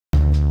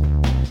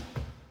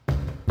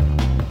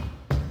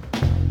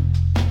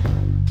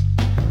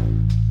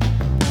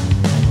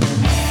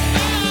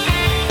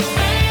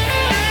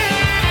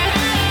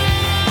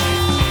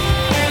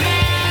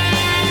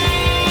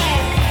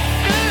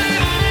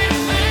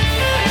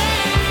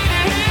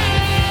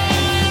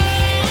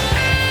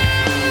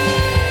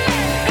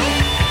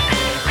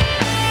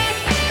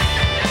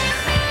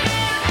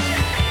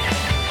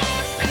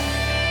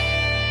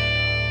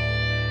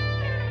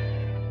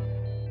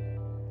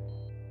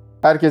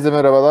Herkese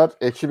merhabalar.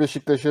 Ekşi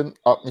Beşiktaş'ın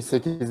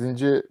 68.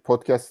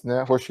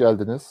 podcastine hoş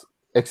geldiniz.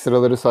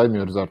 Ekstraları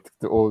saymıyoruz artık.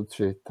 O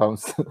tam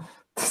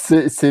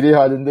seri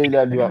halinde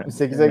ilerliyor.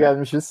 68'e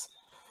gelmişiz.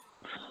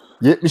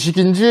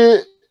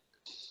 72.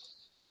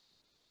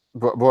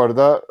 Bu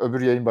arada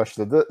öbür yayın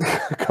başladı.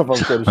 Kafam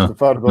karıştı,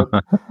 pardon.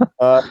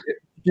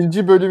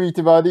 İkinci bölüm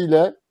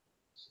itibariyle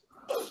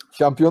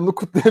şampiyonluk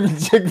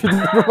kutlayabilecek bir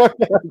duruma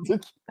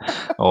geldik.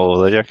 O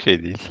olacak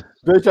şey değil.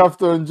 5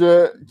 hafta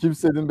önce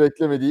kimsenin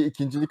beklemediği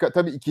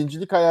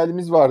ikincilik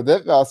hayalimiz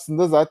vardı ve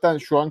aslında zaten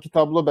şu anki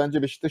tablo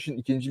bence Beşiktaş'ın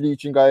ikinciliği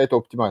için gayet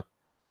optimal.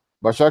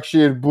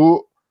 Başakşehir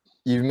bu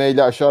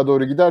ivmeyle aşağı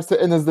doğru giderse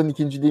en azından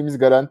ikinciliğimiz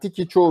garanti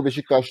ki çoğu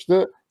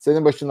Beşiktaşlı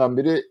senin başından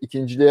beri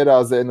ikinciliğe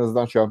razı, en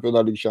azından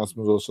Şampiyonlar Ligi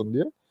şansımız olsun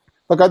diye.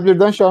 Fakat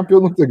birden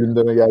şampiyonluk da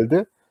gündeme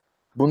geldi.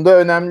 Bunda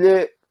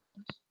önemli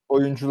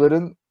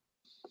oyuncuların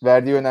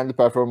verdiği önemli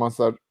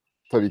performanslar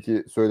tabii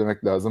ki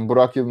söylemek lazım.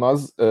 Burak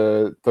Yılmaz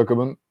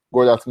takımın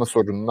gol atma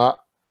sorununa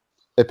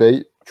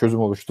epey çözüm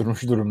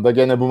oluşturmuş durumda.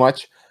 Gene bu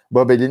maç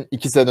Babel'in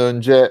 2 sene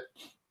önce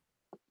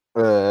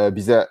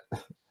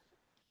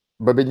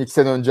Babel'in 2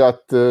 sene önce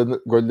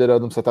attığı golleri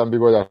anımsatan bir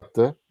gol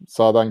attı.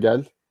 Sağdan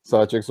gel,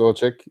 sağa çek, sola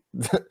çek.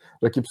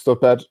 Rakip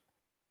stoper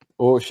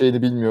o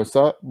şeyini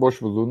bilmiyorsa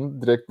boş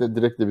bulduğunu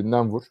direkt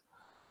dibinden vur.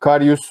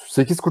 Karius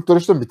 8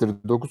 kurtarışla mı bitirdi?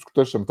 9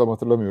 kurtarışla mı? Tam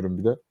hatırlamıyorum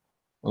bile.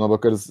 Ona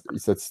bakarız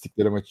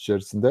istatistiklere maç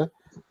içerisinde.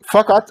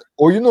 Fakat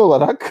oyun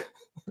olarak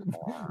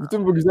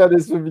bütün bu güzel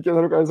resmi bir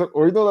kenara koyarsak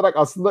oyun olarak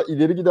aslında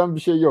ileri giden bir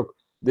şey yok.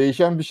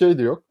 Değişen bir şey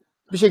de yok.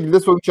 Bir şekilde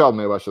sonuç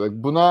almaya başladık.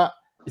 Buna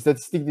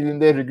istatistik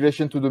dilinde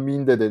regression to the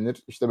mean de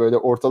denir. İşte böyle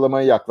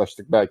ortalamaya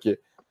yaklaştık belki.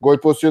 Gol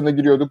pozisyonuna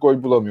giriyorduk,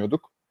 gol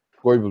bulamıyorduk.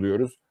 Gol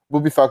buluyoruz.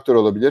 Bu bir faktör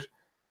olabilir.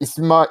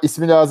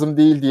 İsmi lazım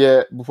değil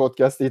diye bu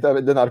podcast'te hitap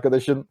eden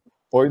arkadaşın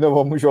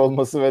oynamamış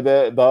olması ve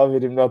de daha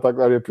verimli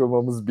ataklar yapıyor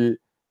olmamız bir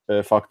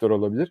faktör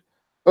olabilir.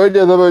 Öyle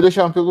ya da böyle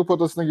şampiyonluk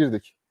potasına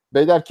girdik.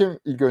 Beyler, kim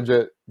ilk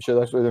önce bir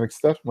şeyler söylemek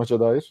ister maça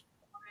dair?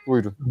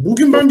 Buyurun.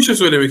 Bugün ben bir şey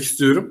söylemek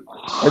istiyorum.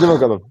 Hadi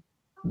bakalım.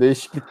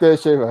 Değişiklikte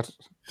şey var.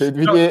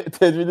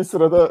 Tedvili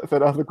sırada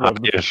ferahlık var.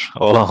 Hayır,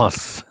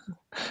 olamaz.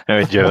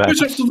 Evet, Cevher.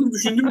 5 haftadır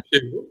düşündüğüm bir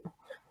şey bu.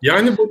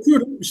 Yani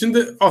bakıyorum,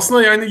 şimdi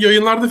aslında yani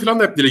yayınlarda falan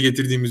da hep dile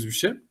getirdiğimiz bir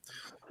şey.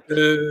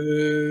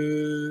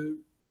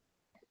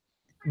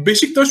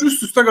 Beşiktaş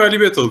üst üste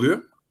galibiyet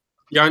alıyor.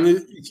 Yani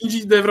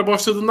ikinci devre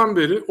başladığından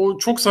beri o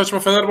çok saçma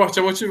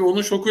Fenerbahçe maçı ve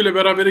onun şokuyla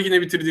berabere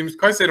yine bitirdiğimiz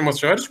Kayseri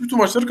maçı hariç bütün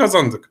maçları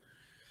kazandık.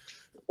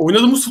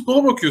 Oynadığımız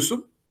futbola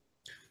bakıyorsun.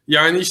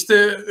 Yani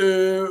işte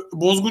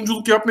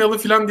bozgunculuk yapmayalım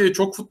falan diye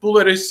çok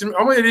futbolu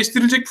ama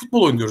eleştirilecek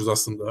futbol oynuyoruz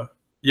aslında.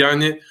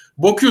 Yani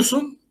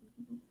bakıyorsun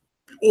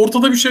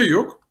ortada bir şey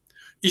yok.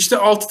 İşte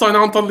 6 tane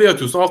Antalya'ya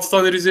atıyorsun, 6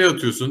 tane Rize'ye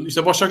atıyorsun.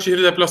 İşte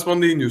Başakşehir'i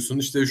deplasmanda iniyorsun.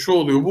 İşte şu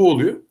oluyor, bu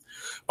oluyor.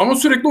 Ama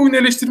sürekli oyunu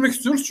eleştirmek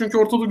istiyoruz çünkü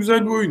ortada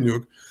güzel bir oyun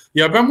yok.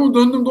 Ya ben bunu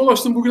döndüm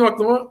dolaştım bugün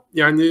aklıma,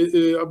 yani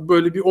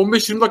böyle bir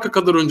 15-20 dakika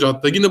kadar önce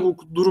hatta yine bu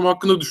durum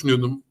hakkında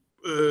düşünüyordum.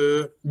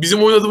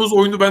 Bizim oynadığımız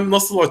oyunu ben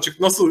nasıl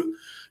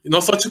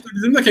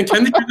açıklayabilirim derken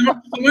kendi kendime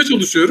açıklamaya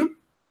çalışıyorum.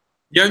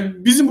 Yani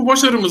bizim bu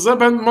başarımıza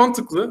ben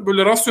mantıklı,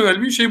 böyle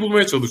rasyonel bir şey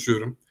bulmaya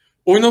çalışıyorum.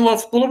 Oynanan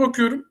futbola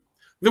bakıyorum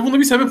ve buna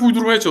bir sebep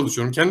uydurmaya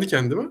çalışıyorum kendi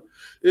kendime.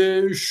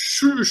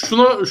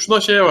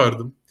 Şuna şeye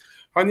vardım.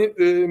 Hani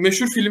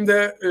meşhur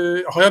filmde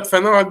hayat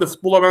fena halde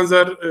futbola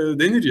benzer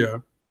denir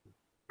ya.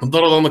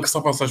 Dar alanda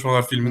kısa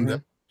paslaşmalar filminde.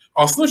 Hı-hı.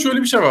 Aslında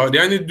şöyle bir şey var.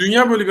 Yani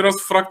dünya böyle biraz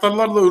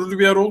fraktallarla örülü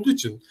bir yer olduğu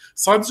için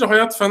sadece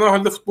hayat fena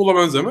halde futbola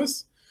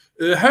benzemez.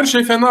 Her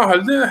şey fena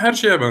halde her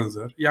şeye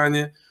benzer.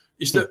 Yani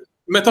işte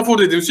metafor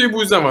dediğimiz şey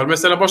bu yüzden var.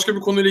 Mesela başka bir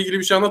konuyla ilgili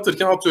bir şey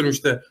anlatırken atıyorum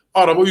işte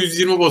araba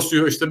 120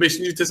 basıyor, işte 5.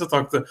 vitese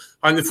taktı.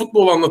 Hani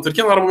futbol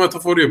anlatırken araba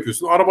metaforu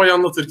yapıyorsun. Arabayı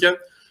anlatırken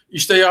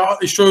işte ya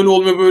şöyle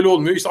olmuyor böyle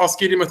olmuyor. İşte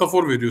askeri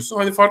metafor veriyorsun.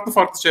 Hani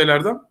farklı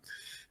şeylerden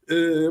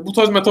bu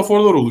tarz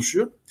metaforlar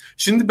oluşuyor.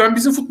 Şimdi ben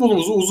bizim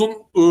futbolumuzu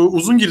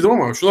uzun girdim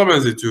ama şuna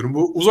benzetiyorum.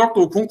 Bu Uzak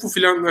Doğu Kung Fu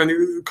filan, hani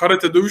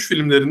karate dövüş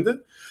filmlerinde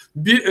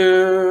bir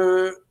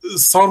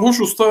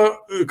sarhoş usta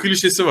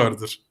klişesi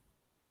vardır.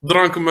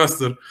 Drunken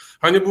Master.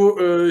 Hani bu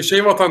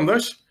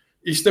vatandaş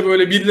işte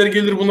böyle birileri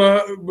gelir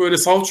buna böyle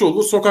salça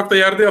olur. Sokakta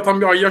yerde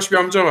yatan bir ayyaş bir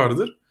amca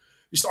vardır.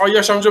 İşte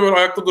ayyaş amca böyle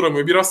ayakta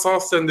duramıyor. Biraz sağa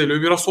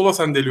sendeliyor, biraz sola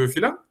sendeliyor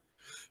filan.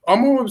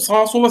 Ama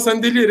sağa sola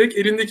sendeleyerek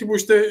elindeki bu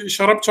işte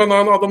şarap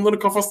çanağını adamların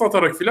kafasına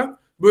atarak filan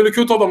böyle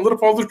kötü adamları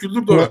paldır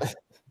küldür döver.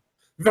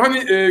 Ve hani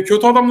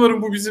kötü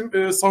adamların bu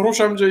bizim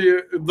sarhoş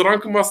amcayı,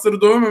 Drunken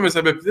Master'ı dövmeme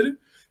sebepleri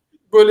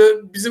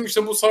böyle bizim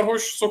işte bu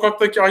sarhoş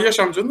sokaktaki ayyaş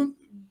amcanın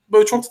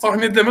böyle çok da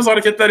tahmin edilemez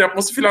hareketler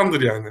yapması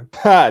filandır yani.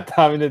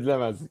 Tahmin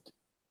edilemezlik.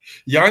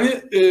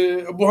 Yani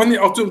bu hani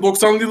atıyorum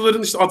 90'lı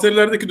yılların işte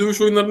Atari'lerdeki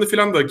dövüş oyunlarında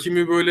filan da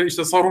kimi böyle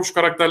işte sarhoş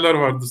karakterler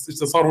vardır.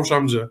 İşte sarhoş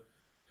amca.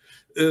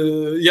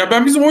 Ya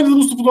ben bizim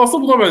oynadığımız futbolu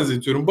aslında buna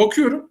benzetiyorum.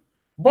 Bakıyorum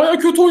baya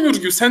kötü oynuyoruz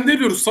gibi.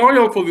 Sendeliyoruz. Sağa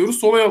yalpalıyoruz,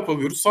 sola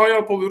yalpalıyoruz. Sağa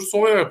yalpalıyoruz,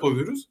 sola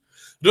yalpalıyoruz.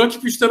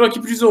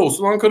 Rakip Rize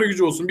olsun, Ankara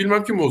Gücü olsun,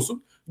 bilmem kim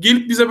olsun.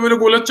 Gelip bize böyle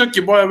gol atacak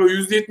ki baya böyle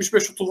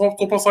 %75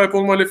 topa sahip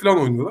olmayla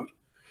falan oynuyorlar.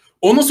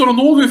 Ondan sonra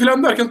ne oluyor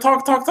falan derken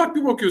tak tak tak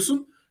bir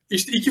bakıyorsun.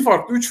 işte 2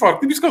 farklı, 3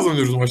 farklı biz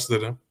kazanıyoruz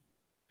maçları.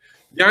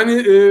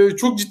 Yani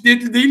çok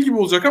ciddiyetli değil gibi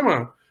olacak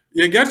ama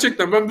ya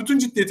gerçekten ben bütün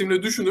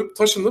ciddiyetimle düşünüp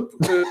taşınıp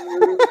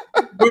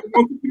böyle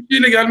Türkiye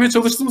ile gelmeye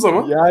çalıştığım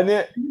zaman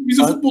Yani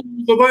bizi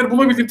futbolumuza dair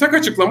bulabildiğim tek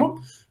açıklama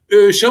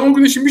Şenol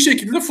Güneş'in bir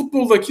şekilde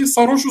futboldaki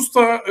sarhoş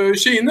usta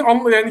şeyini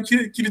yani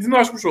kilidini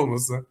açmış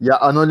olması. ya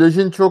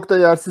analojin çok da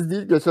yersiz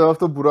değil.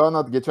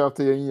 Geçen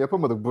hafta yayın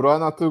yapamadık.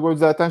 Burak'ın attığı gol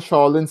zaten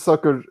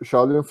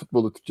Shaolin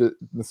futbolu Türkçe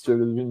nasıl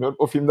çevrildi bilmiyorum.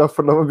 O filmden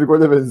fırlama bir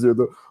gole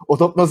benziyordu. O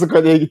top nasıl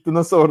kaleye gitti,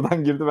 nasıl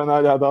oradan girdi ben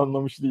hala da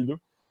anlamış değilim.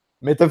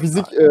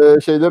 Metafizik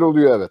şeyler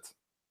oluyor evet.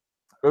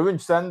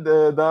 Övünç sen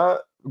de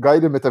daha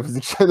gayri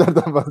metafizik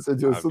şeylerden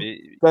bahsediyorsun.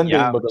 Abi, Sen ya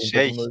deyin bakalım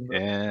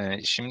takımlarında.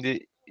 şimdi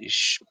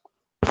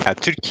ya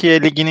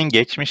Türkiye Ligi'nin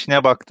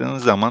geçmişine baktığın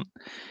zaman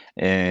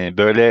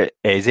böyle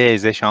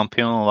eze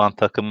şampiyon olan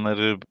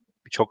takımları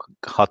çok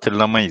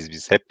hatırlamayız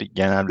biz. Hep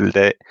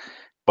genelde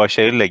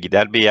başarıyla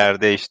gider. Bir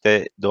yerde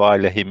işte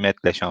doğayla,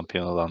 himmetle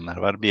şampiyon olanlar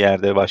var. Bir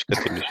yerde başka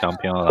türlü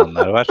şampiyon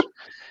olanlar var.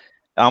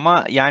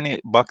 Ama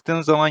yani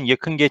baktığın zaman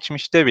yakın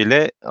geçmişte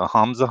bile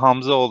Hamza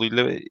Hamzaoğlu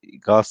ile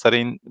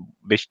Galatasaray'ın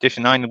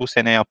Beşiktaş'ın aynı bu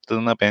sene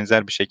yaptığına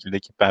benzer bir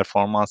şekildeki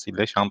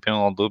performansıyla şampiyon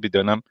olduğu bir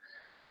dönem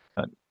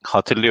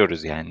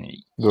hatırlıyoruz yani.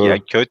 Doğru. Ya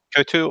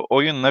kötü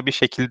oyunla bir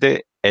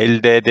şekilde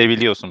elde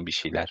edebiliyorsun bir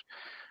şeyler.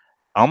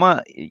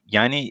 Ama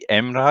yani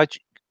Emrah'a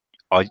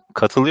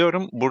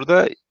katılıyorum.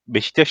 Burada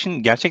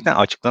Beşiktaş'ın gerçekten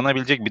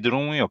açıklanabilecek bir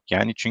durumu yok.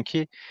 Yani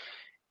çünkü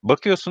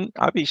bakıyorsun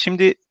abi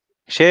şimdi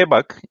şeye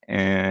bak,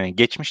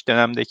 geçmiş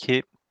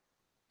dönemdeki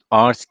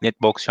ağır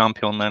siklet boks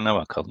şampiyonlarına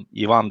bakalım.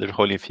 Evander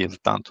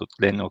Holyfield'dan tut,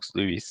 Lennox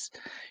Lewis,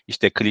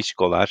 işte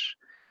Klitschko'lar,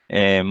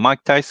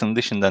 Mike Tyson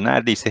dışında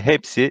neredeyse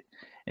hepsi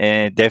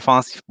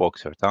defansif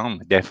boksör, tamam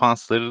mı?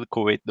 Defansları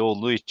kuvvetli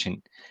olduğu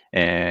için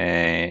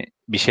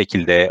bir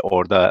şekilde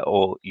orada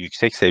o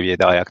yüksek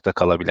seviyede ayakta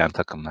kalabilen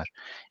takımlar.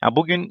 Ya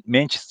bugün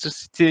Manchester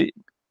City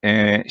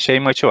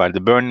maçı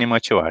vardı, Burnley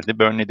maçı vardı.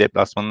 Burnley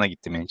deplasmanına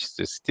gitti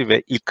Manchester City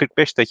ve ilk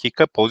 45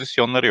 dakika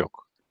pozisyonları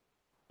yok.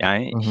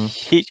 Yani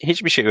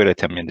hiçbir şey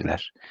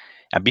üretemediler.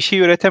 Ya bir şey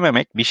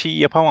üretememek, bir şey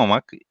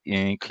yapamamak,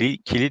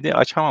 kilidi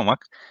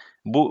açamamak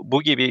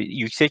bu gibi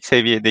yüksek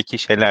seviyedeki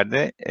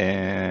şeylerde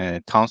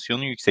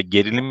tansiyonu yüksek,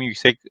 gerilimi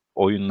yüksek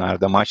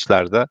oyunlarda,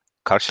 maçlarda,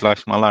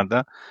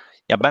 karşılaşmalarda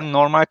ya ben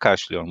normal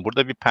karşılıyorum.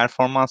 Burada bir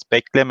performans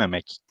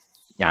beklememek.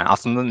 Yani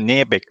aslında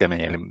neye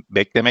beklemeyelim?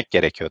 Beklemek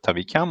gerekiyor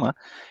tabii ki ama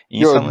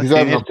insanın Güzel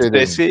bir sinir noktaya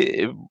değindin.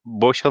 stresi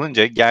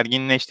boşalınca,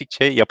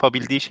 gerginleştikçe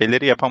yapabildiği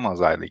şeyleri yapamaz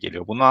hale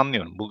geliyor. Bunu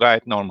anlıyorum. Bu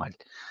gayet normal.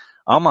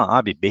 Ama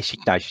abi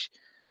Beşiktaş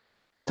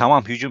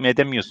tamam hücum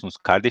edemiyorsunuz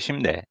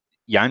kardeşim de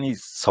yani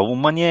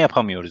savunma niye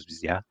yapamıyoruz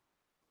biz ya?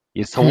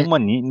 Savunma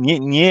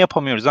niye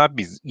yapamıyoruz abi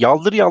biz?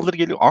 Yaldır yaldır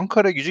geliyor.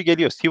 Ankara-Gücü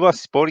geliyor.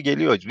 Sivasspor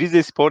geliyor.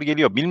 Rizespor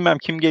geliyor. Bilmem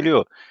kim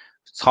geliyor.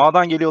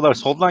 Sağdan geliyorlar,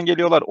 soldan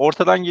geliyorlar,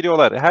 ortadan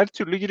giriyorlar. Her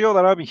türlü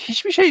giriyorlar abi.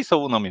 Hiçbir şeyi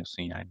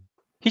savunamıyorsun yani.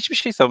 Hiçbir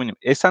şey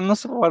savunamıyorsun. Sen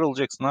nasıl var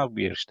olacaksın abi bu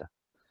yarışta?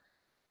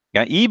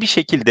 Yani iyi bir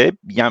şekilde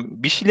yani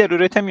bir şeyler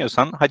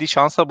üretemiyorsan hadi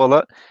şansa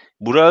bala.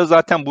 Burak'ı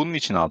zaten bunun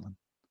için aldın.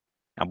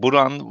 Yani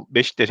Burak'ın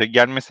Beşiktaş'a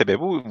gelme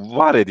sebebi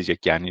var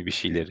edecek yani bir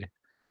şeyleri.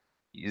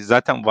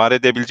 Zaten var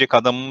edebilecek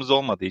adamımız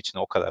olmadığı için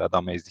o kadar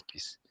adam ezdik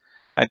biz.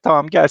 Yani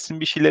tamam gelsin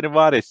bir şeyleri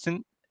var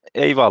etsin.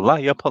 Eyvallah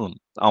yapalım.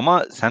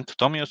 Ama sen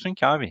tutamıyorsun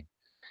ki abi.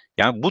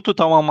 Yani bu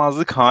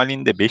tutamamazlık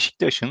halinde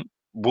Beşiktaş'ın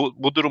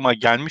bu duruma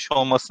gelmiş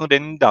olmasını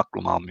benim de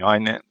aklım almıyor.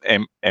 Aynı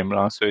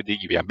Emrah'ın söylediği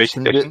gibi. Yani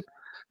Beşiktaş'ın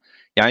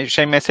yani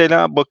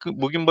mesela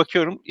bugün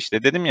bakıyorum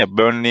işte dedim ya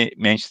Burnley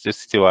Manchester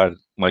City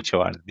maçı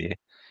vardı diye.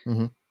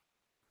 Hı.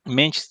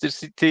 Manchester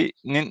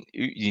City'nin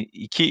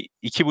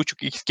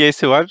 2,5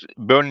 XG'si var.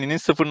 Burnley'nin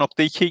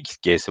 0,2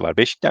 XG'si var.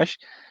 Beşiktaş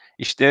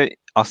işte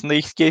aslında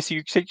XG'si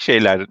yüksek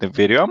şeyler de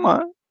veriyor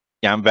ama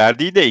yani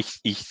verdiği de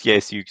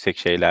XG'si yüksek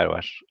şeyler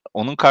var.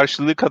 Onun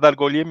karşılığı kadar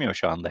gol yemiyor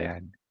şu anda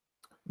yani.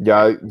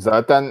 Ya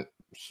zaten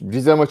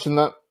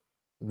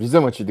Rize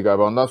maçıydı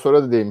galiba. Ondan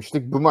sonra da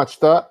değmiştik. Bu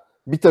maçta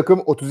bir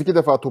takım 32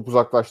 defa top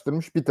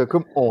uzaklaştırmış, bir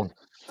takım 10.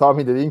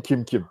 Tahmin edin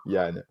kim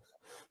yani.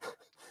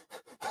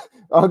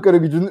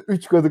 Ankara-Gücü'nün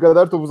 3 katı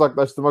kadar top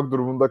uzaklaştırmak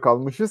durumunda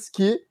kalmışız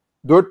ki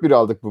 4-1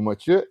 aldık bu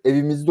maçı.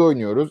 Evimizde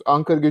oynuyoruz.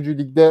 Ankara-Gücü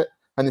ligde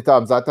hani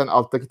tamam zaten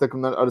alttaki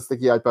takımların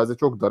arasındaki yelpaze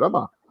çok dar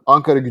ama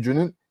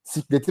Ankara-Gücü'nün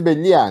sikleti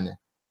belli yani.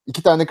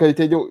 2 tane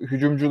kaliteli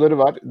hücumcuları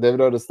var.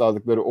 Devre arası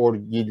aldıkları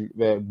Orgil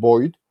ve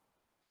Boyd.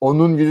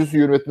 Onun yüzüstü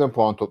hürmetine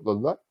puan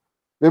topladılar.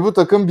 Ve bu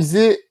takım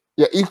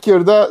ya ilk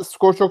yarıda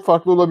skor çok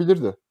farklı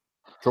olabilirdi.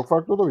 Çok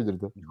farklı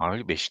olabilirdi.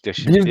 Abi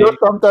Beşiktaş'ın 1-4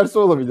 tam tersi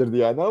olabilirdi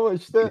yani ama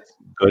işte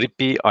garip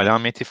bir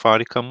alameti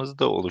farikamız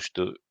da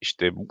oluştu.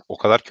 İşte o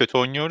kadar kötü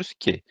oynuyoruz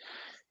ki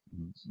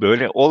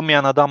böyle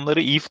olmayan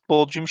adamları iyi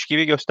futbolcuymuş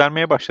gibi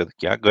göstermeye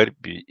başladık ya.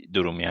 Garip bir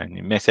durum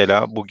yani.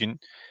 Mesela bugün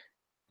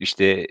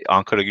işte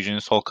Ankara-Gücü'nün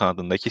sol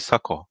kanadındaki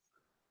Sako.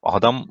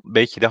 Adam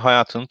belki de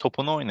hayatının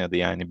topunu oynadı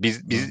yani.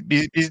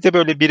 Bizde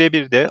böyle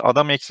birebir de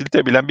adam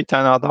eksiltebilen bir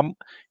tane adam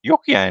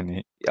yok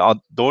yani.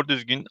 doğru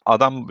düzgün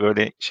adam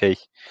böyle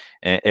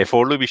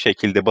eforlu bir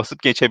şekilde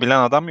basıp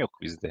geçebilen adam yok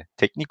bizde.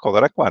 Teknik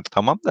olarak var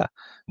tamam da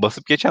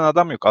basıp geçen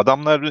adam yok.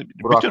 Adamlar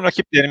bütün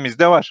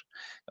rakiplerimizde var.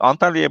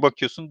 Antalya'ya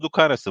bakıyorsun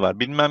Dukarası var.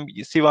 Bilmem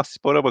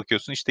Sivasspor'a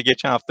bakıyorsun işte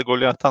geçen hafta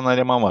golü atan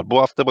eleman var.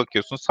 Bu hafta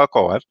bakıyorsun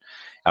Sako var.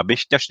 Ya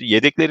Beşiktaş'ta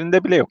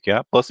yedeklerinde bile yok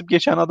ya. Basıp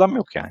geçen adam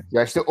yok yani.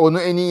 Ya işte onu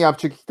en iyi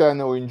yapacak 2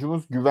 tane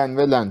oyuncumuz Güven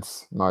ve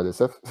Lens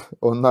maalesef.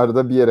 Onlar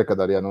da bir yere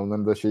kadar yani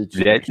onların da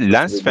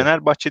Lens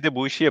Fenerbahçe'de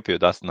bu işi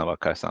yapıyordu aslına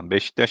bakarsan.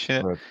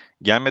 Beşiktaş'a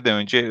gelmeden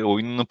önce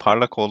oyununun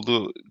parlak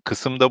olduğu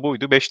kısım da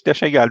buydu.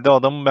 Beşiktaş'a geldi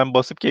adamın ben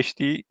basıp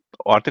geçtiği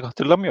artık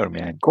hatırlamıyorum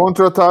yani.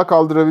 Kontratağı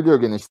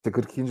kaldırabiliyor gene işte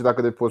 42.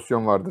 dakikada bir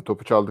pozisyon vardı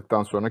topu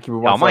çaldıktan sonra ki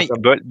bu maç ama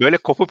zaten... böyle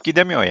kopup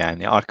gidemiyor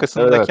yani.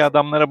 Arkasındaki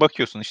adamlara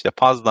bakıyorsun işte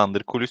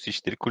Pazdan'dır,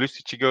 Kulisic'tir.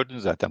 Kulisic'i gördün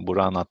zaten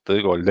Burak'ın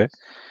attığı golde.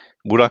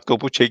 Burak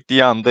topu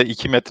çektiği anda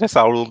 2 metre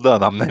savruldu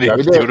adam nereye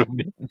gidiyorum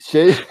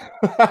diye.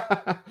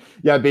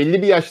 Ya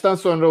belli bir yaştan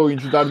sonra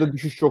oyuncularda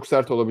düşüş çok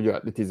sert olabiliyor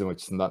atletizm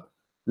açısından.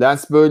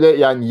 Lens böyle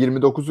yani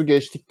 29'u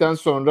geçtikten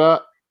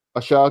sonra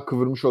aşağı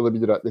kıvırmış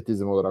olabilir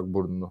atletizm olarak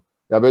burnunu.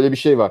 Ya böyle bir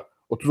şey var.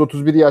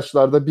 30-31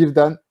 yaşlarda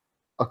birden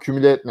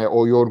akümüle etmeye,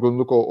 o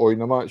yorgunluk, o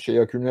oynama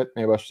şeyi akümüle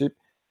etmeye başlayıp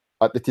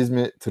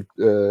atletizmi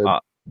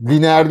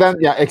lineerden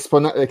yani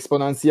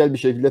eksponansiyel bir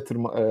şekilde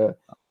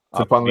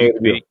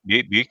tırpanlayabiliyor.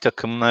 Büyük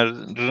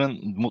takımların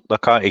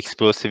mutlaka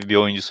eksplosif bir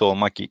oyuncusu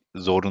olmak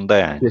zorunda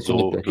yani.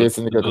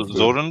 Kesinlikle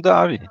zorunda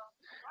abi.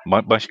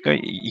 Başka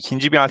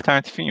ikinci bir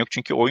alternatifin yok.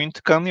 Çünkü oyun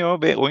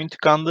tıkanıyor ve oyun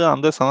tıkandığı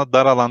anda sana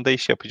dar alanda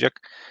iş yapacak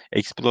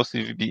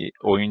eksplosif bir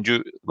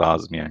oyuncu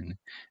lazım yani.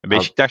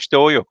 Beşiktaş'ta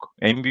o yok.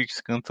 En büyük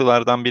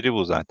sıkıntılardan biri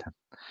bu zaten.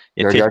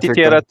 Tehdit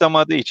gerçekten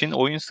yaratamadığı için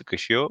oyun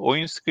sıkışıyor.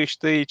 Oyun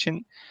sıkıştığı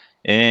için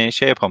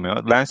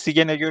yapamıyor. Lens'i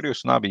gene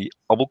görüyorsun abi.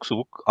 Abuk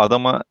subuk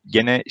adama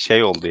gene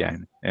oldu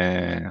yani.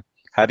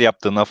 Her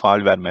yaptığına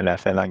faul vermeler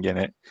falan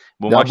gene.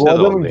 Bu maçta bu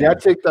adamın da oldu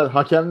gerçekten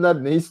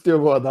hakemler ne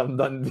istiyor bu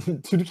adamdan?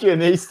 Türkiye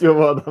ne istiyor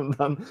bu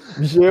adamdan?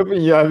 Bir şey yapın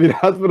ya. Bir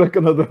rahat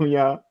bırakın adamı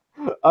ya.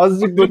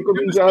 Azıcık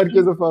dokununca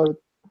herkese faul.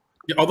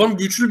 Adam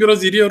güçlü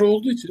biraz iri yarı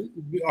olduğu için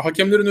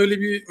hakemlerin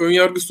öyle bir ön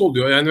yargısı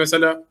oluyor. Yani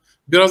mesela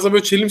biraz da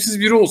böyle çelimsiz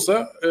biri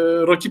olsa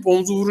rakip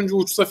omzu vurunca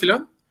uçsa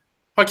filan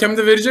hakem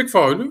de verecek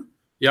faulü.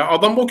 Ya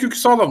adam bakıyor ki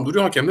sağlam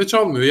duruyor hakem de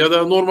çalmıyor. Ya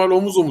da normal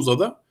omuz omuza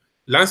da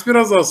Lens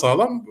biraz daha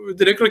sağlam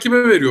direkt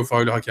rakibe veriyor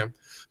faulü hakem.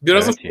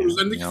 Biraz da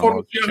üzerindeki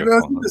forma siyah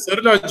beyaz değil de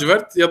sarı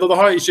lacivert ya da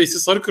daha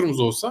sarı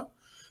kırmızı olsa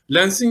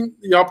Lens'in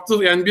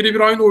yaptığı yani birebir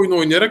aynı oyunu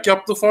oynayarak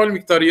yaptığı faul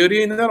miktarı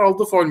yarıya iner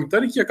aldığı faul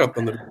miktarı 2'ye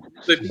katlanır.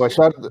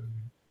 Başar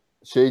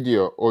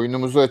diyor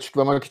oyunumuzu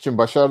açıklamak için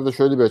Başar da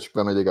şöyle bir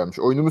açıklamayla gelmiş.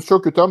 Oyunumuz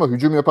çok kötü ama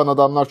hücum yapan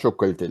adamlar çok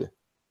kaliteli.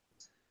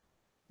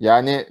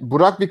 Yani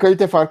Burak bir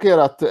kalite farkı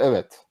yarattı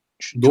evet.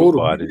 Doğru. Çok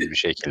bariz bir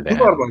şekilde.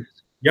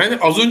 Yani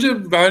az önce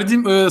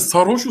verdiğim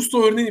Sarhoş Usta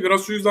örneğini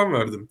biraz şu yüzden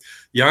verdim.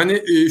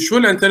 Yani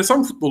şöyle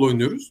enteresan futbol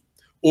oynuyoruz.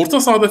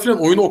 Orta sahada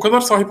falan oyuna o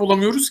kadar sahip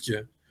olamıyoruz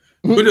ki.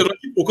 Böyle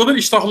rakip o kadar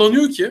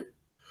iştahlanıyor ki.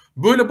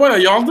 Böyle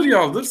bayağı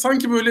yaldır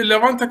sanki böyle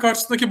Levante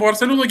karşısındaki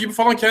Barcelona gibi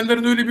falan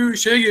kendilerine öyle bir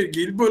şeye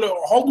gelip böyle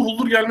haldır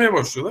huldur gelmeye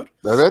başlıyorlar.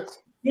 Evet.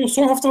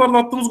 Son haftalarda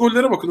attığımız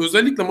gollere bakın.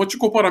 Özellikle maçı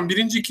koparan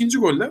birinci, ikinci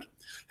goller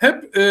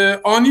hep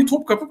ani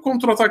top kapıp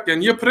kontratak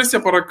yani ya pres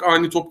yaparak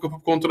ani top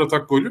kapıp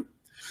kontratak golü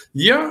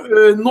ya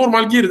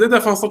normal geride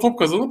defansta top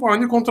kazanıp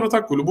ani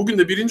kontratak golü. Bugün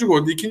de birinci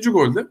golde, ikinci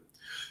golde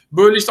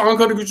böyle işte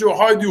Ankara Gücü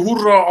haydi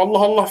hurra Allah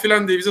Allah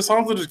filan diye bize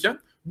saldırırken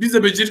biz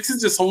de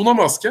beceriksizce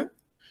savunamazken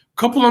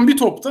kapılan bir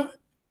topta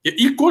ya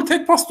ilk gol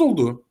tek pasta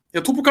oldu.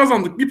 Ya topu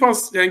kazandık bir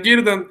pas yani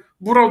geriden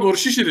Burak'a doğru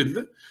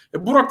şişirildi.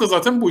 Burak da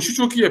zaten bu işi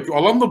çok iyi yapıyor.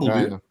 Alan da buluyor.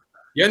 Aynen.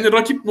 Yani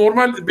rakip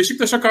normal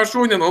Beşiktaş'a karşı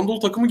oynayan Anadolu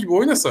takımı gibi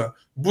oynasa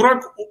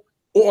Burak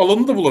o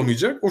alanı da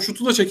bulamayacak. O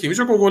şutu da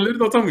çekemeyecek. O golleri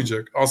de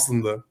atamayacak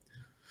aslında.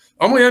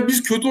 Ama ya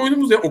biz kötü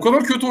oyunumuz ya o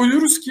kadar kötü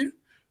oynuyoruz ki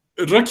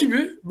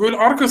rakibi böyle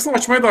arkasını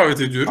açmaya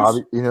davet ediyoruz.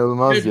 Abi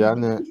inanılmaz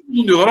yani.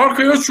 Diyorlar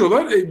arkaya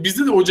açıyorlar.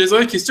 Bizde de o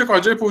cezayı kesecek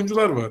acayip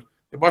oyuncular var.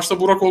 Başta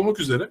Burak olmak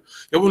üzere.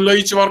 Ya bunun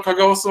Laiç'i var,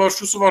 Kagawa'sı var,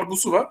 şusu var,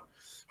 busu var.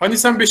 Hani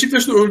sen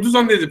Beşiktaş'ta öldü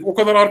zannedip o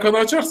kadar arkada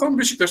açarsan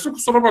Beşiktaş'ta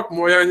kusura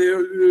bakma yani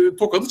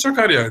tokadı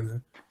çakar yani.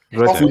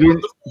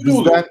 Rakibin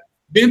bizden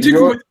benim tek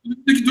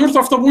ümitteki 4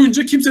 hafta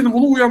boyunca kimsenin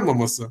buna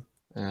uyanmaması.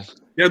 Evet.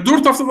 Ya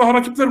 4 hafta daha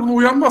rakipler buna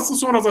uyanmazsa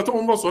sonra zaten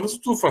ondan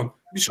sonrası tufan.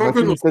 Bir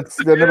şampiyon olsun.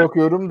 İstatistiklerine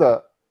bakıyorum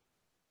da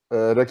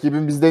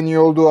rakibin bizden iyi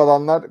olduğu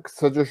alanlar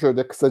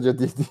kısaca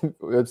değil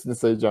hepsini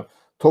sayacağım.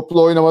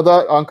 Toplu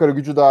oynamada Ankara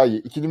Gücü daha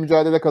iyi. İkili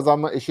mücadele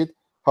kazanma eşit.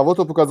 Hava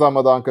topu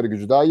kazanmada Ankara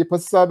Gücü daha iyi.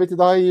 Pas isabeti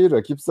daha iyi.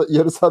 Rakip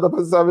yarı sahada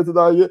pas isabeti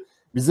daha iyi.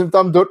 Bizim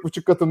tam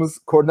 4,5 katımız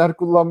korner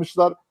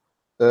kullanmışlar.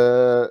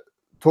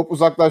 Top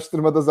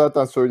uzaklaştırmada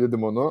zaten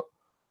söyledim onu.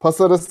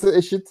 Pas arası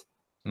eşit.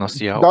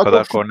 Nasıl ya? O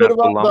kadar korner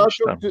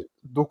kullanmışlar.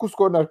 9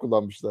 korner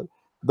kullanmışlar.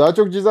 Daha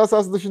çok ceza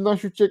sahası dışından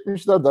şut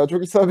çekmişler. Daha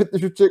çok isabetli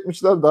şut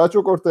çekmişler. Daha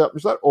çok orta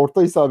yapmışlar.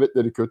 Orta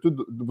isabetleri kötü.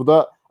 Bu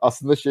da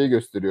aslında şeyi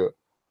gösteriyor.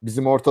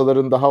 Bizim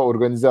ortaların daha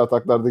organize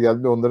ataklarda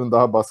geldiğinde onların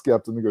daha baskı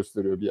yaptığını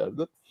gösteriyor bir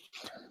yerde.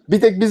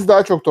 Bir tek biz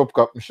daha çok top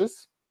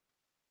kapmışız.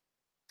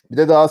 Bir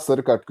de daha az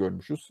sarı kart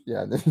görmüşüz.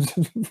 Yani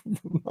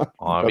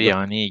Abi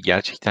yani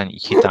gerçekten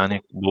 2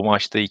 tane bu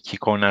maçta 2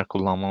 korner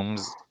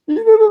kullanmamız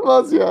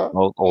inanılmaz ya.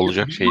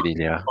 olacak şey değil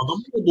ya.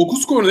 Adamlar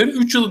 9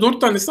 kornerin 3 ya da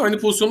 4 tanesi aynı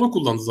pozisyonda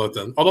kullandı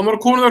zaten. Adamlar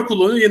korner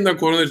kullanıyor, yeniden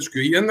korneri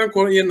çıkıyor.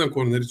 Yeniden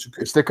korneri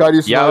çıkıyor. İşte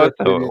Karius'un Ya evet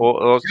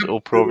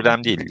o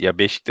problem değil. Ya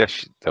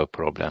Beşiktaş da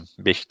problem.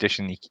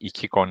 Beşiktaş'ın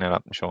 2 korner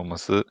atmış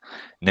olması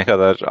ne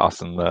kadar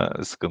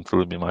aslında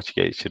sıkıntılı bir maç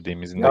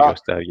geçirdiğimizin de Ya,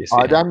 göstergesi.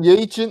 Yani. Adem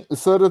Yay için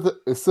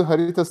ısı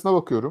haritasına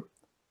bakıyorum.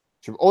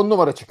 Şimdi 10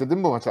 numara çıktı değil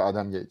mi bu maça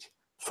Adem Yay?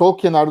 Sol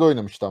kenarda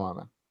oynamış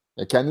tamamen.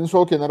 Ya kendini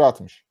sol kenara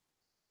atmış.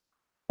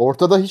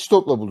 Ortada hiç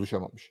topla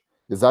buluşamamış.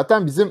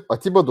 Zaten bizim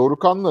Atiba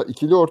Dorukhan'la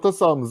ikili orta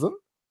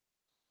sahamızın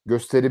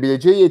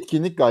gösterebileceği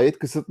etkinlik gayet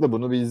kısıtlı.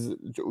 Bunu biz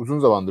uzun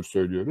zamandır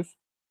söylüyoruz.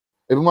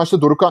 Bu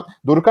maçta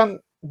Dorukhan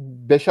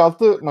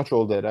 5-6 maç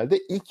oldu herhalde.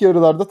 İlk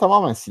yarılarda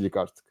tamamen silik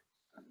artık.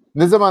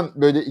 Ne zaman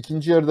böyle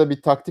ikinci yarıda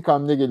bir taktik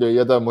hamle geliyor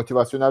ya da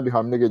motivasyonel bir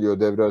hamle geliyor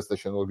devre arasında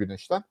Şenol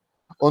Güneş'ten.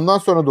 Ondan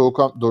sonra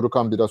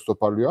Dorukhan biraz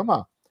toparlıyor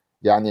ama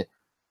yani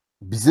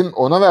bizim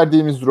ona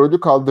verdiğimiz rolü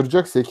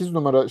kaldıracak 8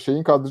 numara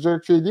şeyin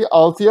kaldıracak şey değil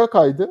 6'ya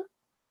kaydı.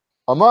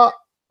 Ama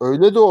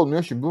öyle de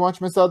olmuyor. Şimdi bu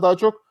maç mesela daha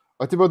çok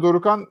Atiba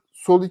Dorukhan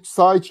sol iç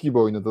sağ iç gibi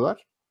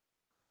oynadılar.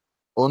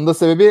 Onun da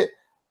sebebi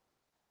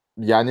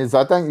yani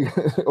zaten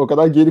o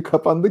kadar geri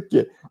kapandık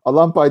ki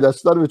alan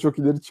paylaştılar ve çok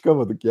ileri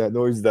çıkamadık yani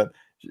o yüzden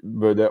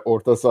böyle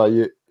orta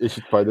sahayı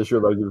eşit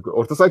paylaşıyorlar gibi.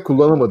 Orta sahayı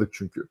kullanamadık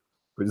çünkü.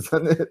 O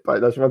yüzden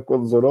paylaşmak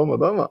kolu zor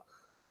olmadı ama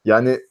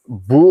yani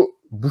bu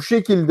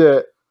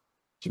şekilde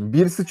şimdi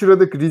bir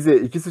sıçradık Rize,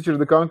 2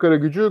 sıçradık Ankara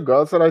Gücü,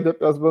 Galatasaray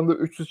deplasmanında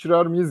 3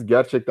 sıçrar mıyız?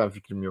 Gerçekten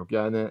fikrim yok.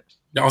 Yani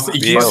ya aslında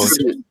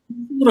ikincisi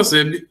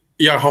burası.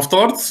 Ya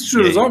haftalarda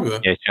sıçrıyoruz abi.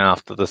 Geçen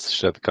hafta da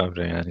sıçradık abi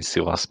yani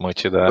Sivas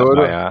maçı da doğru.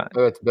 bayağı.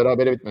 Evet,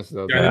 berabere bitmesi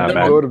lazım.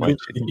 Yani doğru.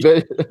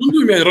 Bunu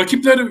diyorum yani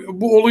rakipler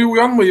bu olayı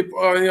uyanmayıp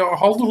yani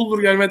haldır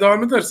huldur gelmeye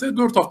devam ederse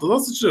 4 haftada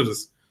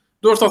sıçrarız.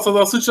 4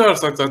 haftada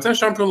sıçrarsak zaten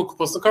şampiyonluk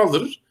kupasını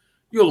kaldırır.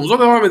 Yolumuza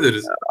devam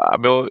ederiz.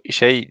 Abi o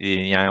şey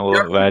yani o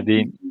ya,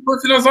 verdiğin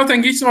falan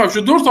zaten geçtim abi.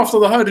 Şu 4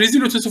 hafta daha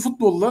rezil ötesi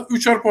futbolla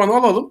 3'er puanı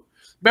alalım.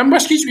 Ben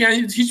başka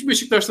hiç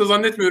Beşiktaş'ta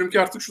zannetmiyorum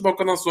ki artık şu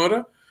dakikadan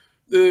sonra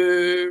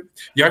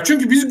ya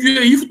çünkü biz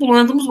güya iyi futbol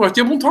oynadığımız vakit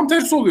ya bunun tam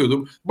tersi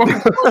oluyordu. Bakın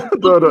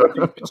doğru.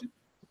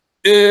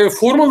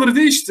 Formaları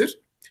değiştir.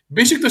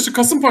 Beşiktaş'ı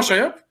Kasımpaşa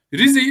yap.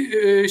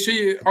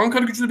 Rize'yi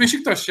Ankara Gücü'nü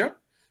Beşiktaş yap.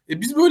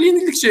 Biz böyle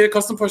yenildik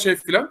Kasımpaşa'ya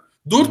falan.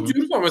 4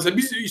 diyoruz ama mesela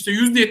biz işte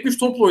 %70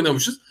 topla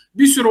oynamışız.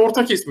 Bir sürü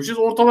orta kesmişiz.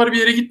 Ortalar bir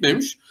yere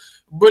gitmemiş.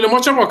 Böyle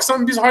maça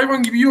baksan biz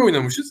hayvan gibi iyi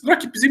oynamışız.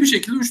 Rakip bize bir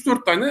şekilde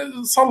 3-4 tane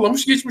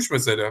sallamış geçmiş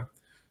mesela.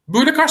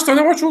 Böyle kaç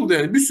tane maç oldu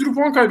yani. Bir sürü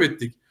puan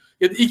kaybettik.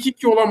 Ya da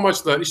 2-2 olan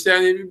maçlar. İşte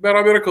yani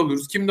berabere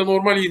kalıyoruz. Kimde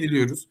normal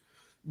yeniliyoruz.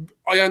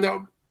 Yani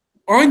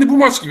aynı bu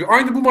maç gibi.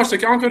 Aynı bu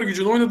maçtaki Ankara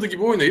Gücü'nün oynadığı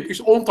gibi oynayıp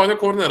işte 10 tane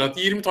korner at,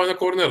 20 tane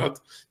korner at,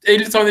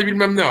 50 tane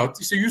bilmem ne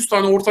at, işte 100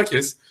 tane orta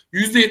kes,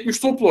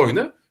 %70 topla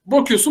oyna.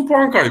 Bakıyorsun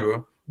puan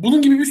kaybı.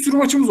 Bunun gibi bir sürü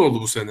maçımız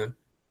oldu bu sene.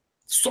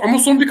 Ama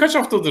son birkaç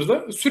haftadır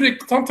da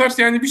sürekli tam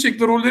tersi yani bir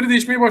şekilde rolleri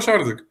değişmeyi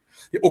başardık.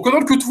 O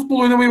kadar kötü futbol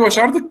oynamayı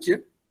başardık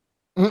ki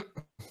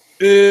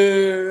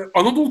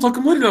Anadolu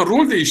takımlarıyla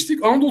rol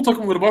değiştik. Anadolu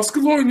takımları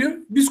baskılı oynuyor.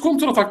 Biz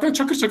kontrataktan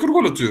çakır çakır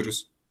gol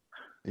atıyoruz.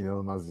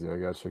 İnanılmaz ya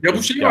gerçekten. Ya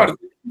bu şey vardı.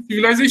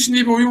 Civilization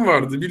diye bir oyun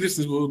vardı.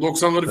 Bilirsiniz bu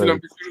 90'ları falan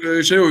evet.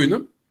 bir şey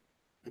oyunu.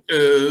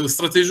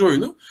 Strateji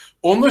oyunu.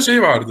 Onda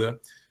şey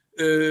vardı.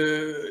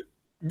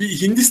 Bir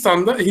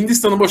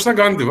Hindistan'ın başına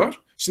Gandhi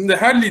var. Şimdi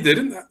her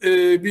liderin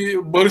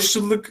bir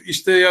barışçılık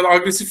işte ya da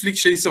agresiflik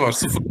şeysi var.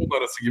 0-10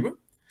 arası gibi.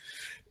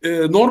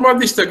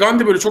 Normalde işte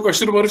Gandhi böyle çok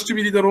aşırı barışçı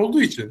bir lider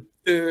olduğu için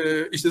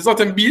işte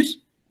zaten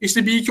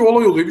işte bir iki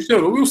olay oluyor, bir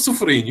şeyler oluyor,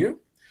 0'a iniyor.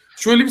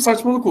 Şöyle bir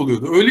saçmalık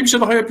oluyordu. Öyle bir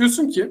şey daha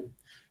yapıyorsun ki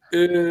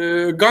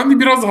Gandhi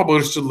biraz daha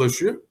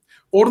barışçıllaşıyor.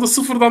 Orada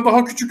 0'dan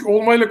daha küçük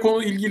olmayla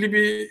konu ilgili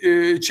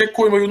bir çek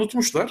koymayı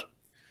unutmuşlar.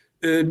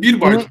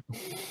 Bir bay.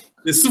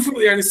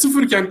 0 yani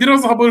 0 iken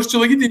biraz daha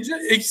barışçıla gidince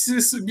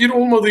eksi 1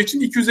 olmadığı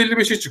için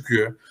 255'e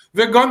çıkıyor.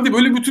 Ve Gandhi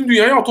böyle bütün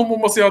dünyaya atom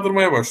bombası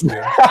yağdırmaya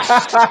başlıyor.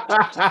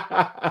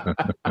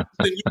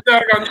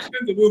 Nükleer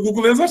Gandhi'den de böyle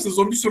Google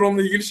yazarsanız bir sürü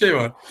onunla ilgili şey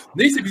var.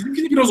 Neyse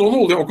bizimki de biraz onu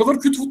oluyor. O kadar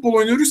kötü futbol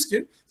oynuyoruz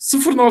ki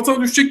 0'ın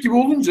altına düşecek gibi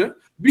olunca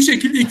bir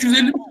şekilde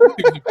 250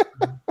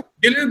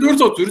 gelene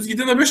 4 atıyoruz,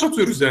 gidene 5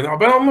 atıyoruz yani.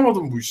 Ben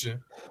anlamadım bu işi.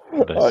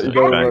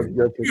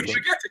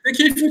 Gerçekten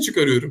keyfini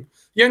çıkarıyorum.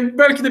 Yani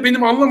belki de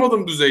benim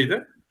anlamadığım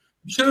düzeyde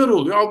bir şeyler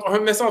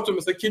oluyor. Mesela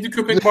kedi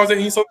köpek bazen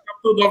insan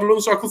yaptığı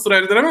davranış akıl sıra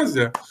erdiremez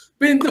ya.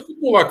 Benim de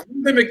futbol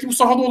aklım demek ki bu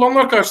sahada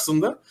olanlar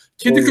karşısında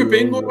kedi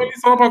köpeğin normal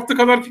insana baktığı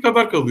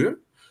kadar kalıyor.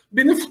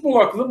 Benim futbol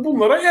aklım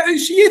bunlara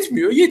yani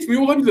yetmiyor.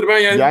 Yetmiyor olabilir ben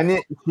yani. Yani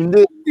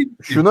şimdi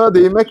şuna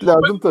değinmek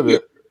lazım tabii.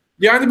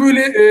 Yani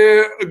böyle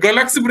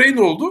Galaxy Brain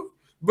oldu.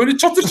 Böyle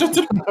çatır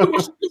çatır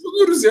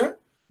yapıyoruz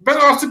ya. Ben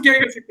artık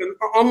gerçekten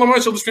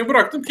anlamaya çalışmayı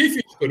bıraktım.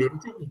 Keyfini çıkarıyorum.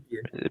 Çok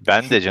mutluyum.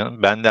 Ben de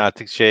canım. Ben de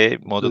artık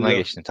moduna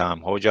geçtim.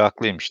 Tamam. Hoca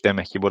haklıymış.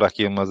 Demek ki Burak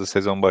Yılmaz'ı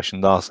sezon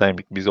başında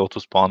alsaydık biz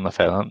 30 puanla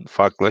falan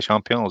farklı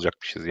şampiyon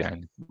olacakmışız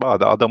yani.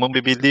 Adamın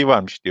bir bildiği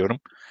varmış diyorum.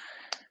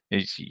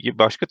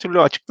 Başka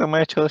türlü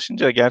açıklamaya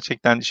çalışınca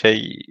gerçekten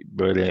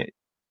böyle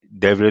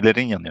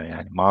devrelerin yanıyor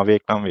yani. Mavi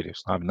ekran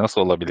veriyorsun abi.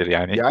 Nasıl olabilir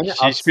yani? Yani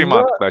Hiçbir aslında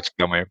mantıklı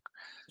açıklama yok.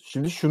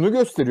 şimdi şunu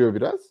gösteriyor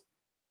biraz.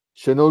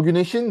 Şenol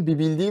Güneş'in bir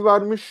bildiği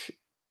varmış.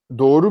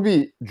 Doğru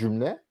bir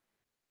cümle.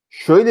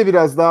 Şöyle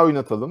biraz daha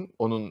oynatalım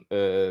onun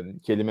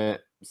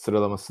kelime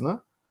sıralamasını.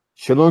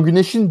 Şenol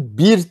Güneş'in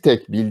bir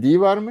tek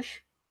bildiği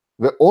varmış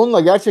ve onunla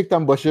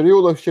gerçekten başarıya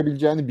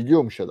ulaşabileceğini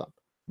biliyormuş adam.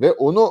 Ve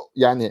onu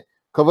yani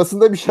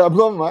kafasında bir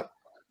şablon var.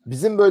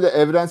 Bizim böyle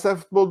evrensel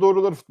futbol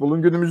doğruları,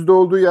 futbolun günümüzde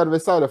olduğu yer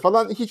vesaire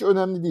falan hiç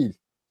önemli değil.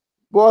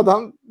 Bu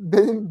adam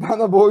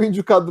bana bu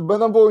oyuncu kadro,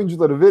 bana bu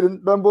oyuncuları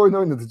verin, ben bu oyunu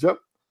oynatacağım.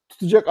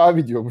 Tutacak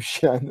abi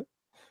diyormuş yani.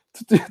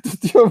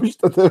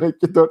 Tutuyormuş da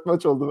demek ki 4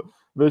 maç oldu,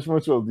 5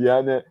 maç oldu.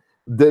 Yani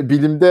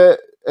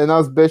bilimde en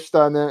az 5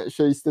 tane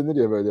şey istenir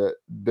ya böyle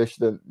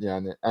 5'ten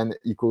yani n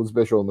equals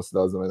 5 olması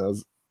lazım en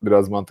az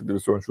biraz mantıklı bir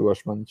sonuç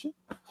ulaşman için.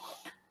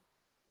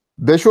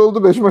 5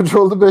 oldu, 5 maç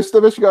oldu,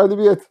 5'te 5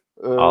 galibiyet.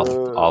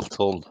 6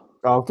 oldu.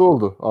 6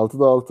 oldu.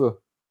 6'da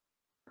 6.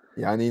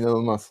 Yani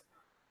inanılmaz.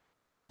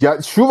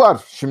 Ya şu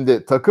var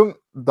şimdi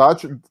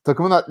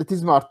takımın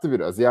atletizmi arttı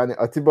biraz. Yani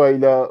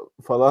Atiba'yla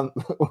falan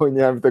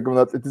oynayan bir takımın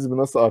atletizmi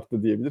nasıl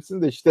arttı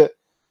diyebilirsin de işte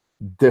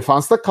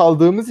defansta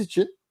kaldığımız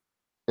için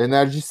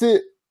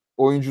enerjisi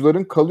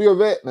oyuncuların kalıyor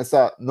ve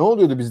mesela ne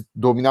oluyordu biz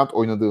dominant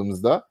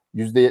oynadığımızda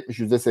 %70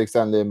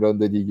 %80'le Emrah'ın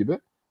dediği gibi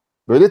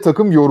böyle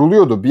takım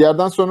yoruluyordu. Bir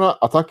yerden sonra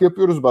atak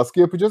yapıyoruz, baskı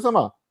yapacağız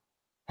ama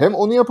hem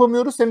onu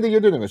yapamıyoruz hem de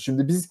geri dönemiyoruz.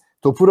 Şimdi biz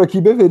topu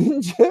rakibe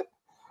verince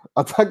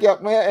atak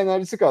yapmaya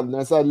enerjisi kaldı.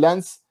 Mesela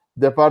Lens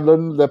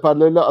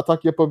deparlarıyla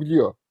atak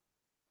yapabiliyor.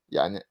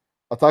 Yani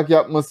atak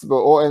yapması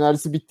o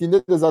enerjisi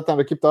bittiğinde de zaten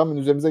rakip tamamen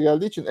üzerimize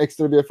geldiği için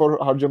ekstra bir efor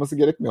harcaması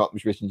gerekmiyor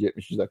 65.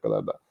 70.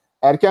 dakikalarda.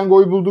 Erken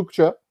gol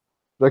buldukça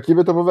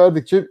rakibe topu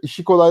verdikçe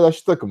işi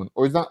kolaylaştı takımın.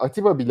 O yüzden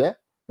Atiba bile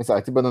mesela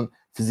Atiba'nın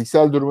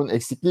fiziksel durumun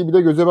eksikliği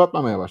bile göze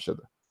batmamaya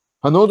başladı.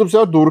 Ne oldu bu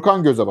sefer?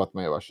 Dorukhan göze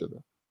batmaya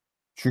başladı.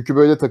 Çünkü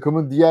böyle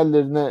takımın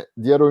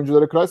diğer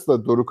oyunculara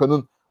kıyasla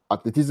Dorukhan'ın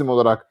atletizm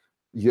olarak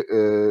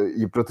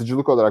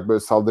yıpratıcılık olarak böyle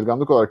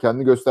saldırganlık olarak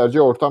kendini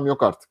göstereceği ortam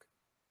yok artık.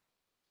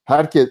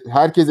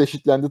 Herkes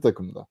eşitlendi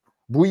takımda.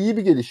 Bu iyi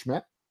bir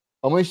gelişme.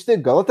 Ama işte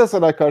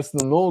Galatasaray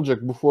karşısında ne olacak,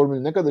 bu formül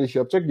ne kadar iş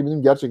yapacak gibi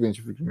benim gerçekten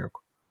hiçbir fikrim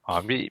yok.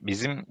 Abi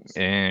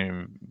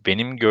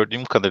benim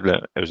gördüğüm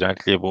kadarıyla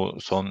özellikle bu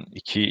son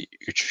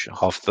 2-3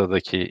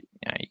 haftadaki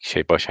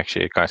yani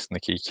Başakşehir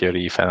karşısındaki iki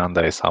yarıyı falan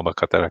da hesaba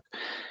katarak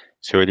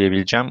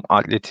söyleyebileceğim.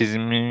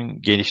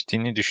 Atletizmin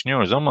geliştiğini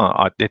düşünüyoruz ama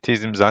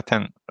atletizm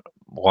zaten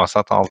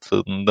vasat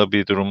altında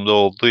bir durumda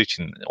olduğu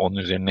için onun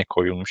üzerine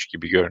koyulmuş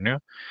gibi görünüyor.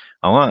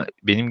 Ama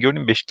benim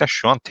gördüğüm Beşiktaş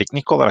şu an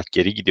teknik olarak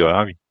geri gidiyor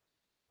abi.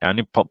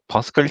 Yani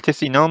pas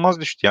kalitesi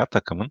inanılmaz düştü ya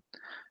takımın.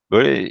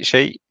 Böyle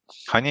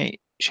hani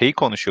şeyi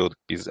konuşuyorduk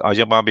biz.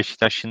 Acaba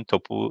Beşiktaş'ın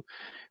topu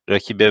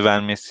rakibe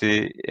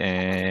vermesi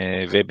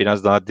ve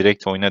biraz daha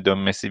direkt oyuna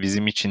dönmesi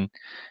bizim için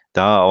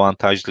daha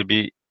avantajlı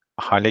bir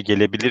hale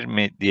gelebilir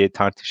mi diye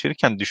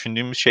tartışırken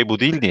düşündüğümüz şey bu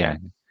değildi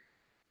yani.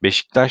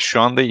 Beşiktaş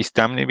şu anda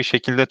istemli bir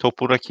şekilde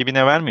topu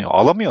rakibine vermiyor.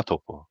 Alamıyor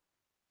topu.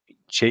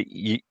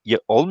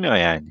 Olmuyor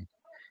yani.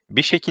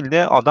 Bir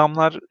şekilde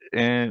adamlar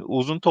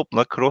uzun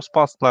topla, cross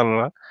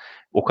paslarla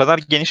o kadar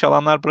geniş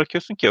alanlar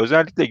bırakıyorsun ki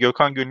özellikle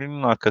Gökhan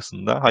Gönül'ün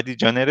arkasında hadi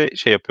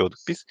Caner'e yapıyorduk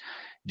biz.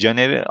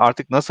 Caner'i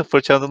artık nasıl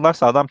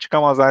fırçaladılarsa adam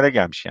çıkamaz hale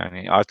gelmiş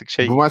yani. Artık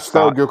Bu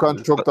maçta Gökhan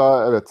çok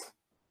daha evet.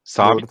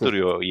 sabit Doğru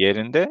duruyor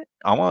yerinde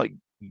ama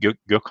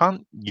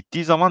Gökhan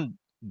gittiği zaman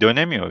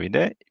dönemiyor bir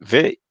de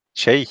ve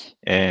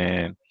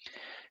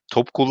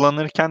top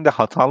kullanırken de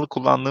hatalı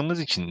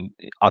kullandığımız için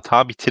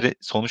hata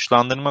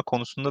sonuçlandırma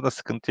konusunda da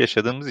sıkıntı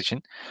yaşadığımız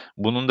için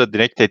bunun da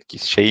direkt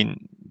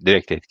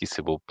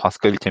etkisi bu. Pas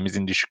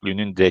kalitemizin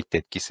düşüklüğünün direkt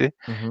etkisi.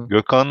 Hı.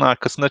 Gökhan'ın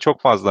arkasında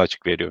çok fazla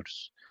açık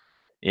veriyoruz.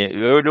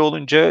 Öyle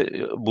olunca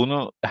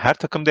bunu her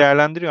takım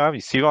değerlendiriyor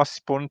abi.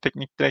 Sivasspor'un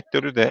teknik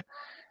direktörü de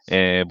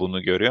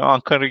bunu görüyor.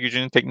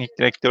 Ankaragücü'nün teknik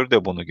direktörü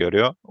de bunu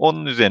görüyor.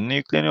 Onun üzerine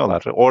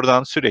yükleniyorlar.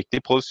 Oradan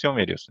sürekli pozisyon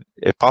veriyorsun.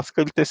 Pas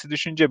kalitesi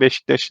düşünce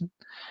Beşiktaş'ın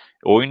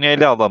oyunu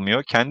ele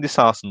alamıyor. Kendi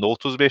sahasında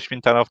 35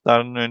 bin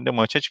taraftarının önünde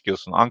maça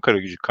çıkıyorsun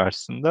Ankaragücü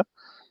karşısında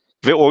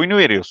ve oyunu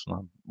veriyorsun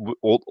abi.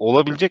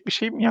 Olabilecek bir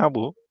şey mi ya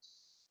bu?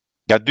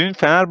 Ya dün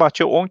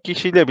Fenerbahçe 10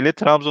 kişiyle bile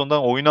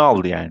Trabzon'dan oyunu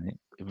aldı yani.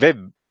 Ve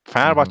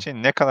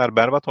Fenerbahçe'nin ne kadar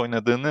berbat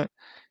oynadığını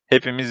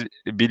hepimiz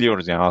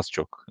biliyoruz yani az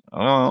çok.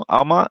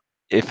 Ama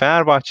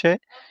Fenerbahçe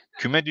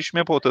küme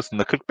düşme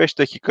potasında 45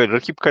 dakika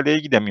rakip kaleye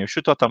gidemiyor,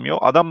 şut atamıyor.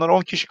 Adamlar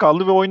 10 kişi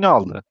kaldı ve oyunu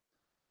aldı.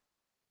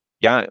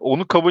 Yani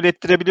onu kabul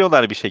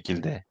ettirebiliyorlar bir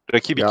şekilde.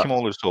 Rakibi Ya kim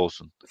olursa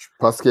olsun.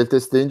 pas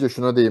kalitesi deyince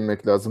şuna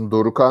değinmek lazım.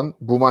 Dorukhan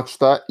bu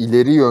maçta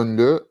ileri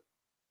yönlü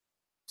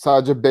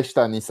sadece 5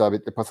 tane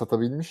isabetli pas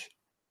atabilmiş.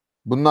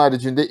 Bunun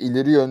haricinde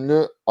ileri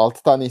yönlü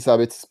 6 tane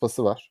isabetsiz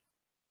pası var.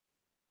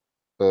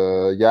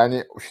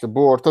 Yani işte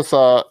bu orta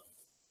saha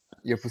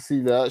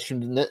yapısıyla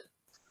şimdi ne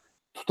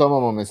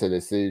tutamama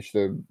meselesi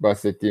işte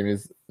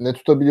bahsettiğimiz ne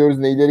tutabiliyoruz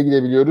ne ileri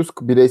gidebiliyoruz.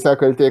 Bireysel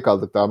kaliteye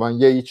kaldık tamamen.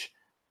 Yayiç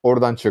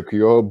oradan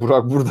çakıyor,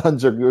 Burak buradan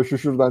çakıyor, şu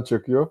şuradan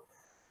çakıyor.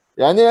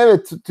 Yani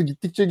evet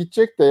gittikçe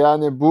gidecek de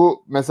yani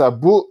bu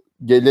mesela bu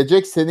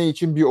gelecek sene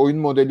için bir oyun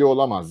modeli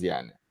olamaz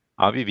yani.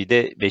 Abi bir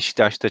de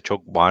Beşiktaş'ta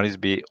çok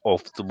bariz bir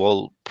off the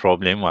ball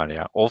problemi var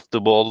ya. Off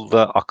the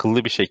ball'da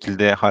akıllı bir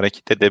şekilde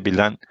hareket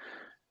edebilen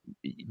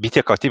bir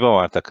tek Atiba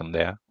var takımda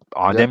ya.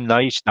 Adem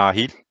Laiç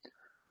dahil.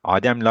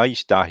 Adem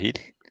Laiç dahil.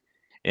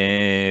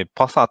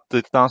 Pas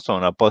attıktan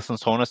sonra pasın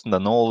sonrasında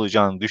ne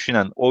olacağını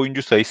düşünen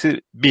oyuncu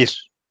sayısı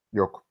 1.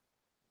 Yok.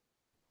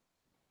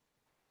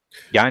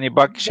 Yani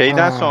bak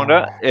şeyden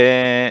sonra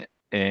Ah.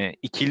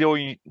 ikili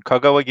oyun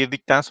Kagawa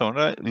girdikten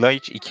sonra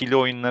Laiç ikili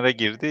oyunlara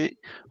girdi.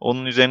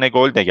 Onun üzerine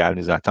gol de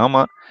geldi zaten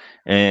ama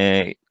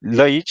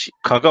Laiç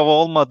Kagawa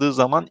olmadığı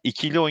zaman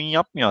ikili oyun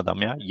yapmıyor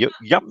adam ya.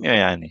 Yapmıyor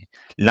yani.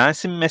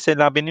 Lens'in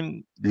mesela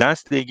benim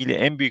Lens'le ilgili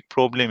en büyük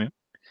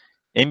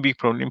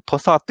problemim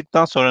pası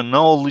attıktan sonra ne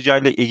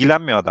olacağıyla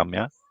ilgilenmiyor adam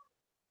ya.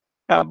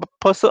 Ya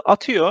pası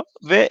atıyor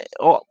ve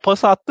o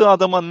pası attığı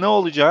adama ne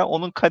olacağı,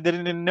 onun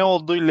kaderinin ne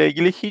olduğuyla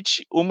ilgili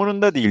hiç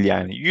umurunda değil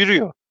yani.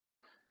 Yürüyor.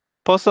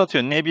 Pas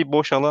atıyor. Ne bir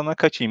boş alana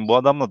kaçayım. Bu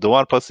adamla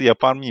duvar pası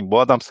yapar mıyım? Bu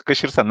adam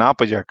sıkışırsa ne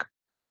yapacak?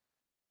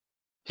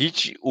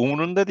 Hiç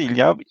umurunda değil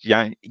ya.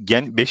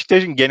 Yani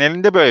Beşiktaş'ın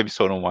genelinde böyle bir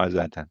sorun var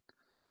zaten.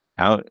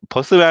 Yani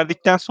pası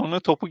verdikten sonra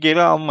topu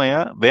geri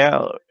almaya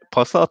veya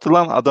pası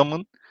atılan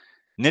adamın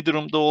ne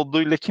durumda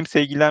olduğuyla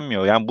kimse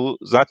ilgilenmiyor. Yani bu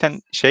zaten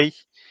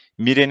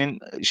Mire'nin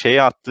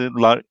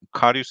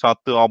Karius'a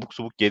attığı abuk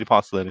subuk geri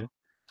pasları.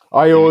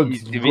 Ay o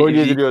Vi- gol Vi- Vi-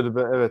 yediriyordu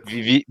be evet.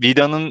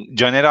 Vida'nın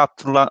Caner'e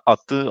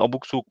attığı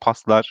abuk subuk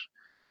paslar.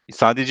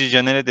 Sadece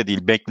Caner'e de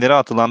değil, beklere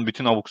atılan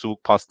bütün abuk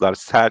subuk paslar.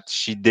 Sert,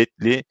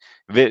 şiddetli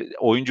ve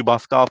oyuncu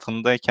baskı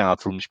altındayken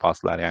atılmış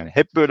paslar yani.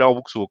 Hep böyle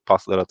abuk subuk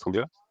paslar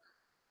atılıyor.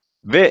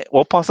 Ve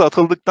o pas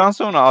atıldıktan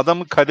sonra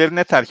adamı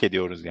kaderine terk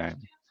ediyoruz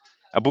yani.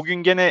 Ya bugün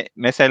gene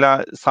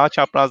mesela sağ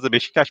çaprazda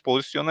Beşiktaş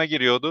pozisyona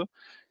giriyordu.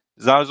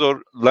 Zar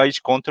zor Laiç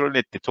kontrol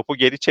etti. Topu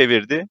geri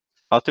çevirdi.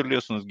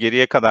 Hatırlıyorsunuz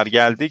geriye kadar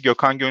geldi.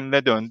 Gökhan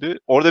Gönül'e döndü.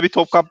 Orada bir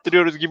top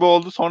kaptırıyoruz gibi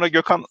oldu. Sonra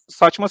Gökhan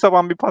saçma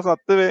sapan bir pas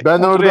attı ve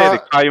Ben kontra yedik.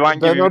 orada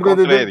Hayvan ben gibi bir orada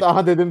kontra dedim yedik.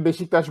 daha dedim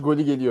Beşiktaş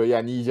golü geliyor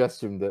yani yiyeceğiz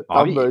şimdi. Tam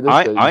Abi böyle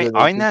jeneratik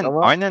aynen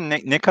ama aynen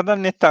ne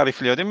kadar net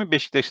tarifliyor değil mi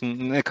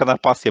Beşiktaş'ın ne kadar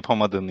pas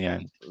yapamadığını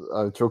yani.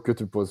 abi, çok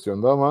kötü bir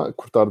pozisyonda ama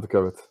kurtardık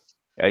evet.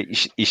 Ya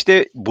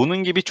işte bunun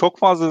gibi çok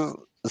fazla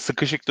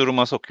sıkışık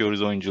duruma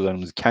sokuyoruz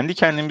oyuncularımızı. Kendi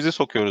kendimizi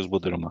sokuyoruz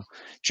bu duruma.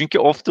 Çünkü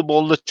off the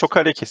ball'da çok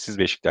hareketsiz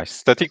Beşiktaş.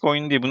 Statik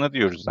oyun diye buna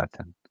diyoruz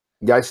zaten.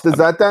 Ya işte Abi,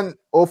 zaten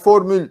o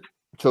formül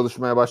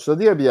çalışmaya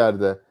başladı ya bir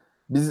yerde.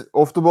 Biz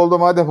off the ball'da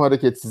madem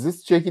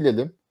hareketsiziz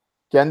çekilelim.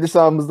 Kendi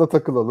sahamızda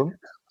takılalım.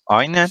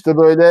 aynen. İşte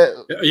böyle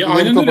ileri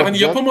Aynen top öyle. Hani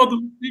atacağız. yapamadım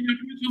diye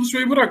yapmaya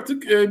çalışmayı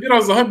bıraktık.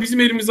 Biraz daha bizim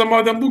elimizde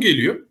madem bu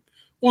geliyor.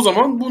 O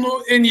zaman bunu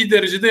en iyi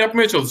derecede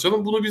yapmaya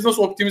çalışalım. Bunu biz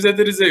nasıl optimize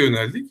ederize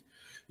yöneldik.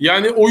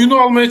 Yani oyunu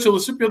almaya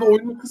çalışıp ya da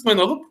oyunu kısmen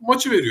alıp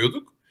maçı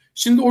veriyorduk.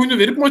 Şimdi oyunu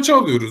verip maçı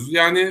alıyoruz.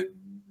 Yani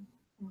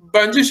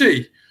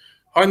bence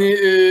hani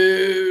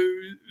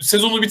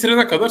sezonu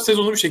bitirene kadar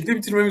sezonu bir şekilde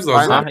bitirmemiz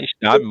lazım. Aynen.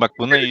 İşte abi bak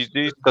buna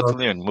 %100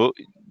 katılıyorum. Bu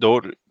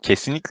doğru.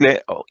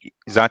 Kesinlikle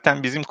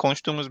zaten bizim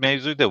konuştuğumuz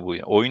mevzu da bu.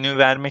 Oyunu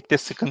vermekte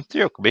sıkıntı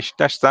yok.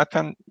 Beşiktaş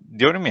zaten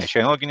diyorum ya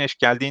Şenol Güneş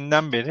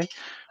geldiğinden beri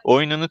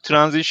oyununu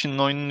transition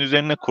oyunun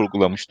üzerine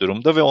kurgulamış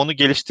durumda ve onu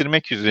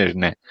geliştirmek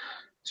üzerine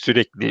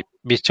sürekli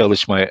bir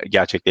çalışma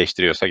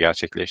gerçekleştiriyor.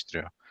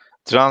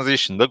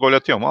 Transition'da gol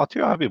atıyor mu?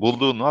 Atıyor abi.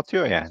 Bulduğunu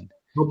atıyor yani.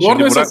 Bu arada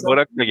Şimdi mesela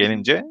Burak'la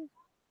gelince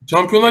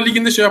Şampiyonlar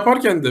Ligi'nde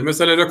yaparken de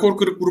mesela rekor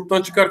kırıp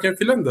gruptan çıkarken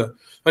filan da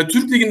hani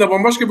Türk Ligi'nde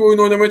bambaşka bir oyun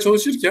oynamaya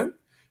çalışırken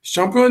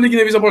Şampiyonlar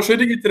Ligi'ne bize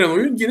başarı getiren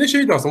oyun yine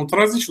şeydi aslında o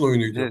transition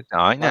oyunuydu.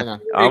 aynen. Aynen.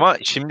 Ama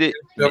şimdi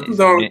Yaptım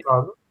devam et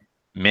abi.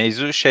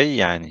 mevzu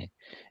yani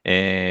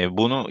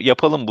bunu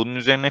yapalım, bunun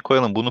üzerine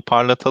koyalım, bunu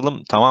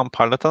parlatalım. Tamam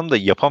parlatalım da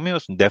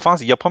yapamıyorsun.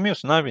 Defans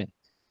yapamıyorsun abi.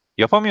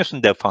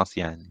 Yapamıyorsun defans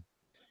yani.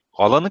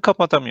 Alanı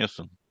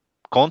kapatamıyorsun.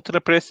 Kontra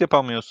pres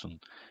yapamıyorsun.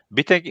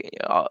 Bir tek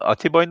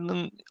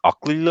Atiba'nın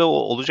aklıyla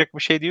olacak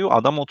bir şey değil.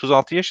 Adam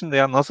 36 yaşında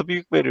ya. Nasıl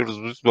büyük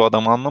veriyoruz biz bu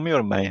adamı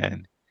anlamıyorum ben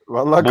yani.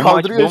 Vallahi Bu maç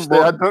kaldırıyor işte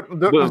ya. 4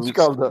 bu, maç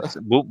kaldı.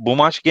 bu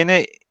maç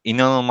gene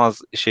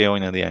inanılmaz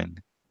oynadı yani.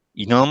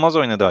 İnanılmaz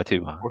oynadı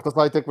Atiba. Orta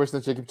sahayı tek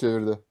başına çekip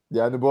çevirdi.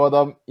 Yani bu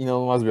adam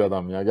inanılmaz bir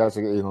adam ya.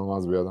 Gerçekten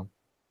inanılmaz bir adam.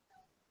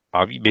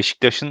 Abi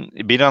Beşiktaş'ın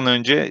bir an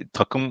önce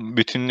takım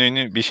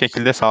bütünlüğünü bir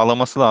şekilde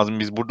sağlaması lazım.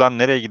 Biz buradan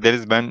nereye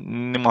gideriz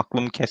benim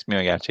aklımı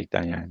kesmiyor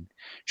gerçekten yani.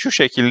 Şu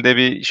şekilde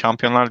bir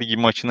Şampiyonlar Ligi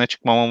maçına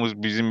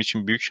çıkmamamız bizim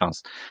için büyük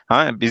şans.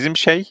 Bizim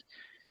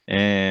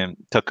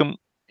takım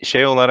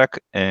olarak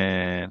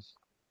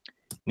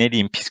ne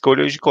diyeyim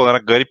psikolojik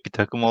olarak garip bir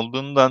takım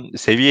olduğundan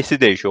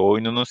seviyesi değişiyor.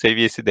 Oyununun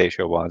seviyesi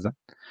değişiyor bazen.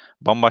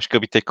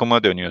 Bambaşka bir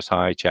takıma dönüyor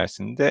saha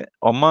içerisinde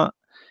ama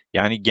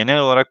yani genel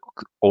olarak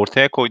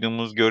ortaya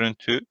koyduğumuz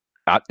görüntü,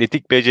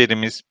 atletik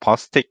becerimiz,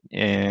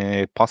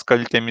 pas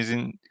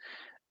kalitemizin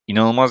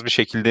inanılmaz bir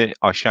şekilde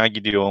aşağı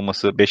gidiyor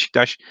olması.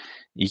 Beşiktaş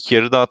ilk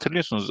yarıda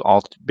hatırlıyorsunuz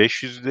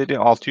 500'leri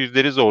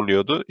 600'leri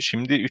zorluyordu.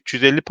 Şimdi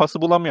 350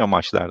 pası bulamıyor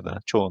maçlarda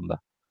çoğunda.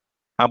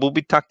 Bu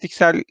bir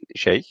taktiksel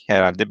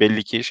herhalde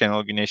belli ki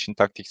Şenol Güneş'in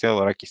taktiksel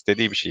olarak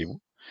istediği bir şey bu.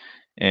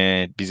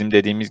 bizim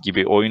dediğimiz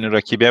gibi oyunu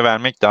rakibe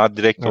vermek daha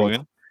direkt Evet.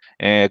 oyun.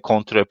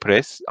 Kontra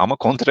pres. Ama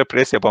kontra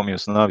pres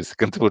yapamıyorsun abi.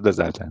 Sıkıntı burada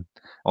zaten.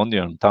 Onu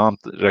diyorum. Tamam,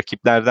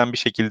 rakiplerden bir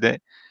şekilde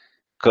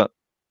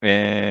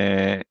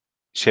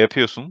şey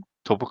yapıyorsun.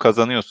 Topu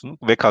kazanıyorsun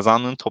ve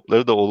kazandığın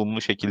topları da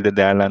olumlu şekilde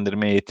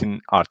değerlendirme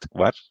yetin artık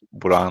var.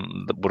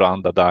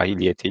 Burak'ın da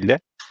dahiliyetiyle.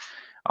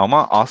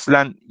 Ama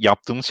aslen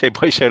yaptığımız şey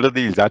başarılı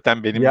değil.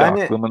 Zaten benim de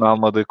Yani aklımın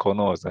almadığı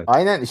konu o zaten.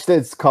 aynen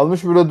işte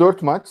kalmış burada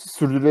 4 maç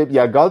sürdürülebilir.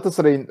 Ya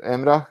Galatasaray'ın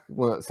Emrah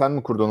mı sen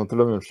mi kurdun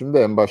hatırlamıyorum şimdi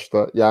en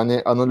başta.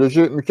 Yani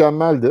analoji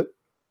mükemmeldi.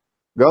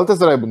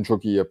 Galatasaray bunu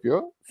çok iyi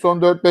yapıyor.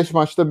 Son 4-5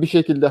 maçta bir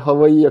şekilde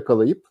havayı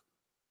yakalayıp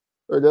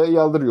öyle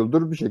yaldır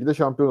yuldur bir şekilde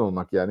şampiyon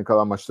olmak, yani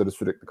kalan maçları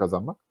sürekli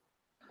kazanmak.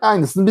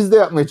 Aynısını biz de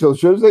yapmaya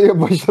çalışıyoruz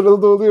ve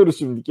başarılı da oluyoruz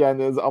şimdilik.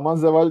 Yani aman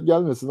zeval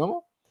gelmesin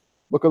ama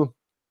bakalım.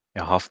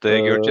 Ya haftaya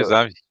göreceğiz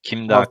abi.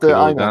 Kim daha Haftaya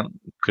aynen.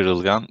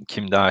 kırılgan,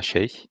 kim daha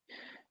şey.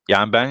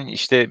 Yani ben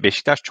işte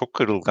Beşiktaş çok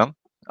kırılgan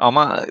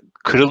ama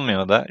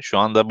kırılmıyor da. Şu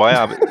anda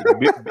bayağı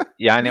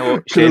yani o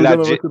şeyler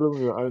Kırılgan ama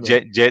kırılmıyor aynen.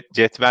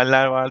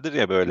 cetveller vardır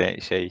ya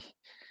böyle şey.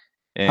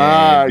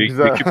 Ha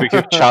güzel.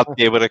 Büküp çat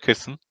diye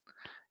bırakırsın.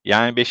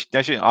 Yani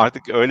Beşiktaş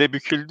artık öyle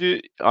büküldü,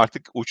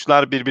 artık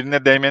uçlar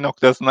birbirine değme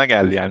noktasına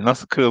geldi. Yani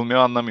nasıl kırılmıyor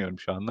anlamıyorum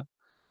şu anda.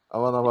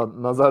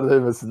 Aman nazar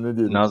değmesin ne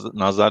diyelim.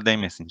 Nazar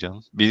değmesin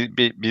canım.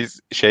 Biz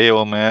şey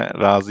olmaya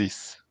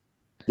razıyız.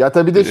 Ya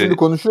tabii de şimdi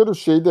konuşuyoruz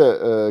şeyde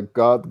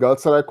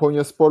Galatasaray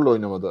Konyaspor'la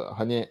oynamadı.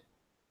 Hani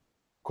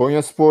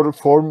Konyaspor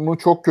formu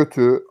çok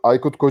kötü.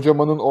 Aykut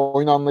Kocaman'ın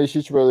oyun anlayışı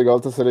hiç böyle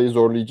Galatasaray'ı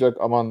zorlayacak,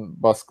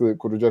 aman baskı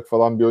kuracak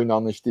falan bir oyun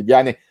anlayışı değil.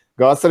 Yani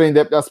Galatasaray'ın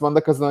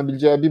deplasmanda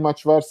kazanabileceği bir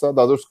maç varsa,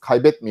 daha doğrusu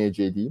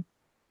kaybetmeyeceği diyeyim.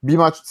 Bir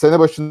maç sene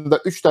başında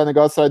 3 tane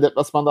Galatasaray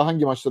deplasmanda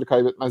hangi maçları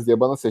kaybetmez diye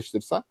bana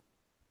seçtirsen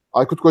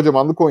Aykut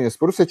Kocaman'lı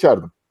Konyaspor'u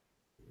seçerdim.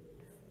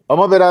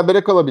 Ama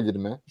berabere kalabilir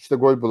mi? İşte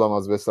gol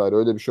bulamaz vesaire,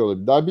 öyle bir şey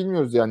olabilir. Daha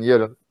bilmiyoruz yani,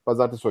 yarın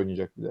pazartesi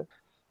oynayacak bile.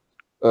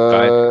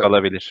 Gayet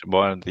kalabilir bu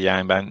arada.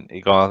 Yani ben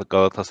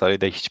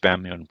Galatasaray'ı da hiç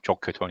beğenmiyorum.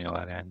 Çok kötü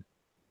oynuyorlar yani.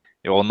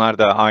 Onlar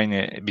da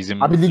aynı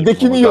bizim Abi ligde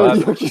kim iyi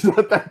oynuyor ki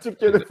zaten?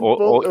 Türkiye'de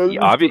futbol ölmüş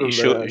abi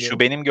durumda yani. şu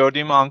benim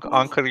gördüğüm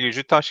Ankara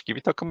Gücü taş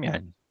gibi takım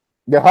yani.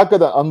 Ya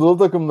hakikaten Anadolu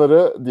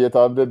takımları diye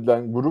tabir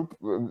edilen grup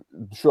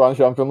şu an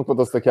şampiyonluk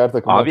potasındaki her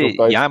takımdan Abi çok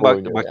daha iyi yani futbol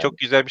oynuyor bak yani. çok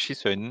güzel bir şey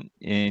söyledin.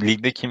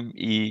 Ligde kim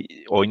iyi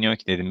oynuyor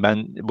ki dedim.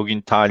 Ben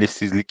bugün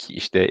talihsizlik,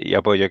 işte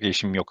yapacak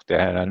işim yoktu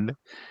herhalde.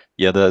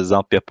 Ya da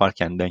zamp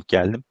yaparken denk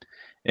geldim.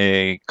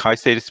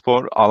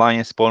 Kayserispor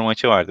Alanyaspor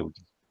maçı vardı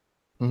bugün.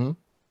 Hı.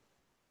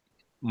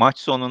 Maç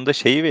sonunda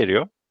şeyi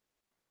veriyor.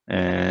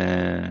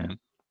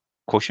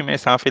 Koşu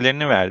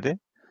mesafelerini verdi.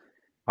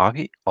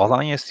 Abi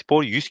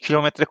Alanyaspor 100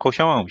 kilometre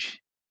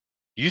koşamamış.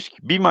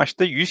 Bir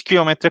maçta 100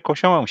 kilometre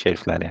koşamamış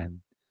herifler yani.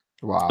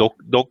 Wow.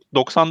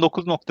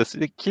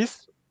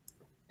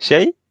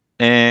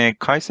 99.8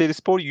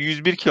 Kayserispor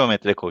 101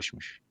 kilometre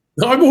koşmuş.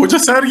 Abi hoca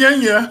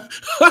Sergen ya.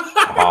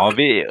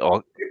 Abi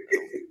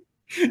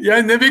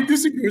Yani ne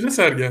bekliyorsun ki hoca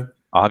Sergen?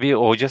 Abi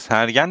hoca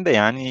Sergen de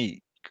yani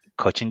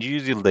kaçıncı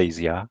yüzyıldayız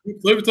ya?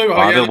 Tabii.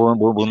 Abi Yani,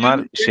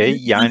 bunlar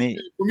yani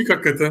komik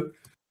hakikaten.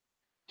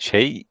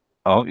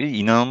 abi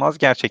inanılmaz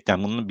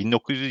gerçekten. Bunun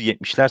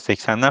 1970'ler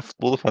 80'ler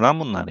futbolu falan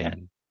bunlar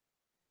yani.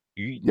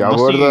 Ya bu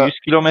Nasıl arada 100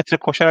 kilometre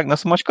koşarak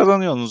nasıl maç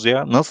kazanıyorsunuz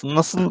ya?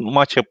 Nasıl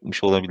maç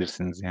yapmış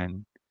olabilirsiniz yani?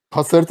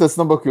 pas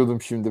haritasına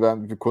bakıyordum şimdi,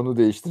 ben bir konu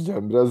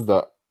değiştireceğim biraz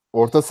da.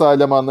 Orta saha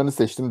elemanlarını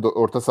seçtim.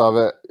 Orta saha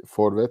ve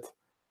forvet.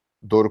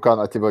 Dorukhan,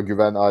 Atiba,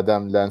 Güven,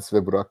 Adem, Lens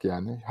ve Burak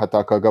yani.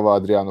 Hatta Kagawa,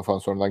 Adriano falan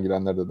sonradan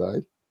girenler de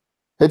dahil.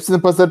 Hepsinin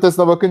pas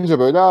haritasına bakınca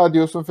böyle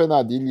diyorsun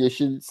fena değil.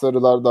 Yeşil,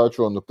 sarılar daha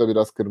çoğunlukta,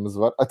 biraz kırmızı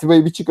var.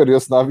 Atiba'yı bir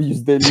çıkarıyorsun abi,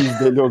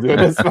 %50 oluyor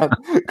resmen.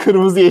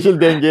 Kırmızı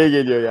yeşil dengeye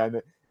geliyor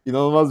yani.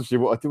 İnanılmaz bir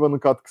şey bu. Atiba'nın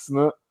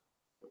katkısını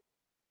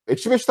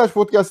Ekşi Beşiktaş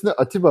Podcast'ını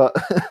Atiba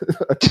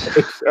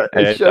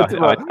Evet,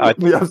 Atiba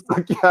mı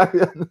yapsak ya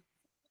yani?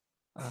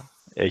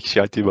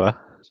 Ekşi Atiba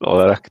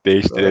olarak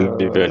değiştirelim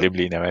bir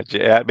bölümlüğüne bence.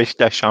 Eğer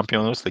Beşiktaş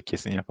şampiyon olursa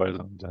kesin yaparız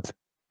onu zaten.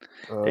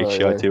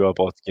 Ekşi Atiba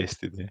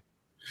Podcast'i diye.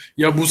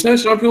 Ya bu sene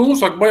şampiyon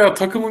olursak bayağı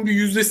takımın bir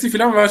yüzdesi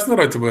falan versinler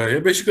Atiba'ya.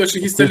 Ya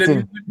Beşiktaş'ın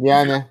hisseleri.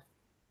 Yani.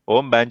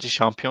 Oğlum bence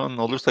şampiyon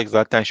olursak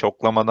zaten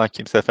şoklamadan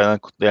kimse falan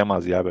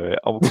kutlayamaz ya, böyle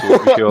abuk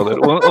sabuk bir şey olur.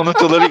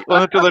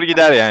 Unutulur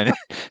gider yani.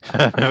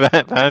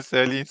 ben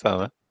söyleyeyim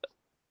sana.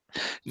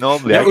 Ne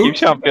oldu ya? Kim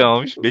şampiyon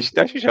olmuş?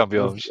 Beşiktaş mı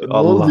şampiyon olmuş? Ne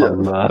Allah oldu ya?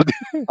 Allah.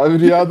 Abi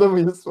rüyada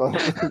mıyız falan?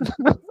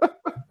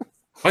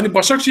 Hani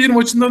Başakşehir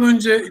maçından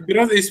önce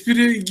biraz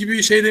espri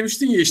gibi şey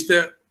demiştin ya,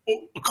 işte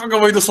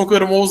Kagawa'yı da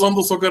sokarım, Oğuzhan'ı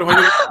da sokarım.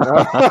 Hani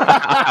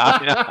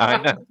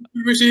aynen.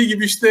 bir şey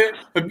gibi işte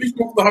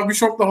bir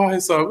şok daha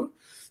hesabı.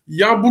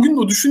 Ya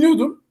bugün de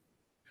düşünüyordum.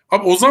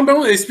 Abi o zaman ben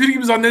onu espri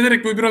gibi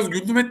zannederek böyle biraz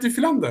güldüm etti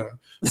falan da.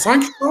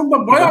 Sanki şu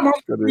anda bayağı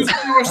mantıklı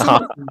gözükmeye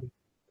başladı.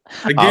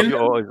 Abi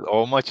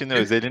o maçın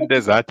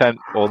özelinde zaten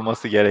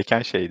olması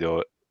gereken şeydi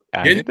o.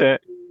 Yani de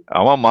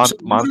ama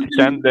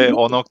mantıken de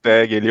o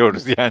noktaya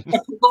geliyoruz yani.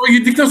 Kagawa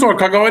gittikten sonra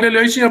Kagawa ile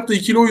Laiç'in yaptığı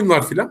ikili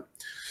oyunlar filan.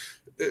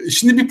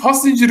 Şimdi bir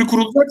pas zinciri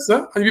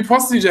kurulacaksa hani bir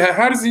pas zinciri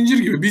her zincir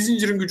gibi bir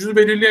zincirin gücünü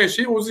belirleyen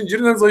şey o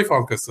zincirin en zayıf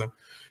halkası.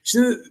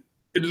 Şimdi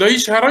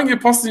Laiç herhangi bir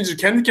pas zinciri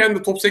kendi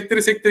kendine top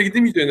sektere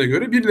gidemeyeceğine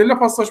göre birileriyle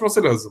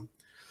paslaşması lazım.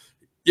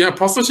 Yani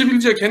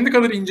paslaşabileceği kendi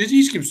kadar inceci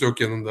hiç kimse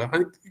yok yanında.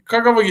 Hani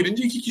Kagawa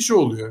girince 2 kişi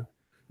oluyor.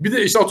 Bir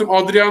de işte atıyorum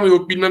Adriano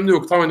yok bilmem ne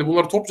yok. Tamam hani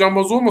bunlar top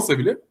cambazı olmasa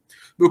bile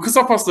böyle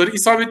kısa pasları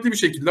isabetli bir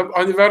şekilde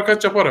hani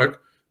verkaç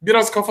yaparak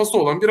biraz kafası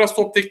olan, biraz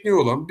top tekniği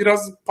olan,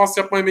 biraz pas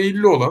yapmaya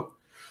meyilli olan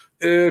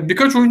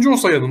birkaç oyuncu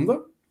olsa yanında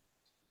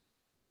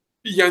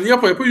yani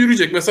yapa yapa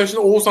yürüyecek. Mesela şimdi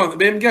Oğuzhan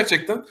benim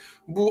gerçekten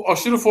bu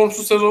aşırı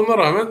formsuz sezonuna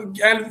rağmen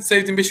en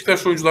sevdiğim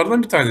Beşiktaş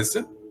oyunculardan bir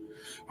tanesi.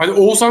 Hani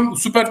Oğuzhan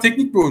süper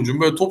teknik bir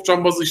oyuncu. Böyle top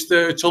cambazı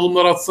işte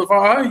çalımlar atsın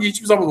falan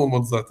hiçbir zaman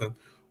olmadı zaten.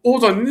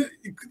 Oğuzhan hani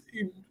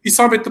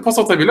isabetli pas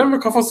atabilen ve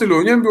kafasıyla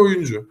oynayan bir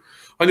oyuncu.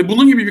 Hani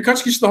bunun gibi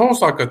birkaç kişi daha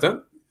olsa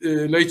hakikaten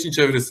Laiç'in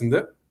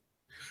çevresinde.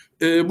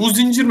 Bu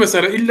zincir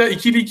mesela illa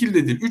ikili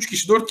de değil. 3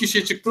 kişi 4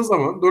 kişiye çıktığı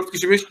zaman 4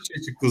 kişi 5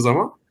 kişiye çıktığı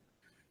zaman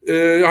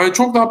yani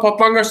çok daha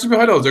patlangaçlı bir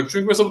hal alacak.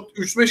 Çünkü mesela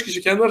 3-5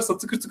 kişi kendi arasında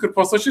tıkır tıkır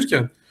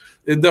paslaşırken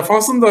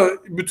defansın da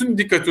bütün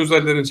dikkat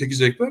özellerini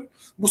çekecekler.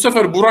 Bu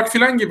sefer Burak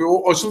filan gibi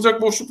o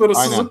açılacak boşluklara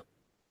sızıp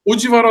o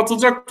civara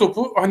atılacak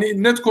topu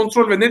hani net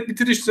kontrol ve net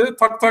bitirişle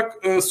tak tak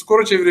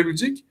skora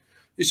çevirebilecek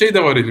şey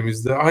de var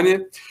elimizde.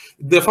 Hani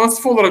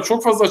defansif olarak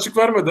çok fazla açık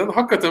vermeden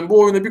hakikaten bu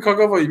oyuna bir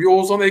Kagawa'yı bir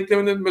Oğuzhan'ı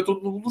eklemenin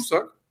metodunu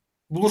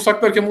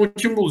bulursak derken bunu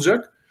kim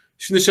bulacak?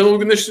 Şimdi Şenol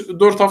Güneş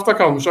 4 hafta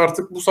kalmış.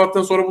 Artık bu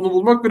saatten sonra bunu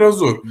bulmak biraz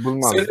zor.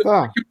 Bulmaz Sen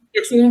da.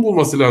 onun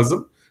bulması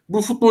lazım.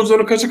 Bu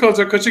futbolcuların kaça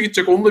kalacak, kaça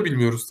gidecek onu da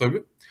bilmiyoruz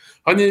tabii.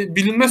 Hani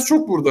bilinmez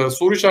çok burada.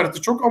 Soru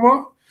işareti çok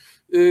ama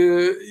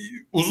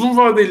uzun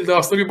vadeli de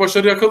aslında bir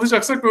başarı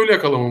yakalayacaksak böyle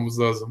yakalamamız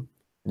lazım.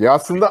 Ya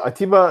aslında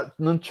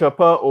Atiba'nın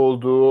çapa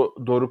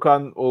olduğu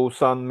Dorukhan,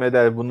 Oğuzhan,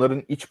 Medel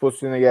bunların iç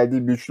pozisyona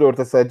geldiği bir üçlü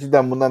orta saha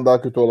cidden bundan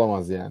daha kötü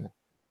olamaz yani.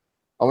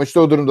 Ama işte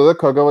o durumda da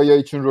Kagawa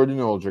için rolü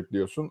ne olacak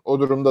diyorsun. O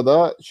durumda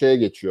da şeye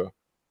geçiyor.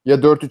 Ya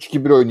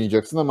 4-3-2-1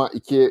 oynayacaksın ama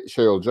iki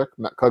şey olacak.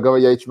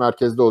 Kagawa iç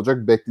merkezde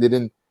olacak.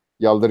 Beklerin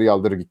yaldır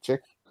yaldır gidecek.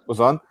 O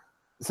zaman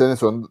sene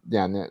sonu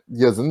yani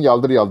yazın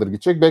yaldır yaldır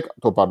gidecek. Bek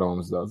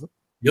toparlamamız lazım.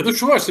 Ya da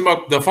şu var şimdi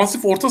bak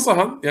defansif orta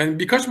sahan yani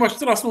birkaç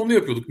maçtır aslında onu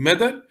yapıyorduk.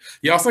 Medel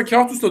ya aslında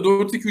kağıt üstünde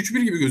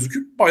 4-2-3-1 gibi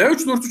gözüküp bayağı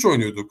 3-4-3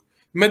 oynuyorduk.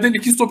 Medel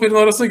iki stoperin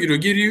arasına giriyor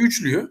geriye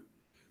üçlüyor.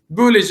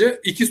 Böylece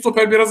iki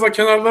stoper biraz daha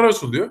kenarlara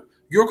açılıyor.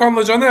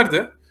 Gökhan'la Caner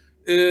de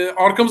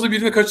arkamıza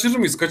birini kaçırır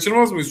mıyız,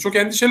 kaçırmaz mıyız? Çok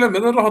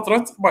endişelenmeden rahat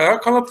rahat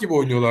bayağı kanat gibi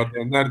oynuyorlardı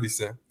yani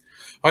neredeyse.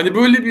 Hani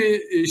böyle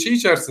bir şey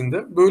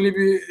içerisinde, böyle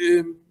bir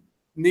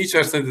ne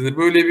içerisinde denir?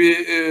 Böyle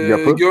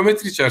bir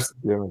geometri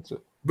içerisinde. Geometri.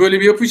 Böyle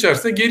bir yapı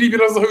içerisinde geri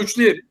biraz daha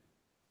üçleyerek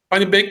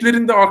hani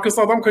beklerin de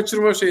arkası adam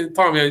kaçırma şeyi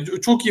tamam yani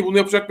çok iyi bunu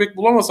yapacak bek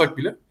bulamasak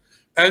bile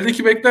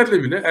eldeki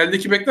beklerle bile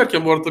eldeki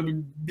beklerken bu arada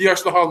bir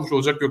yaş daha almış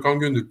olacak Gökhan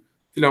Gönül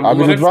filan. Abi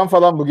Bunlar Rıdvan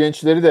falan bu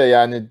gençleri de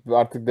yani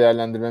artık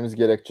değerlendirmemiz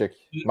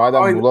gerekecek.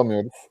 Madem Aynen.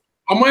 bulamıyoruz.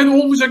 Ama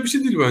yani olmayacak bir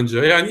şey değil bence.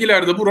 Yani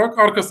ileride Burak,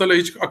 arkasında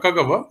hiç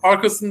Akagawa,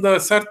 arkasında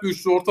sert bir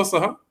üçlü orta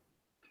saha.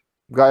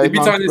 Gayet Bir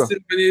mantıklı.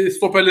 tanesi hani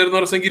stoperlerin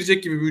arasına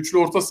girecek gibi bir üçlü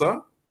orta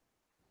saha.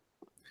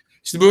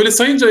 İşte böyle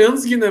sayınca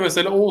yalnız yine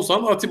mesela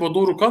Oğuzhan, Atiba,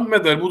 Dorukhan,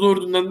 Meder bu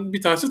dördünden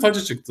bir tanesi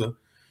tacı çıktı.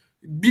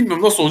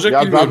 Bilmiyorum nasıl olacak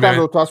Ya bilmiyorum zaten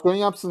yani. rotasyon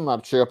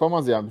yapsınlar. Bir şey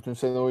yapamaz yani. Bütün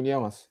sene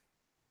oynayamaz.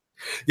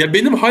 Ya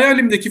benim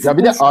hayalimdeki Ya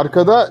bir de futbol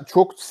arkada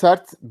çok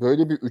sert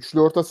böyle bir üçlü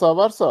orta saha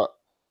varsa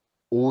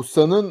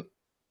Oğuzhan'ın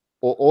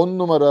o 10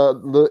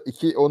 numaralı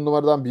 10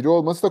 numaradan biri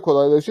olması da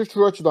kolaylaşır.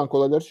 Şu açıdan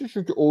kolaylaşır.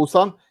 Çünkü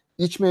Oğuzhan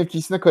iç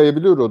mevkisine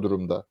kayabiliyor o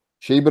durumda.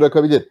 Şeyi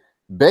bırakabilir.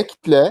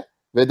 Bekle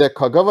ve de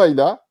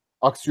Kagawa'yla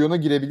aksiyona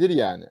girebilir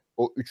yani.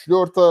 O üçlü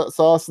orta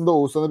sahasında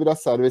Oğuzhan'ı biraz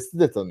serbestli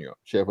de tanıyor.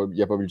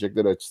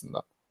 Yapabilecekleri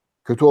açısından.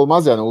 Kötü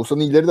olmaz yani.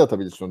 Oğuzhan'ı ileri de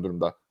atabilirsin o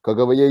durumda.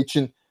 Kagawa'ya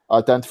için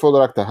alternatif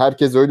olarak da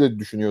herkes öyle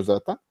düşünüyor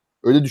zaten.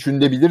 Öyle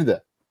düşünülebilir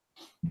de.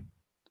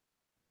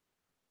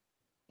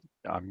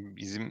 Yani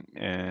bizim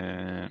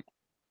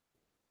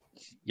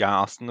yani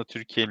aslında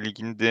Türkiye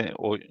Ligi'nde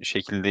o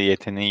şekilde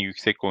yeteneği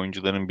yüksek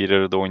oyuncuların bir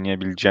arada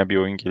oynayabileceği bir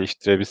oyun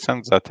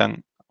geliştirebilsen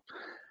zaten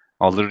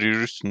alır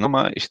yürürsün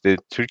ama işte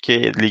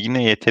Türkiye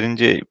Ligi'ne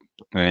yeterince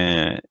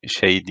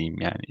şey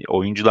diyeyim yani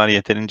oyuncular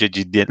yeterince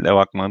ciddiyetle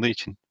bakmadığı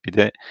için bir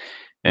de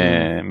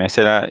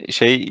mesela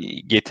şey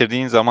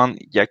getirdiğin zaman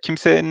ya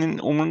kimsenin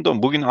umurunda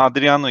mı? Bugün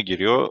Adriano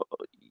giriyor.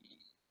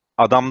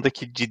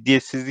 Adamdaki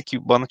ciddiyetsizlik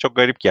bana çok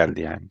garip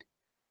geldi yani.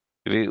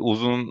 Ve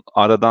uzun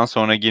aradan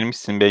sonra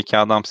girmişsin. Belki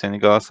adam seni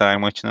Galatasaray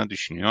maçına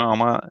düşünüyor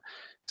ama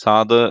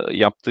sahada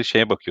yaptığı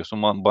şeye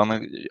bakıyorsun. Bana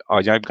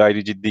acayip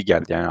gayri ciddi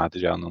geldi yani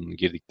Adriano'nun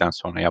girdikten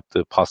sonra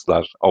yaptığı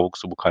paslar, abuk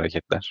subuk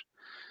hareketler.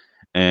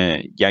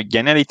 Ya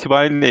genel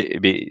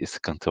itibariyle bir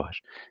sıkıntı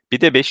var.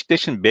 Bir de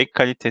Beşiktaş'ın bek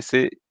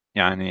kalitesi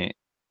yani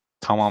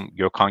tamam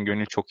Gökhan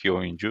Gönül çok iyi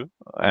oyuncu.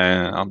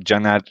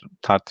 Caner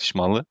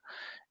tartışmalı.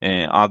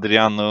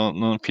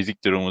 Adriano'nun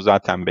fizik durumu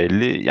zaten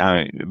belli.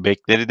 Yani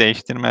bekleri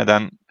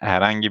değiştirmeden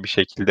herhangi bir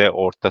şekilde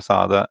orta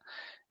sahada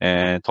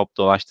top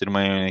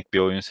dolaştırmaya yönelik bir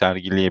oyun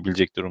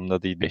sergileyebilecek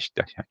durumda değil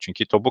Beşiktaş. Yani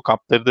çünkü topu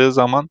kaptırdığı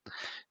zaman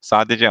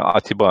sadece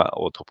Atiba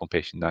o topun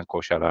peşinden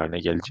koşar hale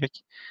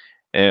gelecek.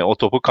 O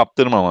topu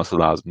kaptırmaması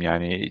lazım.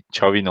 Yani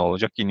Xavi ne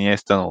olacak,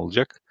 Iniesta ne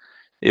olacak?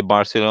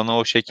 Barcelona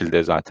o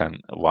şekilde zaten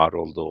var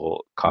oldu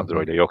o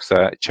kadroyla.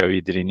 Yoksa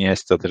Xavi'dir,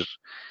 Iniesta'dır.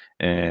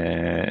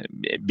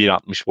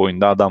 1.60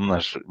 boyunda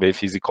adamlar ve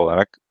fizik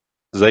olarak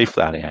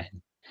zayıflar yani.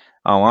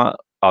 Ama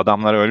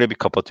adamlar öyle bir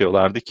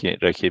kapatıyorlardı ki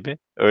rakibi.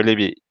 Öyle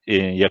bir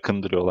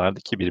yakın duruyorlardı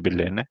ki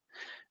birbirlerine.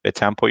 Ve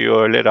tempoyu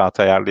öyle rahat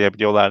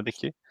ayarlayabiliyorlardı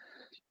ki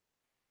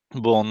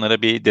bu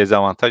onlara bir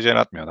dezavantaj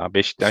yaratmıyorlar. İşte o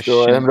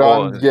Beşiktaş'ın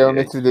Emrah'ın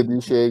geometri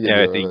dediği şeye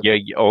evet, geliyor.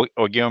 Evet.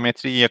 o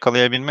geometriyi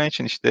yakalayabilmen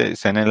için işte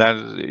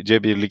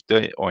senelerce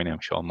birlikte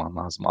oynamış olman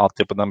lazım.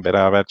 Altyapıdan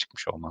beraber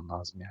çıkmış olman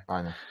lazım yani.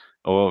 Aynen.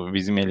 O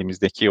bizim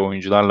elimizdeki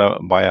oyuncularla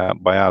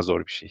bayağı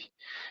zor bir şey.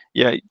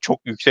 Ya çok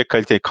yüksek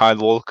kalite Kyle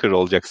Walker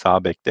olacak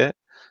sağ bekte.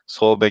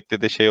 Sol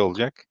bekte de şey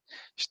olacak.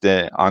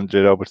 İşte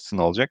Andre Robertson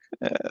olacak.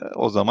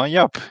 O zaman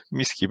yap.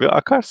 Mis gibi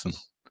akarsın.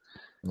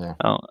 Yeah.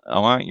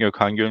 Ama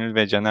Gökhan Gönül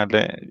ve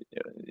Caner'le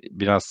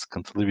biraz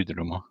sıkıntılı bir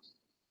durum o.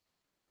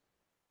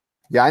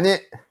 Yani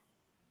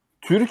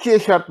Türkiye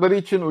şartları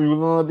için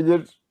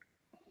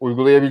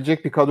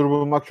uygulayabilecek bir kadro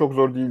bulmak çok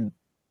zor değil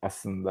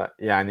aslında.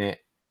 Yani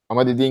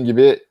ama dediğin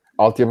gibi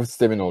altyapı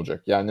sistemin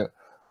olacak. Yani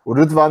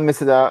Rıdvan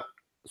mesela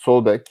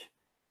sol bek.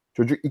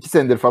 Çocuk 2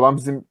 senedir falan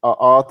bizim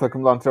A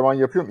takımda antrenman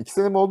yapıyor mu? 2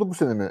 sene mi oldu, bu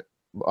sene mi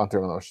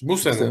antrenmana başladı? Bu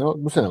sene.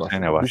 Bu sene başladı.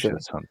 Sene başladı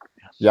sanırım.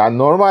 Yani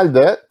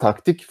normalde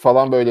taktik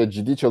falan böyle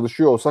ciddi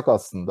çalışıyor olsak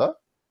aslında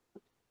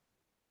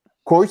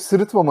koy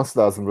sırıtmaması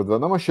lazım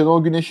Rıdvan, ama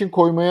Şenol Güneş'in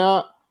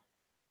koymaya,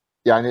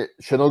 yani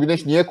Şenol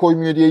Güneş niye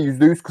koymuyor diye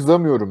 %100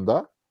 kızamıyorum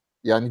da.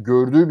 Yani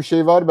gördüğü bir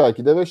şey var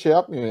belki de ve şey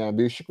yapmıyor, yani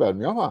bir ışık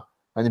vermiyor, ama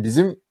hani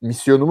bizim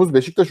misyonumuz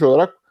Beşiktaş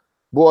olarak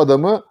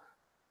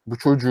bu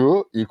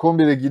çocuğu ilk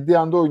 11'e girdiği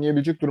anda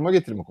oynayabilecek duruma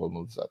getirmek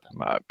olmalı zaten.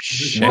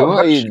 Biz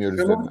ona eğilmiyoruz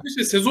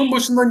üzerine. Sezon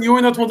başında niye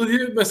oynatmadı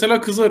diye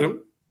mesela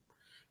kızarım.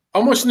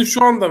 Ama şimdi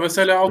şu anda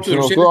mesela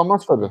atıyorum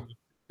olmaz tabii.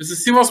 Mesela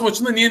Sivas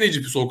maçında niye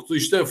Necip'i soktu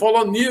işte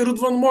falan, niye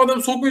Rıdvan'ı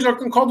madem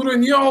sokmayacaktın kadroya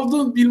niye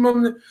aldın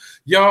bilmem ne.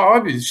 Ya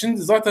abi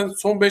şimdi zaten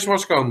son 5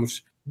 maç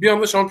kalmış. Bir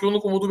anda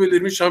şampiyonluk umudu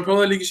belirmiş.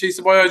 Şampiyonlar Ligi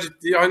şeysi bayağı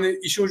ciddi. Hani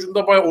işin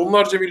ucunda bayağı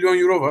onlarca milyon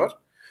euro var.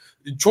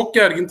 Çok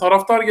gergin,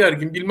 taraftar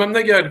gergin, bilmem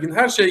ne gergin,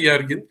 her şey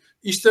gergin.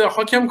 İşte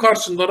hakem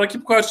karşında,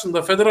 rakip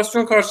karşında,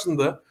 federasyon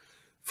karşında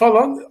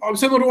falan. Abi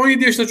sen oraya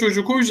 17 yaşında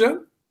çocuğu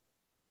koyacaksın.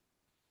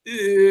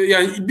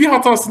 Yani bir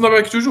hatasında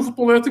belki çocuğun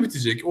futbol hayatı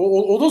bitecek.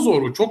 O da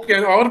zor. Çok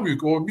yani ağır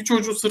büyük. O bir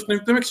çocuğun sırtına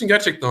yüklemek için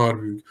gerçekten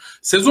ağır büyük.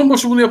 Sezon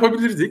başı bunu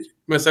yapabilirdik.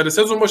 Mesela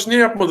sezon başı niye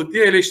yapmadık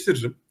diye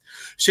eleştiririm.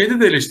 Şeyde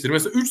de eleştiririm.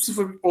 Mesela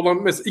 3-0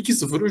 olan, mesela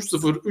 2-0,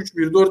 3-0,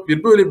 3-1,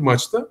 4-1 böyle bir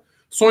maçta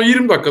son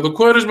 20 dakikada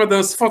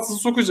Quaresma'dan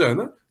sıfatsız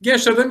sokacağına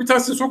gençlerden bir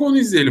tanesini sok, onu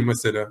izleyelim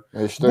mesela.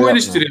 İşte bu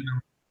eleştiririm.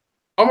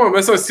 Ama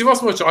mesela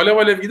Sivas maçı alev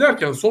alev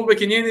giderken sol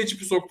beke niye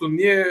Necip'i soktun,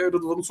 niye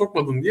Rıdvan'ı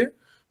sokmadın diye.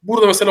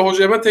 Burada mesela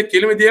hocaya ben tek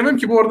kelime diyemem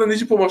ki bu arada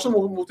Necip o maçta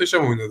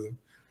muhteşem oynadı.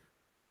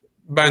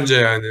 Bence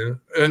yani.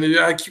 Yani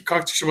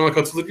kaç kişi bana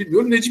katılır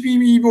bilmiyorum. Necip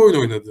iyi bir oyun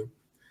oynadı.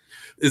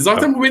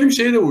 Zaten bu benim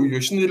şeye de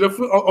uyuyor. Şimdi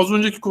lafı az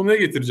önceki konuya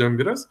getireceğim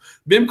biraz.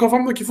 Benim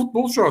kafamdaki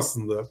futbol şu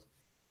aslında.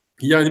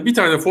 Yani bir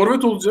tane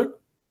forvet olacak.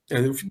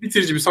 Yani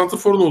bitirici bir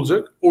santrforun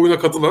olacak. Oyuna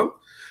katılan.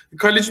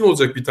 Kalecin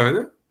olacak bir tane.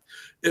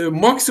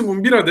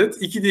 Maksimum 1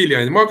 adet, 2 değil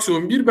yani.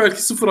 Maksimum 1,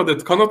 belki 0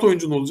 adet kanat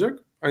oyuncun olacak.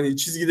 Hani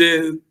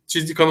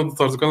çizgi kanadı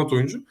tarzı kanat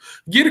oyuncu.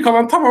 Geri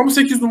kalan tamamı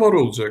 8 numara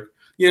olacak.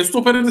 Yani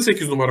stopere de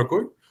 8 numara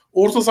koy.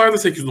 Orta sahaya da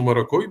 8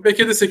 numara koy.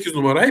 Beke de 8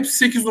 numara. Hepsi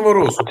 8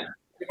 numara olsun.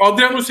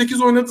 Adriano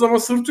 8 oynadığı zaman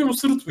sırıtıyor mu?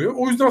 Sırıtmıyor.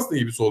 O yüzden aslında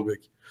iyi bir sol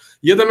bek.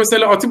 Ya da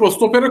mesela Atiba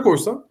stopere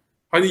koysan,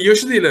 hani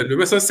yaşı da ilerliyor.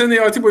 Mesela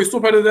seneye Atiba'yı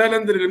stoperde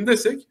değerlendirelim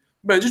desek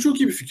bence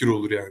çok iyi bir fikir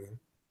olur yani.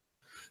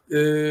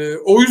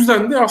 O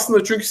yüzden de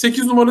aslında, çünkü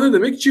 8 numara ne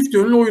demek? Çift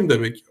yönlü oyun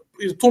demek.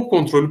 Top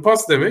kontrolü,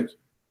 pas demek.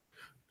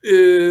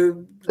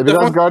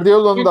 Biraz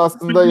Guardiola'nın da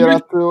aslında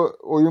yarattığı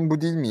oyun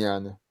bu değil mi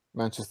yani?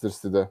 Manchester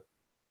City'de.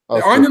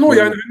 Aynen o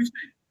yani.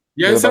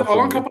 Yani sen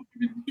alan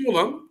kapatabilirliği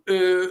olan,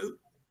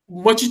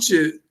 maç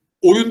içi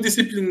oyun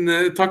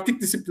disiplinine,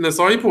 taktik disipline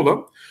sahip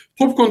olan,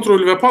 top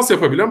kontrolü ve pas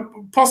yapabilen,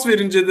 pas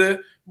verince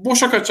de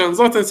boşa kaçan,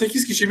 zaten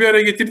 8 kişi bir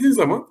araya getirdiğin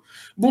zaman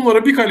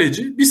bunlara bir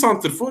kaleci, bir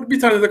santrfor, bir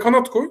tane de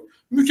kanat koy.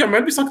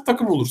 Mükemmel bir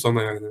takım olur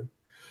sana yani.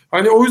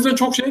 Hani o yüzden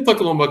çok şeye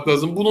takılmamak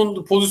lazım.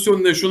 Bunun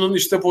pozisyonu ne, şunun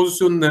işte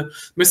pozisyonu ne.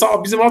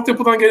 Mesela bizim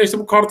altyapıdan gelen işte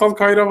bu Kartal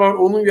Kayra var.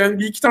 Onun yani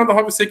bir iki tane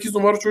daha bir 8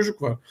 numara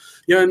çocuk var.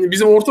 Yani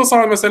bizim orta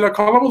saha mesela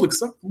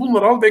kalabalıksa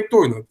bunları al, bekle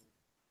oynat.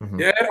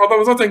 Eğer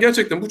adam zaten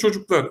gerçekten bu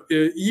çocuklar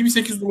iyi bir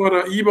 8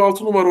 numara, iyi bir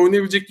 6 numara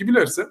oynayabilecek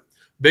gibilerse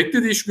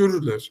bekle de iş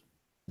görürler.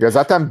 Ya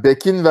zaten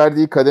Bek'in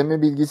verdiği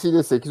kademe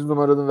bilgisiyle 8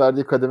 numaranın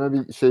verdiği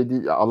kademe şey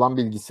değil, alan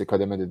bilgisi,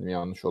 kademe dedim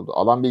yanlış oldu.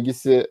 Alan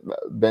bilgisi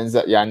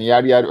benzer, yani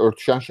yer yer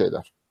örtüşen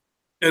şeyler.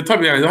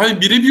 Tabii yani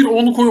hani birebir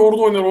onu koy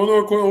orada oynar,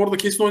 onu koy orada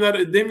kesin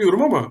oynar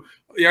demiyorum ama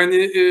yani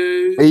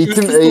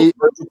eğitim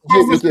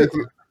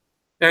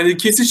yani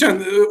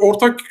kesişen,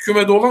 ortak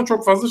kümede olan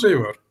çok fazla şey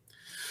var.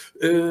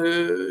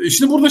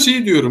 Şimdi burada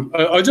şeyi diyorum.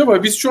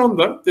 Acaba biz şu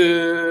anda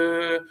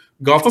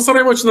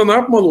Galatasaray maçında ne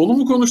yapmalı onu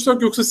mu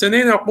konuşsak yoksa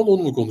seneye ne yapmalı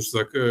onu mu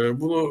konuşsak?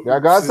 Bunu Ya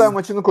Galatasaray siz...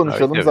 maçını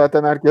konuşalım. Evet.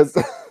 Zaten herkes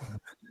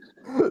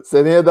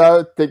seneye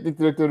daha teknik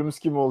direktörümüz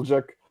kim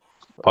olacak?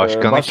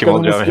 Başkanı kim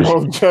Başkanımız olacak? kim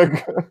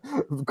olacak?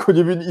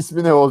 Kulübün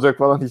ismi ne olacak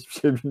falan hiçbir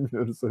şey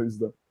bilmiyoruz o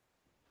yüzden.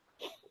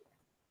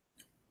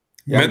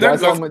 Yani Medel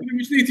Galatasaray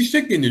maçında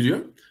yetişecek deniliyor.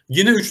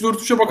 Yine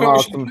 3-4-3'e bakan bir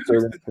şey Altın değil.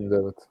 söylemiştim de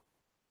evet.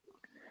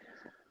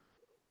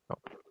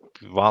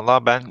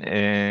 Valla ben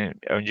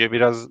önce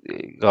biraz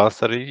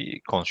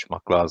Galatasaray'ı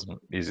konuşmak lazım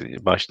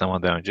biz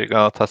başlamadan önce.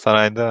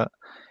 Galatasaray'da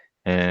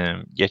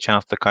geçen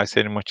hafta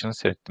Kayseri maçını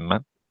seyrettim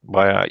ben.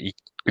 Bayağı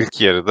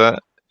ilk yarıda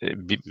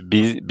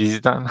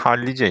bizden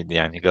halliceydi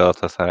yani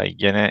Galatasaray.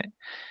 Gene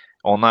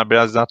onlar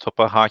biraz daha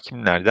topa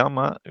hakimlerdi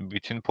ama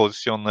bütün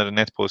pozisyonları,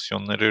 net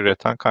pozisyonları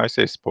üreten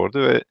Kayserispor'du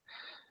ve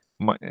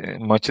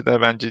maçı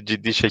da bence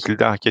ciddi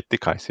şekilde hak etti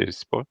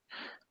Kayserispor.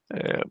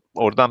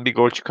 Oradan bir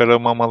gol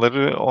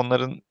çıkaramamaları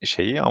onların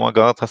şeyi ama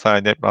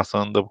Galatasaray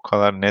deplasmanında bu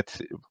kadar net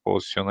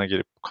pozisyona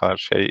girip bu kadar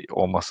şey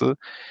olması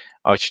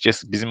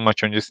açıkçası bizim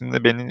maç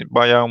öncesinde beni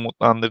bayağı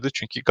umutlandırdı.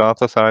 Çünkü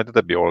Galatasaray'da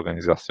da bir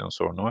organizasyon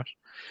sorunu var.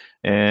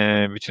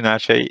 Bütün her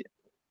şey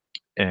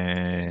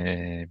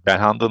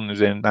Belhanda'nın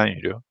üzerinden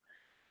yürüyor.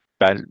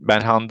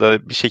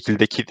 Belhanda bir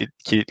şekilde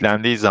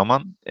kilitlendiği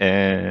zaman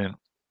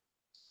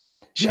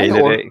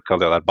şeylere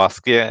kalıyorlar.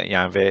 Baskıya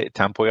yani ve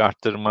tempoyu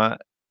arttırma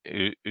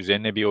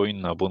üzerine bir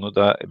oyunla bunu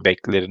da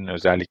beklerin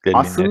özellikle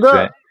Linnes ve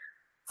Aslında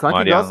sanki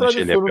Mariano'nun Galatasaray'da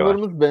şeyle yapıyorlar.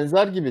 sorunlarımız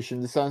benzer gibi.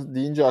 Şimdi sen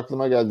deyince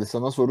aklıma geldi.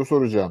 Sana soru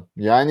soracağım.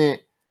 Yani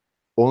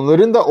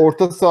onların da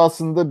orta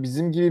sahasında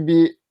bizim gibi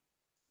bir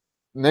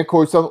ne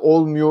koysan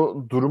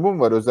olmuyor durumum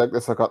var.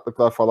 Özellikle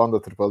sakatlıklar falan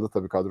da tırpaladı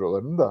tabii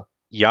kadrolarını da.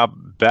 Ya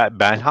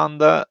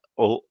Belhanda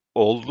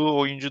olduğu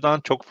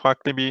oyuncudan çok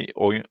farklı bir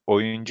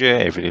oyuncuya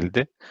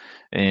evrildi.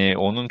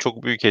 Onun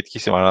çok büyük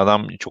etkisi var.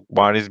 Adam çok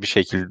bariz bir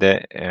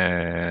şekilde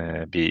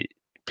bir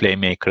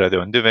playmaker'a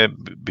döndü ve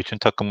bütün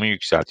takımı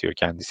yükseltiyor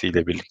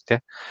kendisiyle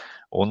birlikte.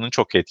 Onun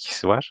çok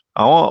etkisi var.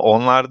 Ama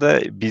onlarda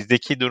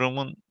bizdeki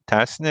durumun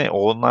tersine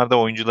onlarda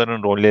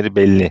oyuncuların rolleri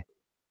belli.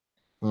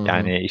 Hı-hı.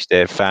 Yani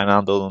işte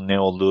Fernando'nun ne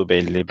olduğu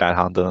belli,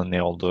 Belhanda'nın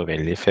ne olduğu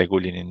belli,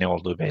 Fegoli'nin ne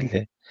olduğu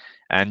belli,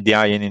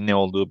 Ndiaye'nin ne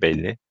olduğu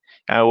belli.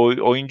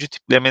 Yani oyuncu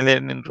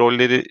tiplemelerinin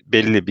rolleri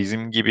belli.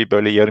 Bizim gibi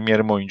böyle yarım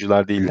yarım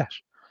oyuncular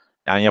değiller.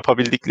 Yani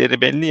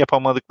yapabildikleri belli,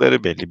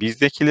 yapamadıkları belli.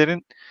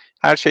 Bizdekilerin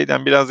her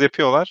şeyden biraz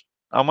yapıyorlar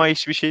ama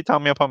hiçbir şeyi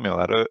tam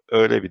yapamıyorlar.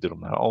 Öyle bir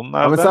durumlar.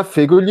 Onlar Ama da mesela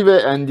Fegoli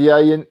ve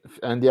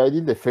Ndiaye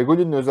değil de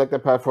Fegoli'nin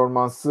özellikle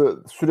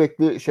performansı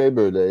sürekli şey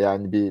böyle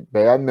yani bir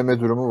beğenmeme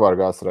durumu var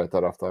Galatasaray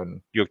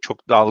taraftarının. yok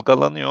çok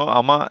dalgalanıyor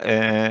ama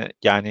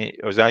yani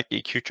özellikle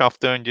 2-3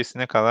 hafta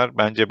öncesine kadar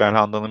bence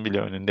Belhanda'nın bile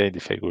önündeydi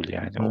Fegoli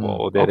yani.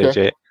 O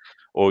derece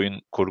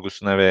oyun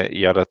kurgusuna ve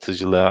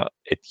yaratıcılığa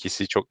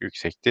etkisi çok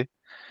yüksekti.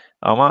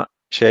 Ama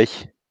şey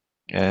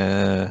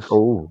ne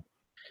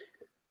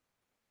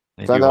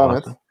Sen diyor devam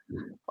et. Asım?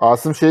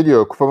 Asım şey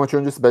diyor, kupa maçı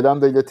öncesi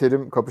Belanda ile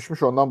Terim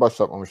kapışmış, ondan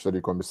başlatmamışlar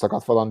ilk 11.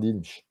 Sakat falan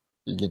değilmiş.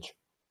 İlginç.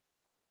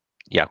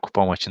 Ya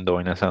kupa maçında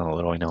oynasan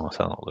olur,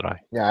 oynamasan olur ay.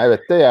 Ya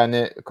evet de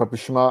yani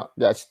kapışma,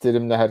 gerçi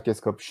Terim'le herkes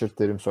kapışır.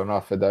 Terim sonra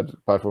affeder,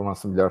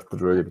 performansını bile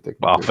arttırır, öyle bir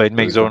teknik.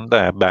 Affetmek zorunda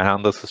ya.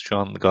 Belhanda'sız şu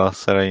an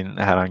Galatasaray'ın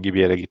herhangi bir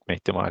yere gitme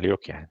ihtimali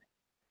yok yani.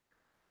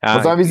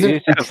 O zaman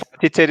bizim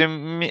Fatih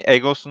Terim'in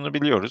egosunu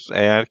biliyoruz.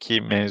 Eğer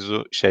ki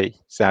mevzu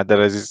Serdar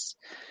Aziz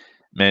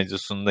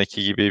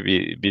mevzusundaki gibi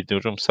bir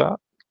durumsa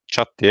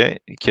çat diye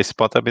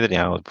kesip atabilir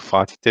yani.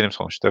 Fatih Terim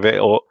sonuçta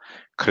ve o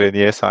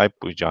krediye sahip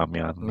bu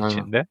camianın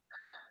içinde.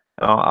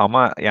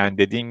 Ama yani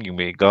dediğim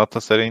gibi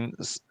Galatasaray'ın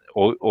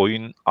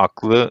oyun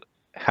aklı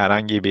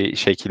herhangi bir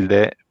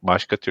şekilde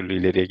başka türlü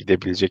ileriye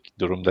gidebilecek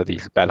durumda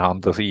değil.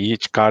 Belhanda'yı iyi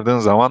çıkardığın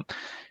zaman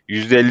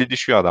 %50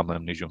 düşüyor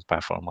adamların hücum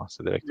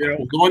performansı direkt. Ya,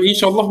 o zaman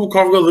inşallah bu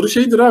kavgaları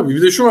şeydir abi.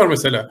 Bir de şu var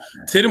mesela.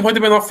 Terim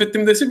hadi ben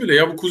affettim dese bile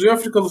ya bu Kuzey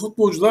Afrikalı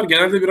futbolcular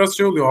genelde biraz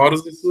şey oluyor.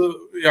 Arızası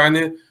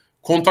yani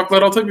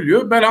kontaklar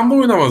atabiliyor. Belhanda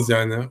oynamaz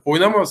yani.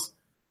 Oynamaz.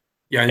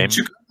 Yani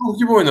çıkar ruh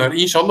gibi oynar.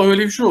 İnşallah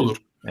öyle bir şey olur.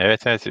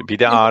 Evet. Bir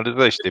de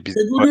arıza işte.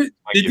 Feguli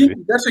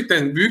dediğim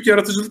gerçekten büyük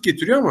yaratıcılık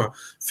getiriyor ama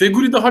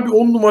Feguli daha bir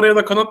 10 numaraya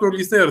da kanat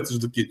bölgesinde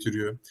yaratıcılık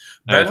getiriyor.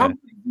 Belhanda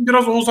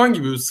biraz Oğuzhan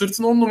gibi.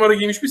 Sırtına 10 numara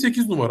giymiş bir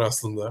 8 numara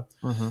aslında.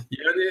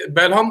 Yani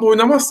Belhanda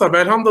oynamazsa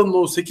Belhanda'nın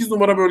o 8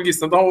 numara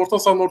bölgesinde daha orta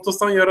sahanın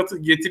ortasından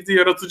getirdiği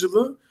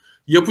yaratıcılığı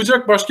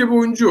yapacak başka bir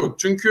oyuncu yok.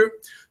 Çünkü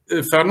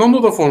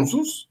Fernando da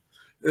formsuz.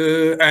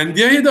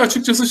 Ndiaye de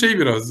açıkçası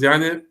biraz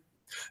yani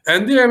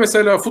Ndiaye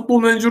mesela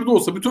futbol menajerinde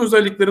olsa bütün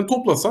özelliklerini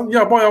toplasan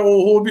ya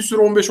bayağı bir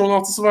sürü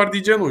 15-16'sı var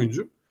diyeceğin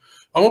oyuncu.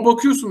 Ama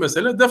bakıyorsun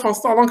mesela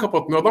defansta alan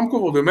kapatmıyor. Adam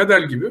kovalıyor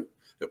Medel gibi.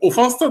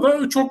 Ofansta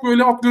da çok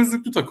böyle at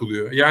gözlüklü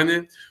takılıyor.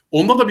 Yani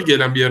onda da bir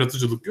gelen bir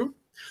yaratıcılık yok.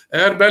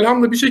 Eğer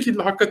Belhanda bir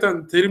şekilde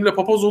hakikaten Terim'le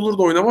papaz olur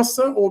da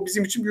oynamazsa o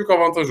bizim için büyük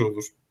avantaj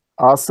olur.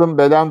 Asım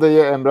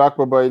Belanda'yı Emre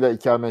Akbaba ile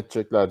ikame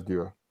edecekler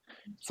diyor.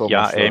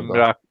 Ya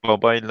Emre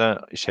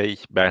Akbaba'yla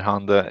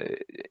Belhanda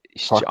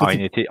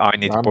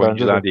aynı tip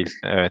oyuncular değil.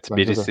 Evet.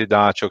 Bence birisi de.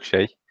 daha çok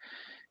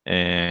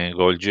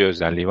golcü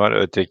özelliği var.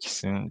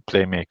 Ötekisinin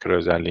playmaker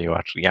özelliği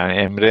var. Yani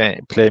Emre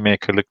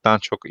playmaker'lıktan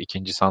çok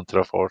ikinci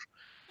santrafor,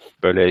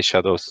 böyle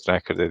shadow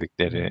striker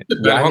dedikleri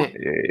Ben Yani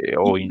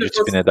oyuncu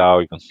tipine daha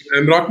uygun.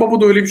 Emre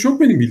Akbaba'da öyle bir şey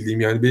yok benim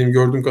bildiğim, yani benim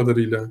gördüğüm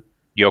kadarıyla.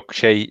 Yok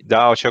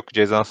daha çok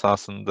ceza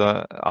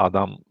sahasında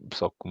adam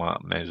sokma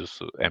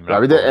mevzusu Emre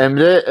ya bir de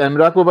Akbaba'da.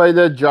 Emre Akbaba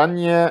ile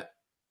Canye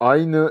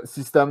aynı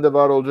sistemde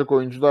var olacak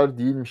oyuncular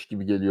değilmiş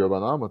gibi geliyor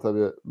bana ama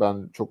tabii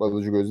ben çok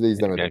alıcı gözle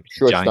izlemedim.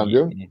 Şu açıdan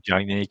diyorum.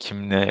 Canye'yi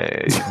kimle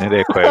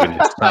nereye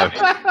koyabilirsin abi?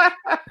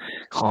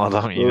 O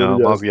adam Doğru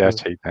inanılmaz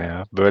gerçekten. gerçekten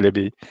ya. Böyle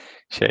bir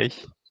şey.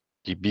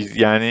 Biz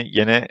yani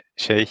yine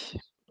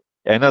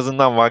en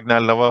azından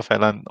Wagner Love'a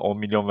falan 10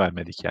 milyon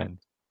vermedik yani.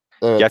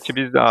 Evet. Gerçi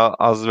biz de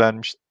az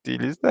vermiş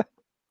değiliz de.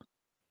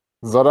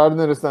 Zarar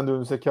neresinden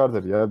dönülse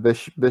kârdır ya.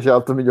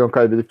 5-6 milyon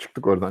kaybedip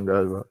çıktık oradan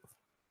galiba.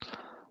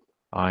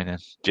 Aynen.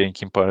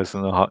 Cenk'in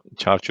parasını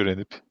çarçur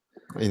edip.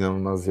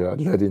 İnanılmaz ya.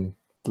 Larin,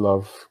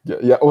 Love.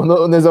 Ya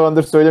onu ne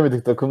zamandır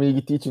söylemedik. Takım iyi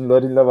gittiği için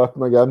Larin Love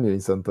aklıma gelmiyor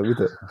insanın tabii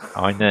de.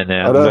 Aynen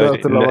ya. Ara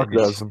hatırlamak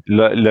lazım.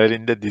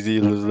 Larin'de dizi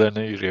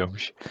yıldızlarına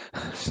yürüyormuş.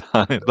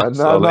 Sağdan Yani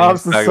sola ne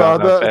yapsın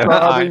Instagram'dan sahada falan.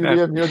 sahada Aynen.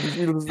 yürüyemiyor.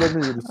 Dizi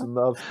yıldızlarını yürüsün. Ne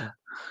yapsın?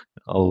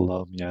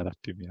 Allah'ım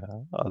yarabbim ya.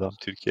 Adam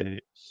Türkiye'ye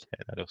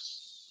helal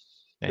olsun.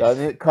 Neyse.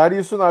 Yani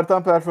Karius'un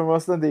artan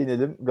performansına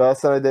değinelim.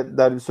 Galatasaray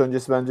derbisi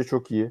öncesi bence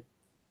çok iyi.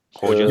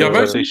 Hocanın Ya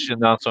ben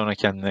çalışından sonra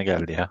kendine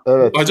geldi ya.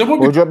 Evet.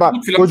 Acaba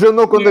bir Hocanın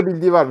o konuda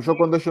bildiği varmış. O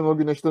konuda Şenol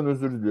Güneş'ten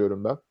özür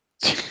diliyorum ben.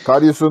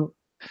 Karius'un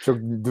çok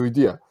duydu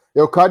ya.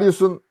 Ya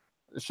Karius'un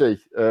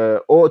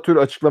o tür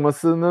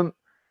açıklamasının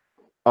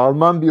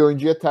Alman bir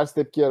oyuncuya ters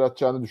tepki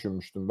yaratacağını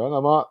düşünmüştüm ben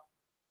ama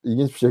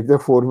ilginç bir şekilde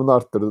formunu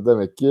arttırdı.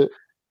 Demek ki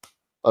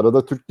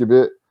arada Türk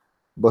gibi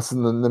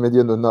basının önüne,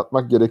 medyanın önüne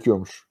atmak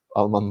gerekiyormuş.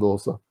 Alman da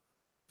olsa.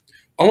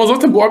 Ama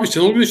zaten bu abi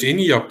Şenol Güneş en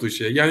iyi yaptığı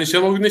şey. Yani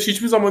Şenol Güneş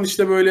hiçbir zaman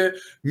işte böyle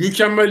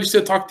mükemmel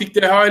işte taktik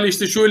deha ile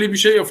işte şöyle bir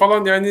şey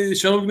falan, yani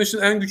Şenol Güneş'in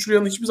en güçlü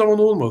yanı hiçbir zaman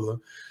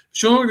olmadı.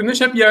 Şenol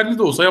Güneş hep yerli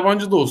de olsa,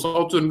 yabancı da olsa,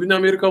 atıyorum Güney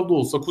Amerikalı da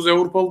olsa, Kuzey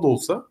Avrupalı da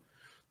olsa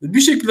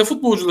bir şekilde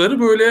futbolcuları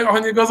böyle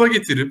hani gaza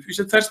getirip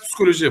işte ters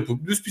psikoloji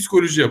yapıp, düz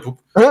psikoloji yapıp,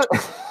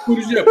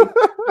 psikoloji yapıp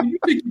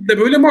bir şekilde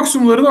böyle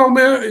maksimumlarını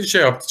almaya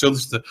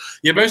çalıştı.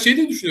 Ya ben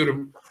diye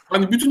düşünüyorum.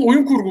 Hani bütün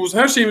oyun kurgumuz,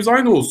 her şeyimiz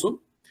aynı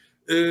olsun.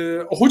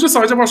 Hoca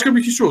sadece başka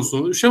bir kişi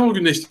olsun. Şenol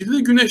Güneş değil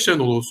de Güneş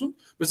Şenol olsun.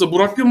 Mesela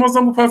Burak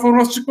Yılmaz'dan bu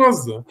performans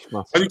çıkmazdı.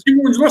 Çıkmaz. Hani kim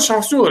oyuncular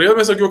şahsi olarak, ya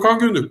mesela Gökhan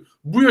Gönül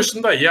bu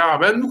yaşında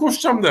ya ben mi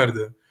koşacağım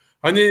derdi.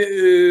 Hani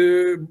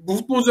bu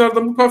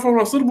futbolculardan bu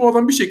performansları bu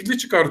adam bir şekilde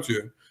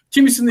çıkartıyor.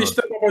 Kimisinde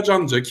işte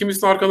babacanca,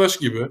 kimisinde arkadaş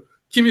gibi,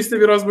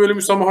 kimisinde biraz böyle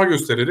müsamaha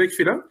göstererek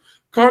filan.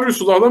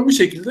 Karius'u da adam bir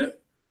şekilde,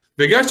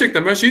 ve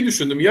gerçekten ben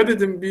düşündüm. Ya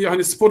dedim bir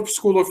hani spor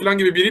psikoloğu falan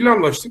gibi biriyle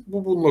anlaştık.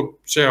 Bu bununla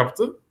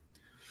yaptı.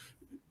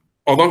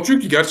 Adam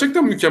çünkü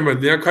gerçekten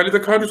mükemmeldi. Yani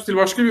kalede Karius değil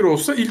başka biri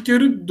olsa ilk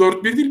yarı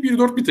 4-1 değil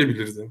 1-4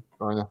 bitebilirdi.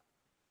 Aynen.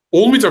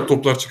 Olmayacak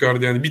toplar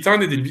çıkardı yani. Bir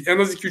tane değil, en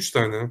az 2-3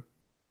 tane.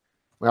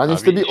 Yani Abi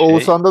işte bir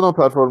Oğuzhan'dan o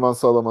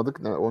performansı alamadık.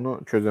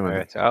 Onu çözemedik.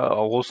 Evet ya,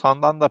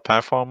 Oğuzhan'dan da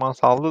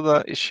performans aldı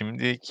da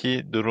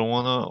şimdiki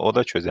durumunu o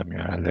da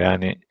çözemiyor herhalde.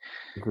 Yani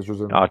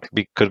artık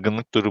bir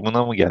kırgınlık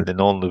durumuna mı geldi,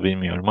 ne oldu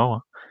bilmiyorum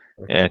ama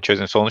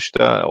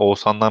sonuçta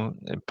Oğuzhan'dan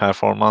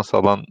performans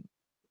alan,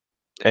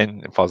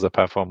 en fazla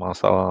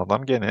performans alan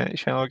adam gene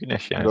Şenol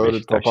Güneş yani. Doğru.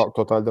 Beşiktaş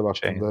Totalde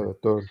baktığında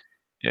evet doğru.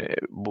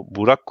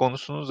 Burak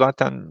konusunu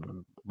zaten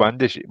ben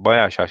de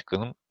bayağı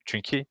şaşkınım.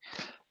 Çünkü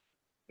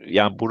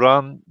yani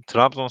Burak'ın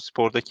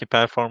Trabzonspor'daki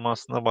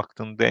performansına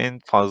baktığımda en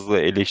fazla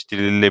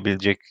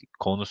eleştirilebilecek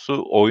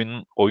konusu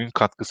oyun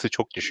katkısı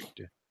çok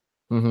düşüktü.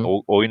 Hı hı.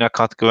 Oyuna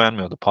katkı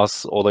vermiyordu.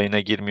 Pas olayına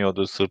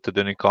girmiyordu. Sırtı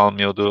dönük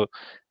kalmıyordu.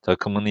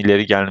 Takımın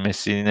ileri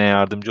gelmesine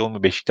yardımcı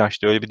olmuyor.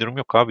 Beşiktaş'ta öyle bir durum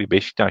yok abi.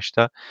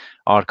 Beşiktaş'ta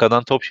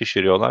arkadan top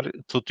şişiriyorlar.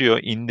 Tutuyor,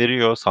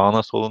 indiriyor,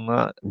 sağına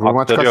soluna Bu maç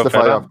kaç aktarıyor defa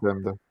falan. yaptı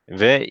hem de.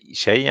 Ve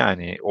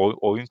yani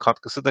oyun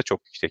katkısı da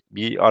çok yüksek.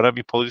 Bir ara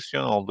bir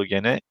pozisyon oldu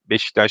gene.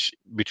 Beşiktaş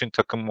bütün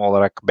takım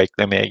olarak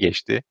beklemeye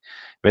geçti.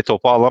 Ve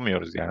topu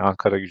alamıyoruz yani.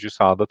 Ankara Gücü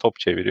sahada top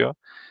çeviriyor.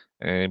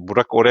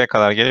 Burak oraya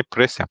kadar gelip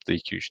pres yaptı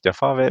 2-3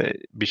 defa ve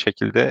bir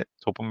şekilde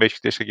topun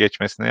Beşiktaş'a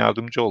geçmesine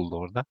yardımcı oldu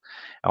orada.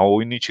 Yani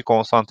oyun içi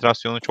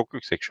konsantrasyonu çok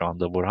yüksek şu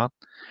anda Burhan.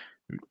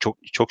 Çok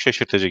çok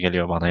şaşırtıcı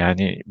geliyor bana.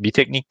 Yani bir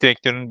teknik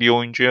direktörün bir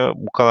oyuncuya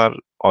bu kadar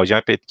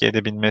acayip etki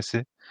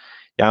edebilmesi.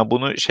 Yani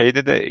bunu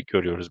şeyde de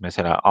görüyoruz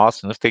mesela. A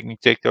sınıf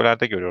teknik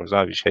direktörlerde görüyoruz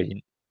abi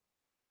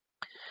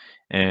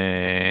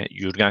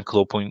Jürgen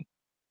Klopp'un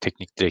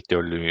teknik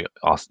direktörlüğü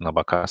aslına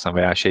bakarsan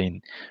veya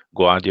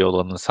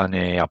Guardiola'nın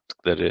Sané'ye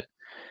yaptıkları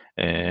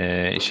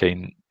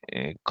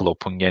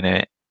Klopp'un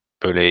gene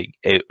böyle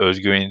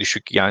özgüveni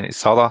düşük, yani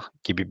Salah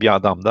gibi bir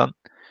adamdan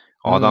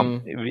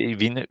adam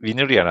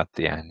winner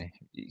yarattı yani.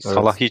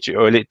 Salah hiç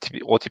öyle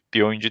o tip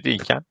bir oyuncu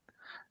değilken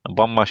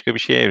bambaşka bir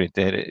şeye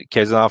evrildi.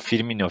 Keza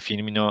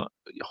Firmino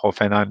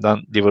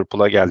Hoffenheim'dan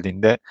Liverpool'a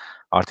geldiğinde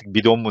artık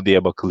bidon mu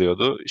diye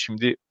bakılıyordu.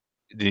 Şimdi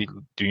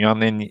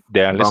dünyanın en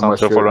değerli Bambaşka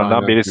santraforlarından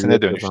aynen birisine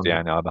hüviyet dönüştü kazandı.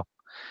 yani adam.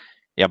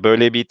 Ya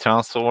böyle bir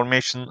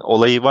transformation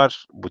olayı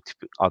var bu tip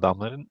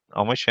adamların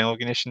ama Şenol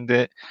Güneş'in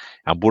de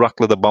ya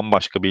Burak'la da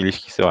bambaşka bir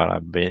ilişkisi var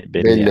abi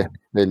belli yani.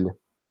 Belli.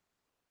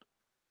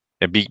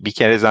 Ya bir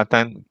kere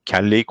zaten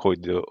kelleyi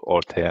koydu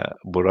ortaya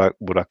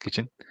Burak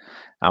için.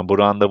 Yani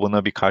Burak'ın da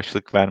buna bir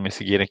karşılık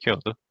vermesi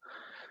gerekiyordu.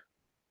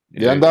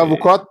 Yani daha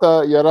vukuat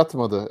da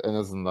yaratmadı en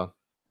azından.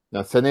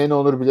 Yani seneye ne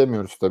olur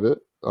bilemiyoruz tabii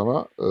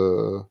ama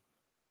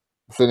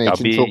bu sene Ya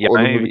için bir çok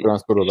olumlu bir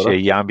transfer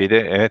olarak. yani bir de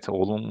evet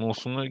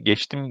olumlusunu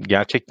geçtim.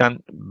 Gerçekten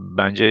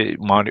bence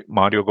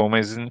Mario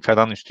Gomez'in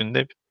falan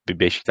üstünde bir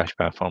Beşiktaş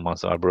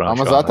performansı var Burak'ın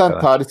Ama şu ana zaten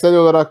kadar. tarihsel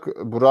olarak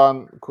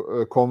Burak'ın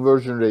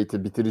conversion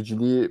rate'i,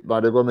 bitiriciliği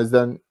Mario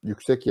Gomez'den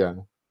yüksek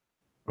yani.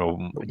 Bu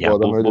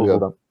adam öyle bir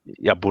adam.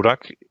 Ya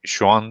Burak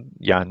şu an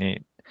yani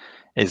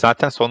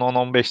zaten son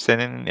 10-15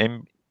 senenin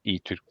en iyi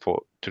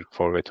Türk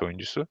forvet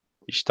oyuncusu.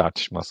 Hiç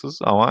tartışmasız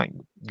ama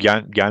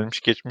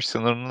gelmiş geçmiş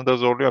sınırını da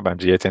zorluyor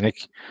bence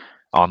yetenek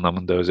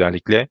anlamında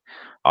özellikle.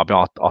 Abi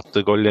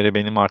attığı golleri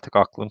benim artık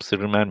aklım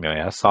sırrım ermiyor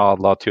ya.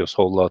 Sağla atıyor,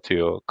 solla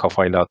atıyor,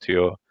 kafayla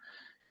atıyor.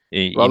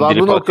 Valla bu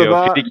İndirip atıyor,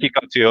 noktada free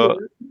kick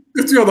atıyor.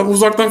 Atıyor adam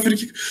uzaktan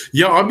frikik.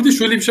 Ya abi de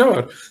şöyle bir şey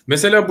var.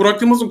 Mesela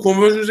Burak Yılmaz'ın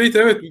conversion rate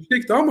evet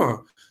yüksekti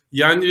ama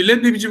yani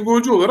leblebici bir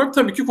golcü olarak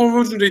tabii ki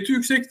conversion rate'i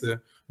yüksekti.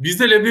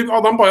 Bizde leblebi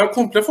adam bayağı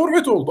komple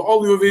forvet oldu.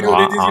 Alıyor, veriyor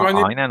dediğiniz gibi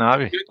hani Aynen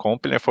abi.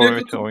 Komple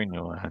forveti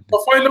oynuyor yani.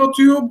 kafayla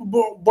atıyor,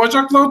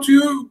 bacakla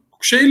atıyor,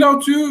 şeyle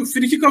atıyor,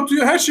 frikik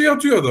atıyor, her şeyi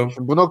atıyor adam.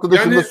 şimdi bu noktada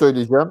şunu da Yani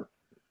söyleyeceğim.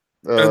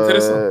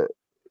 enteresan.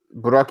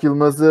 Burak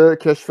Yılmaz'ı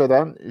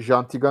keşfeden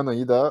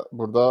Jantigana'yı da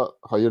burada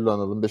hayırlı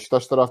analım.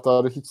 Beşiktaş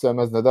taraftarı hiç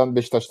sevmez. Neden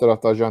Beşiktaş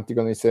taraftarı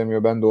Jantigana'yı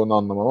sevmiyor ben de onu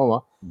anlamam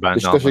ama Ben de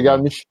Beşiktaş'a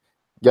anlamıyorum.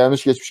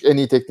 gelmiş geçmiş en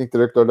iyi teknik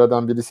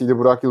direktörlerden birisiydi.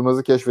 Burak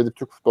Yılmaz'ı keşfedip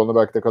Türk futbolunu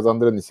belki de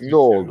kazandıran isim de o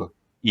oldu.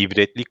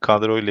 İbretlik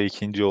kadroyla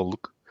ikinci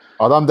olduk.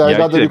 Adam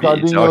Delgado Gerçi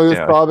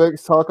Ricardinho'yu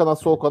sağ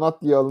kanat sol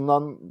kanat diye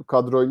alınan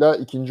kadroyla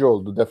ikinci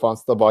oldu.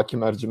 Defansta Baki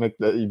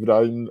Mercimek'le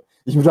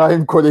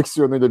İbrahim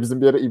koleksiyonuyla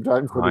bizim bir ara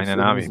İbrahim aynen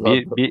abi. koleksiyonumuz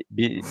vardı.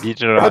 Bir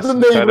Adın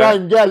Rasim da Kara,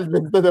 İbrahim gel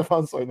bizde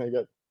defans oyna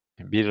gel.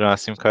 bir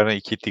Rasim Kara,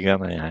 iki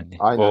Tigana yani.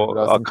 Aynen, O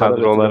Rasim Kara ve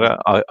kadrolara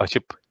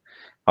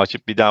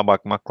açıp bir daha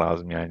bakmak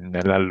lazım yani.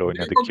 Nelerle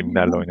oynadık,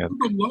 kimlerle oynadık.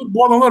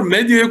 Bu adamlar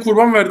medyaya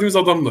kurban verdiğimiz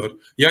adamlar.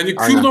 Yani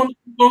Aynen. Kürdanlı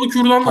diye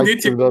Kürdanlı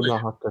tepkiler.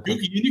 hakikaten.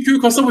 Yok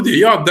Yeniköy kasabı diye.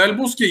 Ya Del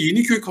Bosque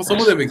Yeniköy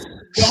kasabı demek.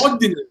 Ya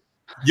haddini.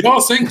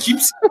 Ya sen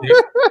kimsin ya?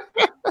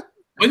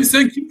 Hani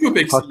sen kim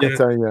köpeksin ya?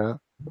 Hakikaten ya.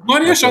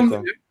 Bunlar yaşandı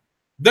Hakikaten.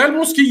 ya. Del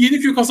Bosque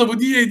Yeniköy kasabı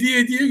diye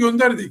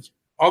gönderdik.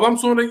 Adam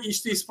sonra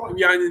işte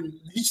yani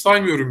hiç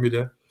saymıyorum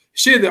bile.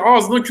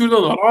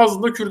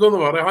 Ağzında kürdanı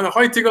var. Hani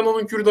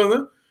Haytegano'nun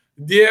kürdanı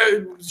diye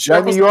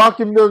Yani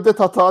Joachim Löw de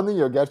tatağını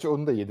yiyor. Gerçi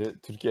onu da yedi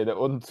Türkiye'de.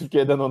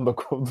 Türkiye'den onu da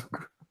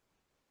kovduk.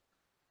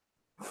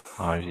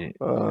 Abi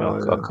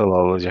akıl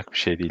alacak bir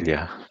şey değil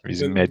ya.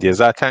 Bizim medya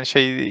zaten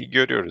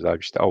görüyoruz abi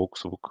işte abuk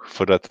subuk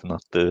Fırat'ın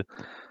attığı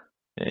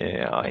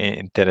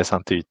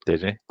enteresan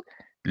tweetleri.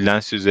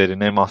 Lens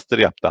üzerine master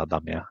yaptı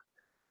adam ya.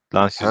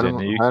 Lens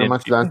üzerine Her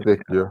maç Lens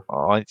bekliyor.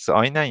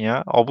 Aynen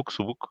ya abuk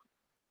subuk.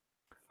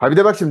 Ha bir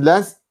de bak şimdi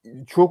Lens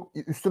çok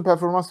üstün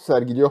performans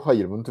sergiliyor.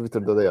 Hayır, bunu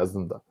Twitter'da da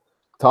yazdım da.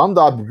 Tamam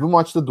da abi bu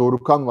maçta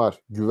Dorukhan var,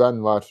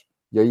 Güven var,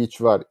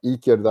 Yayiç var.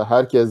 İlk yarıda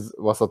herkes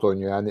vasat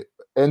oynuyor. Yani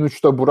en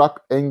uçta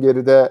Burak, en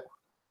geride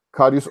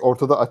Karius,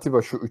 ortada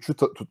Atiba, şu üçü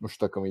tutmuş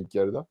takımı ilk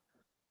yarıda.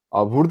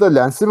 Abi burada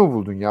Lens'i mi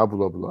buldun ya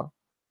bula?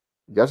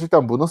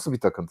 Gerçekten bu nasıl bir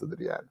takıntıdır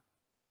yani?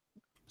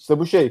 İşte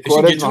bu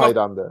Quaresma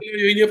hayrandı.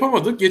 Yayın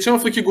yapamadık. Geçen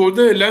haftaki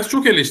golde Lens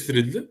çok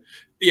eleştirildi.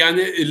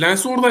 Yani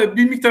Lens'i orada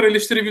bir miktar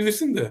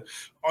eleştirebilirsin de.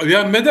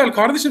 Ya Medel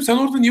kardeşim sen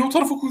orada niye o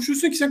tarafa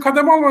koşuyorsun ki? Sen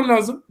kademe alman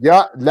lazım.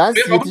 Ya Lens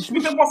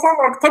yetişmiş.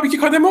 Tabii ki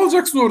kademe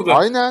alacaksın orada.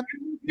 Aynen.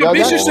 Ya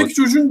 5 yaşındaki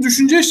çocuğun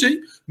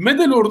düşüneceği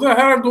Medel orada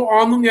herhalde o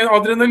anın yani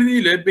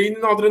adrenaliniyle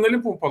beyninin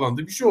adrenalin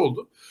pompalandı. Bir şey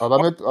oldu.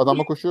 Adam hep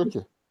adama koşuyor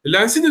ki.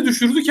 Lens'i de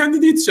düşürdü,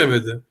 kendi de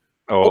yetişemedi.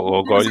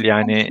 O gol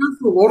yani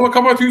orada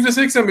kabahat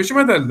 %85'i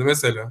Medel'di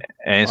mesela.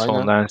 En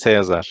son Lens'e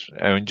yazar.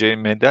 Önce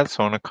Medel,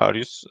 sonra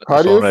Karius,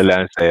 sonra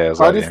Lens'e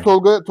yazar. Karius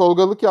yani.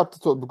 Tolgalık yaptı.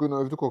 Bugün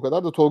övdük o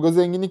kadar da. Tolga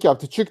zenginlik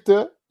yaptı.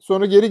 Çıktı.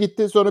 Sonra geri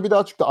gitti. Sonra bir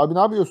daha çıktı. Abi ne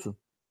yapıyorsun?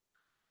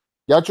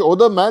 Gerçi o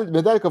da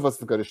Medel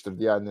kafasını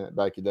karıştırdı yani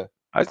belki de.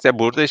 Aslında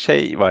burada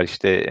var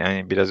işte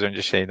yani biraz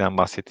önce şeyden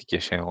bahsettik ya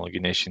Şenol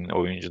Güneş'in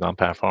oyuncudan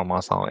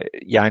performans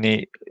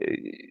yani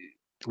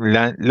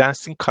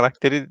Lens'in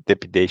karakteri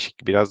de bir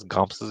değişik, biraz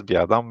gamsız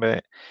bir adam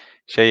ve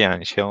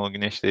yani Şenol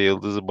Güneş'le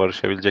Yıldız'ı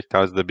barışabilecek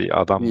tarzda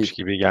bir adammış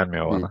gibi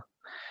gelmiyor bana.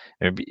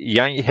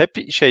 Yani hep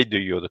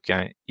duyuyorduk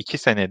yani 2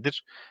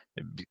 senedir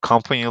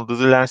kampın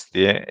yıldızı Lens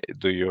diye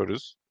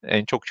duyuyoruz.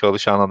 En çok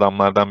çalışan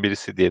adamlardan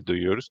birisi diye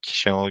duyuyoruz ki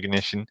Şenol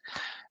Güneş'in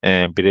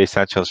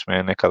bireysel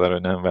çalışmaya ne kadar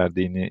önem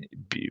verdiğini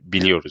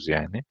biliyoruz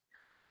yani.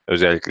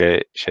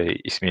 Özellikle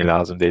ismi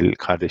lazım değil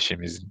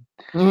kardeşimizin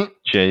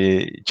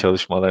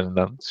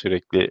çalışmalarından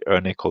sürekli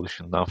örnek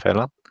oluşundan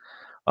falan.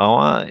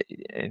 Ama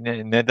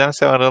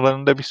nedense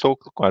aralarında bir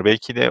soğukluk var.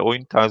 Belki de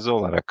oyun tarzı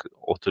olarak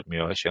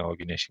oturmuyor Şenol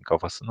Güneş'in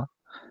kafasına.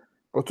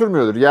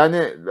 Oturmuyordur.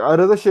 Yani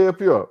arada şey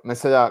yapıyor.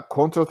 Mesela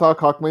kontratağa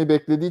kalkmayı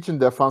beklediği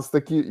için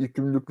defanstaki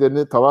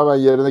yükümlülüklerini tamamen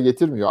yerine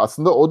getirmiyor.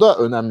 Aslında o da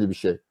önemli bir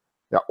şey.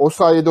 Ya o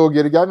sayede o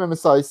geri gelmeme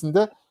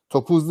sayesinde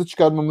topu hızlı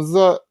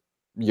çıkarmamıza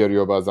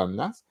yarıyor bazen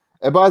Lens.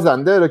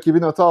 Bazen de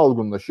rakibin hata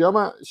olgunlaşıyor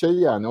ama şey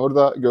yani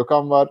orada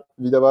Gökhan var,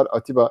 Vida var,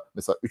 Atiba.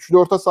 Mesela üçlü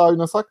orta saha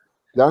oynasak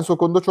Lens o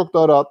konuda çok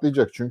daha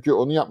rahatlayacak. Çünkü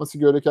onun yapması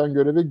gereken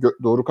görevi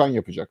Dorukhan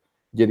yapacak.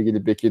 Geri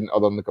gelip bekin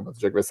alanını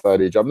kapatacak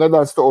vesaire. Camlar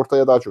Lens de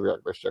ortaya daha çok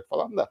yaklaşacak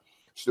falan da.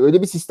 İşte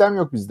öyle bir sistem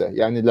yok bizde.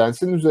 Yani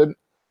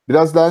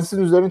biraz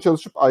Lens'in üzerine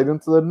çalışıp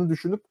ayrıntılarını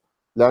düşünüp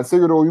Lens'e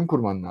göre oyun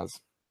kurman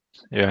lazım.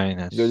 Yani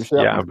Böyle bir şey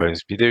ya yapmadık. böyle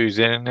bir de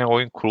üzerine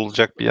oyun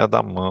kurulacak bir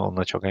adam mı?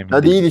 Ona çok emin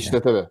Ya değilim. değil işte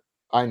tabii.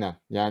 Aynen.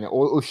 Yani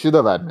o ışığı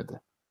da vermedi.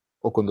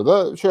 O konuda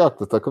da şey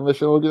haklı. Takım ve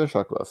Şenol Güneş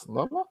haklı aslında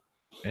ama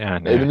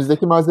Yani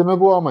elimizdeki malzeme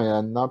bu ama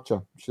yani ne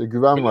yapacağım? İşte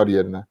güven var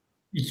yerine.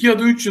 2 ya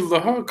da 3 yıl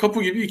daha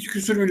kapı gibi 2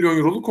 küsür milyon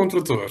euroluk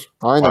kontratı var.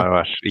 Aynen.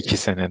 var. 2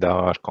 sene daha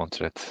var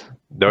kontrat.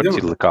 4 Değil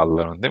mi? yıllık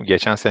aldılar onu değil mi?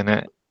 Geçen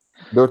sene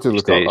 4 yıllık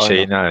işte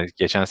aynen.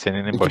 geçen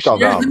senenin 2 başında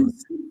kaldı. Yani aldı.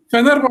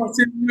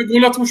 Fenerbahçe'ye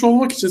gol atmış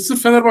olmak için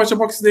sırf Fenerbahçe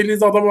Baksın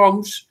elinizde adamı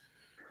almış.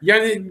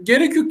 Yani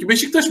gerek yok ki.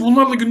 Beşiktaş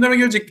bunlarla gündeme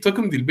gelecek bir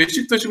takım değil.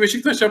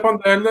 Beşiktaş yapan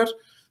değerler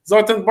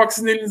zaten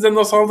Baksın elinizde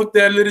nasıl aldık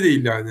değerleri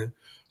değil yani.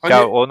 Hani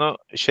Ya onu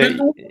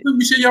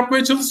bir şey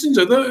yapmaya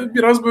çalışınca da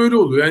biraz böyle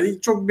oluyor. Yani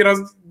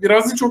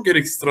biraz çok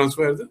gereksiz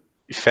transferdi.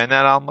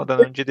 Fener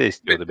almadan önce de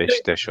istiyordu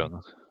Beşiktaş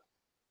onu.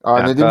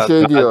 Yani Nedim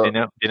şey daha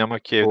diyor. Dinamo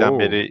Kiev'den Oo.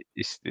 beri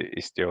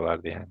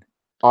istiyorlardı yani.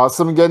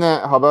 Asım gene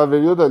haber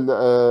veriyor da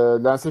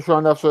Lens'e şu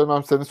an laf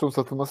söylemem sene sonu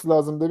satılması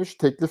lazım demiş.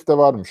 Teklif de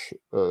varmış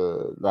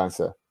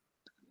Lens'e.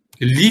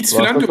 Leeds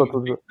Varsa falan diyor.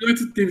 satılacak.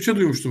 United diye bir şey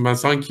duymuştum ben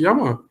sanki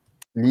ama.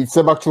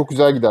 Leeds'e bak çok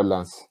güzel gider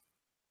Lens.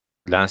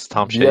 Lens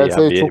tam şey ya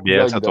Bielsa'ya çok güzel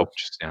Bielsa gider.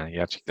 topçusu yani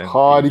gerçekten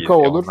Harika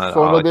olur. onlar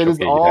Sonra deriz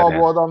çok iyi gider yani.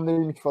 bu adam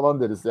neymiş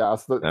falan deriz. Ya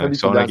aslında Evet, tabii ki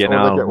sonra Lens gene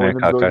oradaki almaya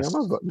oyunumuzu kalkarsın.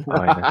 oynayamaz da.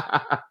 Aynen.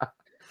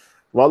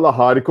 Valla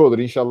harika olur.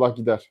 İnşallah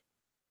gider.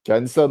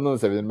 Kendisi adına da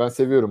sevinirim. Ben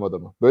seviyorum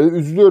adamı. Böyle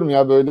üzülüyorum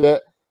ya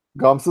böyle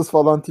gamsız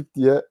falan tip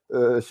diye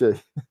şey.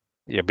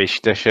 Ya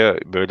Beşiktaş'a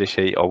böyle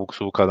şey abuk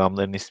subuk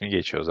adamların ismi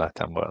geçiyor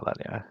zaten bu aralar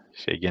ya.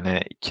 Şey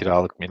gene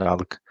kiralık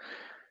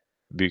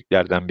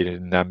büyüklerden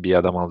birinden bir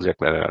adam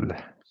alacaklar herhalde.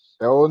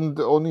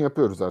 Onu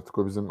yapıyoruz artık.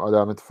 O bizim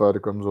alameti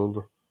farikamız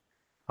oldu.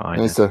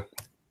 Aynen. Neyse.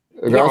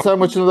 Ya Galatasaray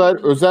maçına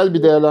dair özel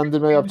bir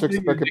değerlendirme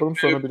yapacaksak gelecek yapalım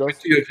sonra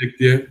biraz. gelecek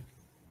diye.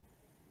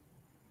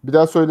 Bir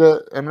daha söyle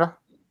Emrah.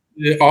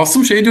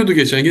 Asım şey diyordu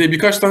geçen yine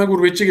birkaç tane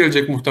gurbetçi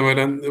gelecek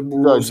muhtemelen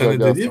bu Güzel sene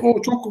dedi. gelsin.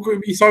 O çok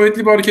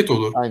isabetli bir hareket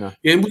olur. Aynen.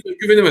 Yani bu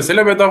güveni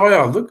mesela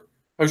bedavaya aldık.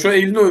 Yani şu an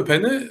elini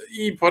öpene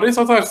iyi parayı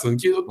satarsın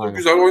ki Aynen.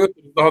 güzel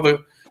oynatır. Daha da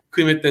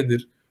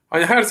kıymetlendir.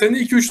 Hani her sene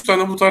 2-3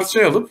 tane bu tarz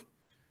şey alıp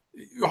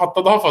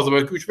hatta daha fazla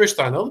belki 3-5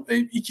 tane alıp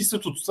ikisi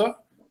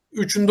tutsa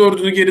 3'ün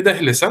 4'ünü geride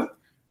helesen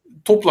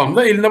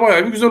toplamda eline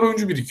bayağı bir güzel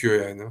oyuncu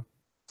birikiyor yani.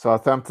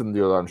 Southampton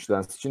diyorlarmış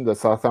Lens için de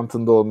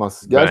Southampton'da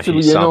olmaz. Ben Gerçi bu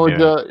hiç yeni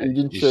sanmıyorum. hoca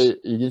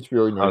ilginç bir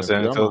oyun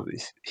oynatıyor ama.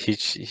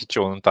 Hiç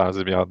onun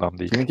tarzı bir adam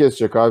değil. Kimi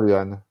kesecek abi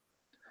yani?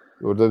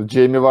 Orada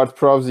Jamie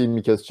Ward-Prowse'yi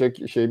mi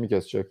kesecek, şey mi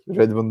kesecek?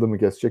 Redmond'ı mı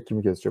kesecek,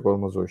 kimi kesecek?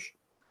 Olmaz o iş.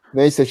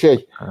 Neyse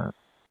Ha.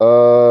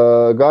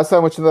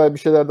 Galatasaray maçında bir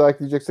şeyler daha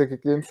ekleyeceksek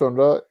ekleyelim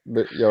sonra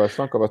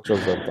yavaştan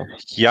kapatacağız zaten.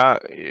 Ya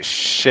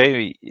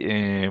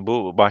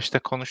bu başta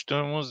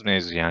konuştuğumuz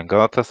mevzu yani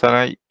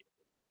Galatasaray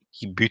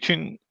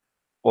bütün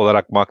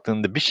olarak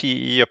baktığında bir şeyi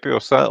iyi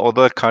yapıyorsa o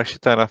da karşı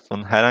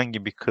tarafın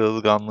herhangi bir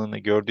kırılganlığını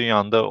gördüğü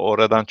anda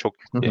oradan çok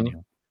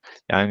yükleniyor.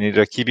 Yani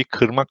rakibi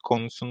kırmak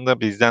konusunda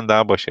bizden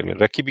daha başarılı.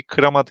 Rakibi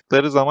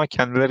kıramadıkları zaman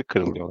kendileri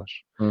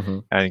kırılıyorlar.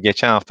 Yani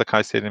geçen hafta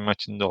Kayseri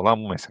maçında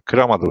olan bu mesela.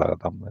 Kıramadılar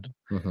adamları.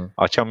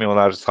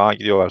 Açamıyorlar, sağa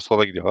gidiyorlar,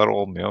 sola gidiyorlar,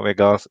 olmuyor ve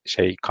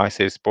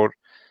Kayserispor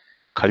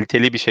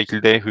kaliteli bir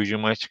şekilde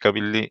hücuma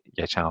çıkabildi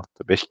geçen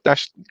hafta.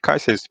 Beşiktaş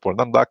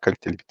Kayserispor'dan daha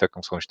kaliteli bir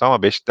takım sonuçta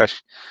ama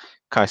Beşiktaş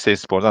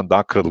Kayserispor'dan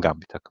daha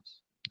kırılgan bir takım.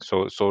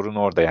 Sorun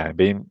orada yani.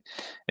 Benim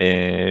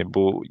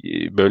bu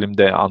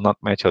bölümde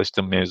anlatmaya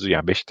çalıştığım mevzu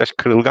yani Beşiktaş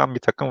kırılgan bir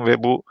takım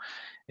ve bu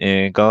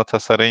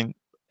Galatasaray'ın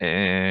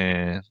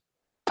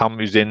tam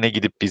üzerine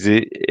gidip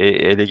bizi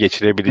ele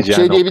geçirebileceği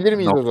Şey diyebilir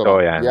miyiz o nokta zaman? o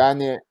yani.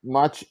 Yani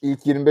maç ilk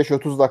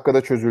 25-30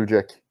 dakikada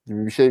çözülecek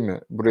gibi bir şey mi?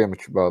 Buraya mı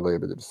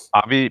bağlayabiliriz?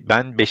 Abi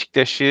ben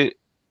Beşiktaş'ı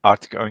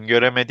artık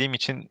öngöremediğim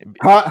için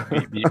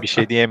bir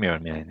şey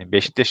diyemiyorum yani.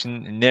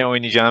 Beşiktaş'ın ne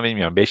oynayacağını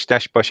bilmiyorum.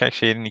 Beşiktaş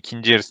Başakşehir'in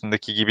ikinci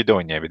yarısındaki gibi de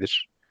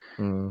oynayabilir.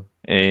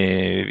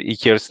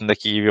 İlk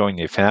yarısındaki gibi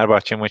oynayabilir.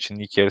 Fenerbahçe maçının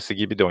ilk yarısı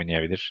gibi de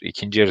oynayabilir.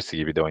 İkinci yarısı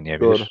gibi de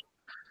oynayabilir. Doğru.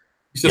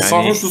 İşte Yani-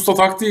 sarhoş usta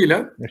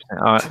taktiğiyle.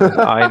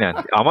 Aynen.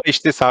 Ama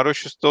işte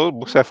sarhoş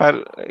usta bu sefer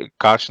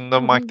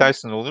karşında Mike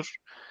Tyson olur.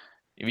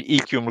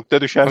 İlk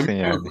yumrukta düşersin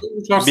yani.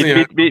 Uçarsın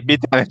yani. Bir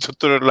tane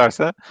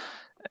tuttururlarsa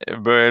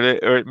böyle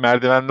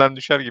merdivenden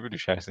düşer gibi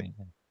düşersin.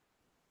 Yani.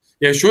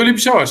 Ya şöyle bir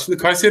şey var. Şimdi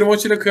Kayseri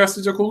maçıyla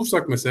kıyaslayacak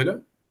olursak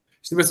mesela.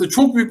 İşte mesela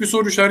çok büyük bir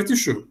soru işareti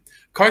şu.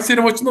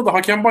 Kayseri maçında da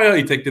hakem bayağı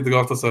itekledi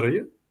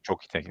Galatasaray'ı.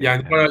 Çok itekledi.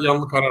 Yani bayağı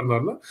yanlı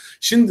kararlarla.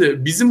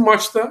 Şimdi bizim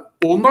maçta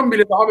ondan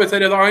bile daha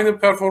beter ya da aynı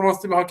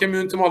performanslı bir hakem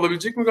yönetimi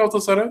alabilecek mi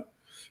Galatasaray?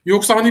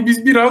 Yoksa hani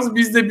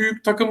biz de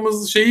büyük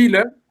takımımız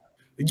şeyiyle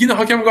yine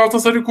hakem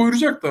Galatasaray'ı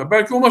koruyacak da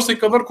belki o maçtaki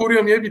kadar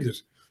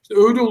koruyamayabilir. İşte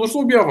öyle olursa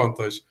o bir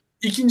avantaj.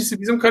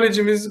 İkincisi bizim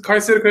kalecimiz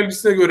Kayseri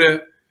kalecisine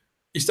göre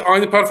işte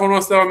aynı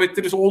performans devam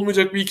ettirirse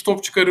olmayacak bir iki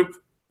top çıkarıp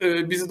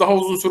bizi daha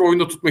uzun süre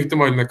oyunda tutma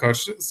ihtimaline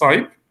karşı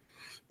sahip.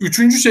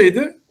 Üçüncü şey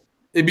de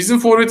bizim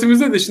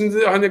forvetimizde de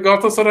şimdi hani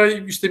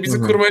Galatasaray işte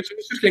bizi kırmaya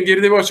çalışırken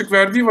geride bir açık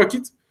verdiği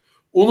vakit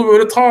onu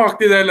böyle tak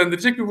diye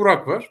değerlendirecek bir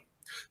Burak var.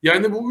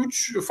 Yani bu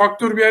üç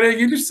faktör bir araya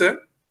gelirse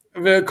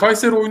ve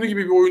Kayseri oyunu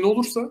gibi bir oyun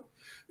olursa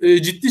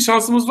ciddi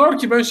şansımız var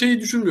ki ben şeyi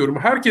düşünmüyorum.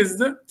 Herkes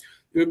de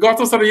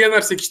Galatasaray'ı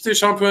yenersek işte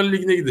Şampiyonlar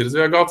Ligi'ne gideriz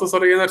veya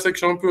Galatasaray'ı yenersek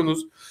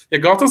şampiyonuz.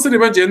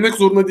 Galatasaray'ı bence yenmek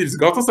zorunda değiliz.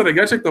 Galatasaray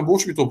gerçekten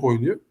boş bir top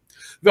oynuyor.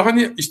 Ve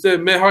hani işte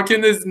MHK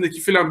nezdindeki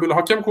filan böyle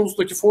hakem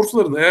konusundaki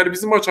forslarını eğer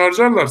bizim maç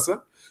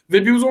harcarlarsa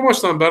ve biz o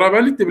maçtan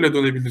beraberlikle bile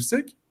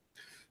dönebilirsek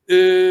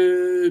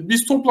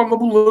biz toplamda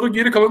bunları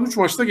geri kalan 3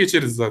 maçta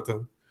geçeriz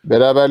zaten.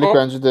 Beraberlik Ama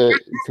bence de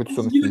kötü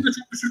sonuç yine değil. de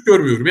çok düşük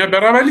görmüyorum. Yani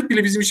beraberlik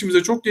bile bizim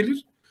işimize çok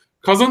gelir.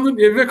 Kazanır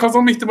ve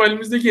kazanma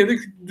ihtimalimiz de yine de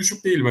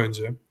düşük değil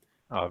bence.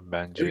 Abi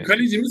bence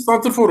Kalecimiz,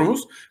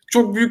 santrforumuz.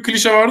 Çok büyük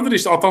klişe vardır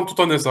işte atan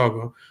tutan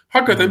hesabı.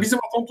 Hakikaten bizim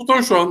atan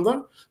tutan şu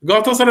anda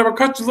Galatasaray bak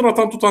kaç yıldır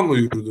atan tutanla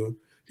yürüdü.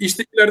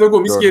 İşte ileride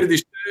Gomis, Doğru. geride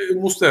işte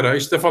Muslera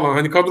işte falan.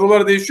 Hani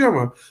kadrolar değişiyor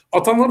ama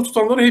atanları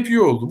tutanları hep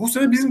iyi oldu. Bu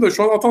sene bizim de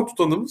şu an atan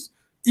tutanımız.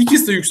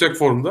 İkisi de yüksek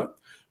formda.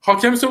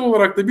 Hakemsel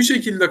olarak da bir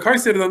şekilde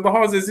Kayseri'den daha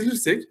az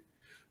ezilirsek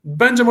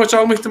bence maç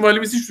alma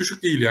ihtimalimiz hiç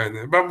düşük değil yani.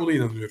 Ben buna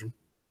inanıyorum.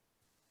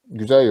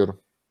 Güzel yorum.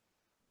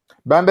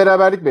 Ben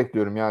beraberlik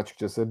bekliyorum ya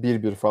açıkçası.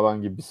 1-1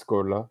 falan gibi bir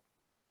skorla.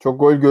 Çok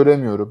gol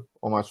göremiyorum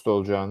o maçta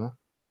olacağını.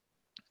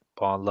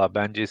 vallahi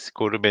bence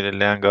skoru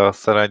belirleyen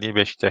Galatasaray değil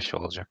Beşiktaş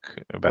olacak.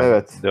 Ben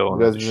Evet. de onu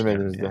Biraz bizim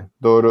düşünüyorum elimizde. yani.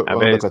 Doğru. Yani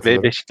Ona da ve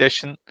katılırım.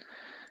 Beşiktaş'ın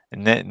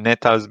ne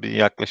tarz bir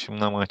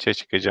yaklaşımla maça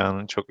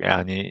çıkacağının çok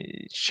yani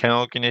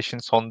Şenol Güneş'in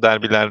son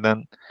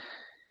derbilerden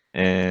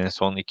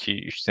son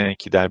 2-3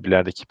 seneki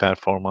derbilerdeki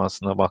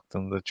performansına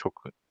baktığında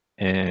çok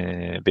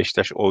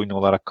Beşiktaş oyun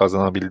olarak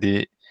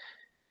kazanabildiği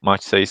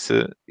maç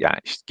sayısı yani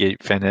işte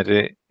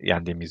Fener'i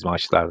yendiğimiz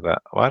maçlarda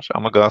var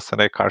ama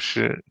Galatasaray'a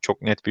karşı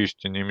çok net bir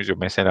üstünlüğümüz yok.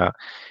 Mesela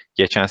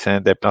geçen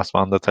sene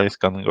deplasmanda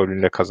Talisca'nın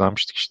golüyle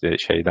kazanmıştık işte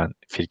şeyden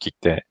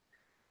frikikte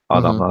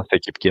adamdan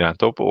sekip giren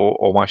top.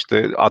 O maçta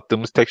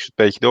attığımız tek şut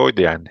belki de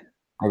oydu yani.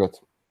 Evet.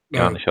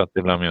 Yanlış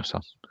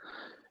hatırlamıyorsam.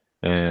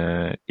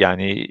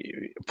 Yani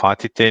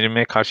Fatih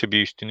Terim'e karşı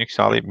bir üstünlük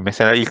sağlayıp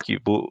mesela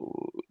ilk bu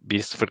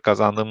 1-0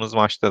 kazandığımız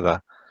maçta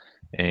da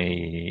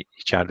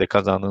içeride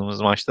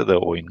kazandığımız maçta da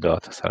oyun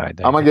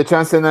Galatasaray'daydı. Ama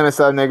geçen sene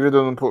mesela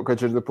Negredo'nun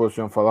kaçırdığı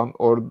pozisyon falan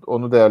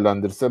onu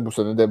değerlendirse bu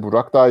sene de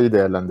Burak daha iyi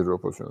değerlendirir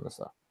o pozisyonu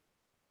mesela.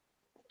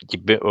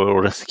 Gibi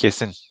orası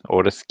kesin.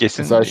 Orası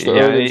kesin. Mesela işte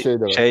öyle bir Yani şey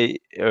de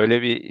var.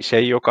 öyle bir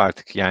şey yok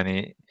artık.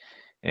 Yani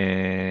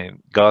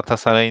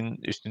Galatasaray'ın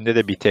üstünde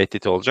de bir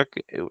tehdit olacak.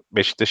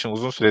 Beşiktaş'ın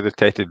uzun süredir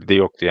tehdidi de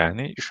yoktu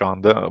yani. Şu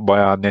anda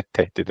bayağı net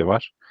tehdidi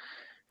var.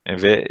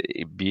 Ve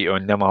bir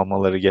önlem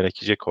almaları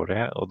gerekecek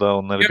oraya. O da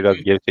onları biraz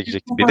geri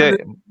çekecek. Bir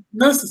de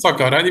Nasıl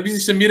sakar? Hani biz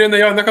işte Mire'ne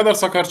ya ne kadar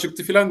sakar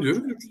çıktı falan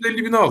diyoruz.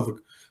 350 bin aldık.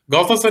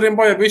 Galatasaray'ın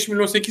bayağı 5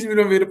 milyon 8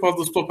 milyon verip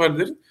aldığı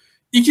stoperlerin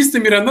ikisi de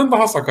Mire'den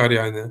daha sakar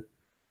yani.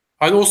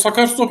 Hani o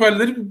sakar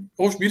stoperleri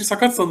hoş biri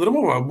sakat sanırım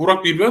ama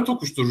Burak birbirine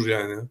tokuşturur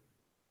yani.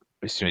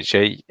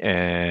 şimdi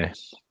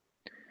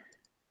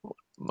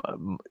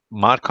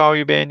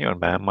Markao'yu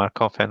beğeniyorum ben.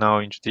 Markao fena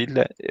oyuncu değil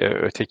de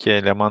öteki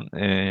eleman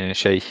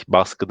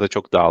baskıda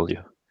çok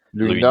dağılıyor.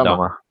 Luyendama.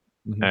 Luyendama.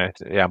 Evet.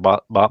 Yani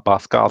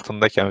baskı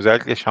altındayken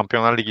özellikle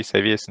Şampiyonlar Ligi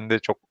seviyesinde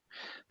çok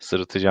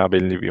sırıtacağı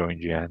belli bir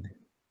oyuncu yani.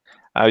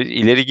 Yani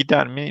ileri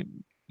gider mi?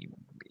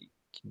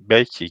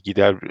 Belki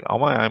gider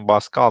ama yani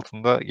baskı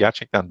altında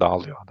gerçekten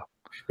dağılıyor adam.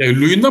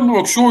 Yani Luyendama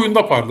bak şu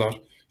oyunda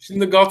parlar.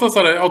 Şimdi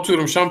Galatasaray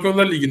atıyorum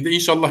Şampiyonlar Ligi'nde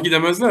inşallah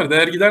gidemezler de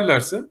eğer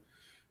giderlerse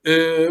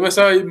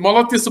mesela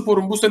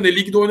Malatyaspor'un bu sene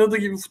ligde oynadığı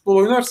gibi futbol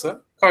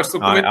oynarsa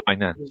karşısında kuvvetli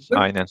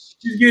Aynen.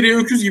 biz geriye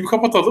öküz gibi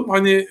kapatalım.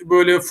 Hani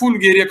böyle full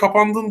geriye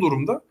kapandığın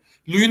durumda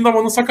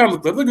Luyendama'nın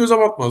sakarlıkları da göze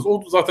batmaz.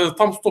 O zaten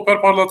tam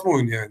stoper parlatma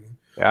oyunu yani.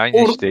 Yani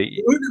Orada işte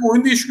öyle bir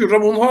oyunda iş görür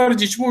ama onun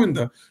harici hiçbir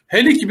oyunda.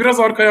 Hele ki biraz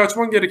arkaya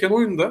açman gereken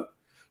oyunda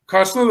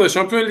karşısında da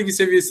Şampiyonlar Ligi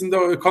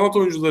seviyesinde kanat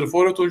oyuncuları,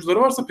 forvet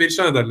oyuncuları varsa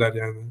perişan ederler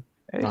yani.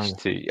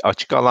 işte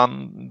açık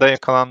alanda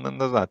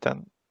yakalandığında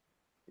zaten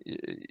e,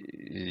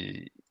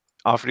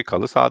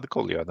 Afrikalı Sadık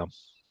oluyor adam.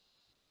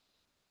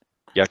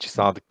 Gerçi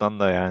Sadık'tan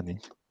da yani.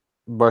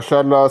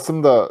 Başar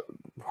Lasım da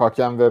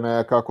hakem ve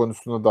MYK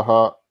konusunda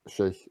daha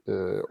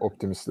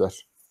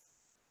optimistler.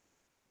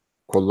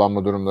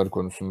 Kullanma durumları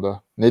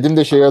konusunda. Nedim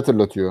de şeyi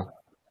hatırlatıyor.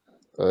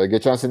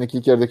 Geçen seneki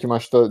ilk yarıdaki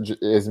maçta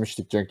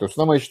ezmiştik Cenk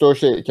Tosun ama işte o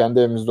kendi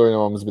evimizde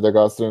oynamamız bir de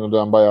Galatasaray'ın o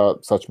dönem bayağı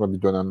saçma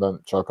bir dönemden,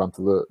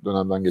 çalkantılı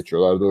dönemden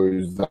geçiyorlardı o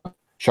yüzden.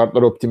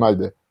 Şartlar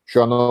optimaldi.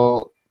 Şu an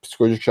o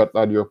psikolojik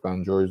şartlar yok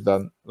bence o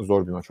yüzden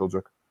zor bir maç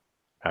olacak.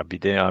 Ya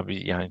bir de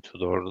abi yani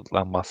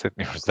Tudor'dan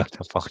bahsetmiyoruz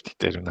zaten, Fatih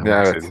Terim'den Evet.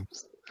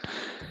 bahsediyoruz.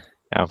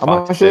 Yani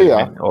Ama Fatih şey ya,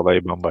 Terim'in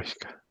olayı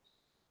bambaşka.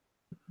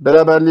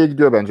 beraberliğe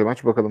gidiyor bence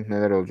maç. Bakalım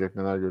neler olacak,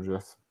 neler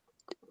göreceğiz.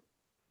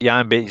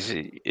 Yani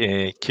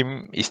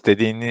kim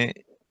istediğini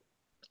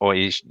o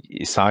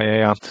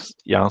sahaya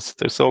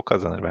yansıtırsa o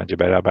kazanır bence.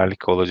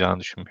 Beraberlik olacağını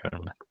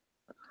düşünmüyorum ben.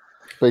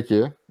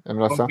 Peki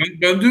Emrah sen?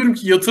 Ben diyorum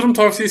ki yatırım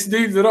tavsiyesi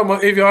değildir ama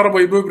evi,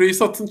 arabayı, böbreği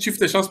satın,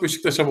 çifte şans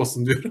Beşiktaş'a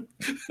basın diyorum.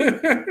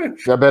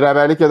 Ya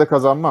beraberlik ya da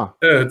kazanma.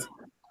 Evet.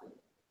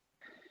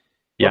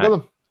 Yani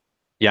Bakalım.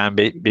 Bu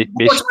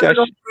maç Beşiktaş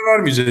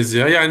vermeyeceğiz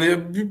ya. Yani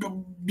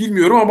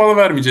bilmiyorum ama bana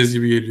vermeyeceğiz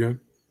gibi geliyor.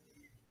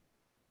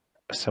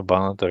 mesela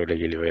bana da öyle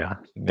geliyor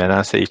ya.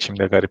 Nedense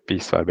içimde garip bir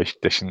his var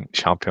Beşiktaş'ın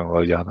şampiyon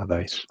olacağına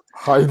dair.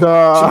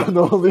 Hayda Şimdi- ne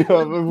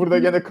oluyor? Burada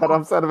gene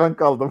karamsar ben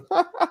kaldım.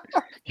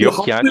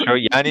 Yok ya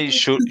yani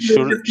şu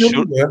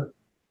Ya.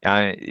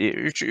 yani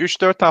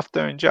 3-4 hafta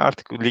önce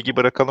artık ligi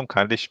bırakalım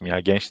kardeşim ya,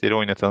 gençleri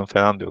oynatalım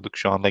falan diyorduk.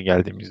 Şu anda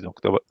geldiğimiz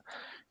nokta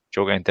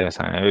çok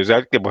enteresan. Yani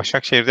özellikle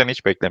Başakşehir'den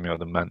hiç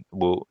beklemiyordum ben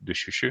bu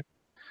düşüşü.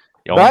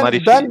 Ya onlar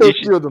Ben iş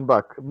bekliyordum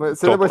bak.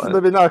 Sene top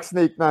başında beni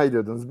aksine ikna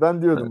ediyordunuz.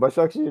 Ben diyordum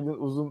Başakşehir'in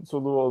uzun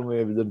soluğu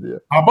olmayabilir diye.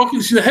 Ha bakın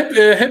şimdi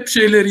hep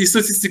şeyleri,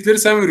 istatistikleri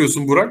sen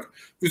veriyorsun Burak.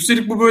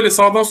 Üstelik bu böyle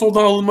sağdan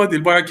soldan alınma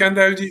değil. Bayağı kendi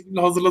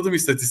elimle hazırladığım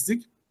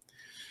istatistik.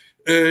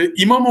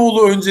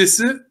 İmamoğlu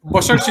öncesi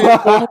Başakşehir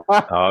puan,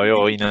 Abi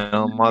o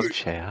inanılmaz bir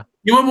şey ya.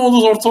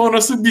 İmamoğlu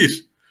ortalaması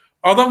 1.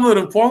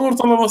 Adamların puan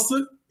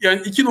ortalaması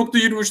yani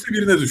 2.23'te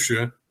birine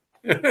düşüyor.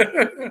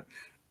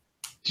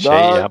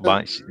 Daha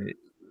Ya şimdi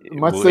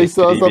maç bu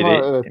sayısı az espriyi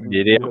ama evet.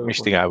 biri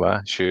yapmıştı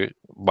galiba. Şu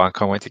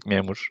bankamatik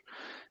memur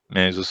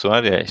mevzusu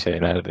var ya,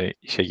 şeylerde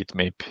işe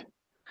gitmeyip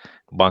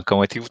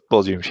bankamatik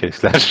futbolcuymuş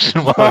herifler.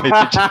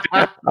 Muhabbeti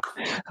çıktı.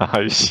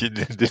 Abi şimdi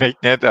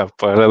direkt net abi,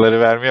 paraları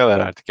vermiyorlar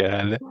artık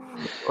herhalde.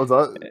 O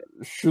zaman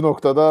şu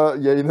noktada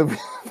yayını bir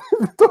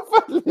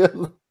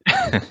toparlayalım.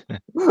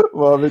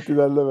 Muhabbet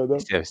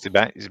ilerlemeden. İşte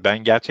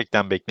ben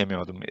gerçekten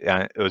beklemiyordum.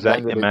 Yani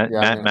özellikle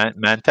Ben de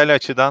mental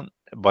açıdan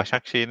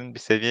Başakşehir'in bir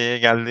seviyeye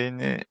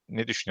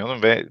geldiğini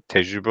düşünüyordum ve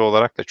tecrübe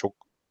olarak da çok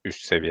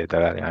üst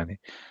seviyedeler yani.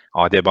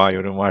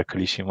 Adebayor'un var,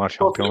 Klişin var,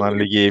 Şampiyonlar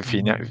Ligi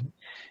final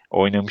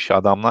oynamış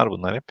adamlar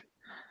bunlar hep.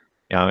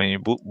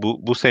 Yani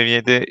bu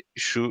seviyede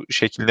şu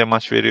şekilde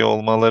maç veriyor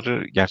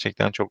olmaları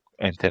gerçekten çok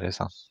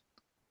enteresan.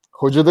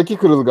 hocadaki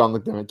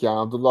kırılganlık demek yani.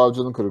 Abdullah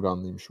Avcı'nın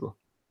kırılganlığıymış bu.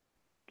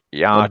 Ya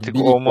Ya artık o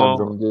Bilik mu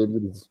sendromu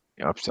diyebiliriz.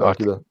 Belki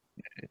artık de.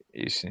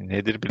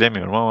 nedir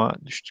bilemiyorum ama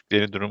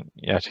düştükleri durum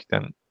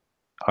gerçekten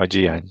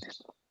acı yani.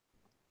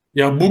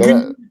 Ya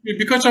bugün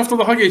birkaç hafta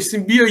daha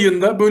geçsin, bir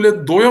yayında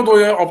böyle doya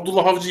doya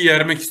Abdullah Avcı'yı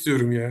yermek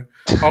istiyorum ya.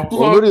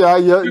 Abdullah Olur ya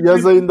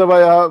yaz ayında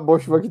bayağı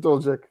boş vakit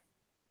olacak.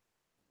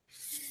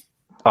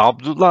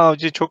 Abdullah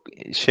Avcı çok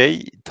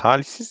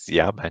talihsiz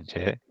ya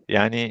bence.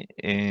 Yani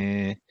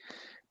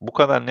bu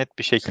kadar net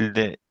bir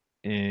şekilde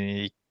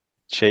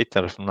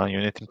tarafından,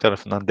 yönetim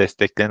tarafından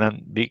desteklenen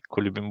bir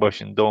kulübün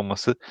başında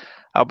olması.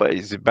 Ama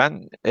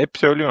ben hep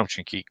söylüyorum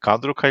çünkü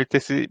kadro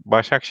kalitesi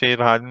Başakşehir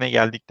haline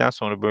geldikten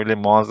sonra böyle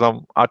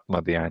muazzam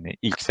artmadı yani,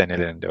 ilk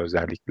senelerinde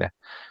özellikle.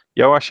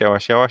 Yavaş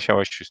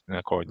yavaş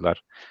üstüne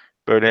koydular.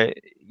 Böyle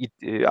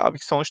abi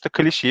sonuçta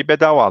Klişe'yi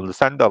bedava aldı.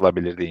 Sen de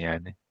alabilirdin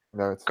yani.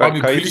 Evet.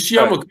 Abi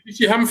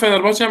Klişi hem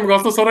Fenerbahçe hem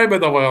Galatasaray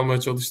bedavaya almaya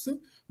çalıştı.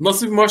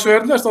 Nasıl bir maaş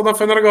verdilerse adam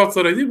Fener,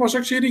 Galatasaray değil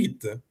Başakşehir'e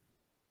gitti.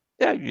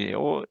 Yani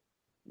o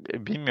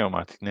bilmiyorum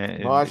artık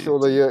ne. Maaş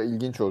olayı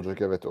ilginç olacak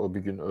evet. O bir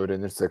gün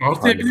öğrenirsek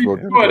Artı hangi bir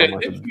sporcu ne var kadar yani,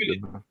 maaş hep böyle.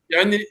 alacaklarını.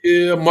 Yani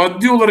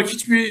maddi olarak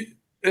hiçbir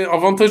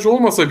avantajı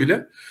olmasa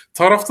bile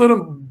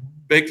taraftarın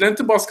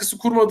beklenti baskısı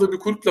kurmadığı bir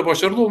kulüple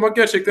başarılı olmak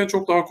gerçekten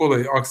çok daha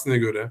kolay aksine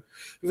göre.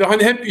 Ve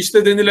hani hep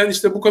işte denilen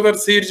işte bu kadar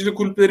seyircili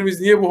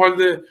kulüplerimiz niye bu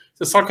halde,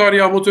 işte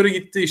Sakarya amatöre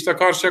gitti, işte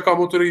Karşıyaka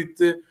amatöre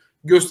gitti,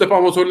 Göztepe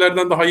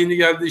amatörlerden daha yeni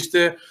geldi,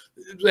 işte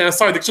yani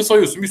saydıkça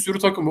sayıyorsun bir sürü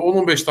takım,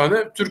 10-15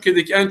 tane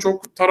Türkiye'deki en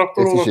çok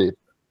taraftar olan. Eskişehir.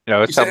 Ya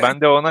mesela İşte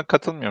ben de ona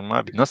katılmıyorum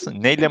abi.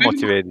 Neyle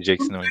motive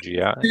edeceksin oyuncuyu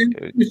ya?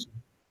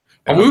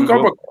 ama yok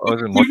abi bak,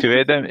 Motive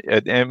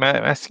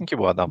edemezsin ki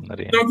bu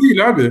adamları yani.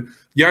 değil abi.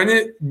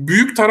 Yani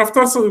büyük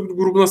taraftar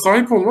grubuna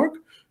sahip olmak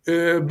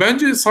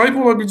bence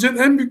sahip olabileceğin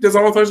en büyük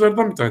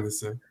dezavantajlardan bir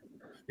tanesi.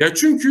 Ya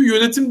çünkü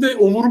yönetimde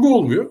omurga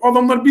olmuyor.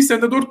 Adamlar bir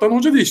senede 4 tane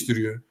hoca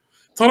değiştiriyor.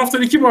 Taraftar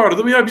iki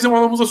bağırdı mı ya bizim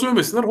anamıza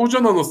sövmesinler,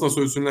 hocanın anasına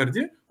sövsünler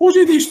diye.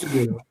 Hocayı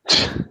değiştiriyorlar.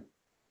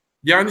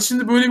 Yani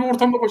şimdi böyle bir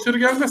ortamda başarı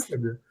gelmez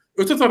tabii.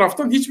 Öte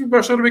taraftan hiçbir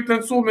başarı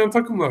beklentisi olmayan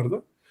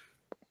takımlarda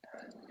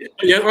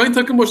yani aynı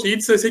takım başına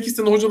 7 sene 8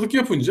 sene hocalık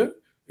yapınca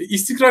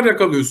istikrar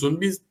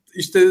yakalıyorsun. Bir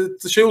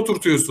işte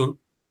oturtuyorsun.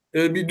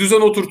 Bir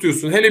düzen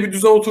oturtuyorsun. Hele bir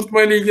düzen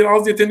oturtmayla ilgili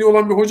az yeteneği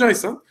olan bir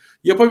hocaysan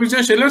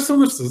yapabileceğin şeyler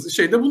sınırsız.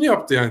 De bunu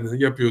yaptı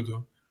yani.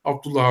 Yapıyordu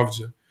Abdullah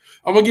Avcı.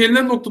 Ama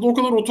gelinen noktada o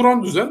kadar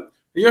oturan düzen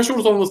yaş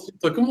ortalaması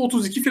takımın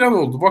 32 falan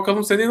oldu.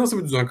 Bakalım seneye nasıl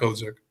bir düzen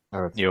kalacak?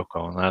 Evet. Yok,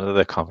 onlarda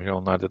da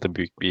kamyon, onlarda da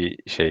büyük bir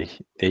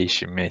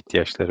değişime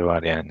ihtiyaçları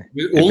var yani.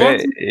 Onlar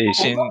Ve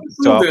işin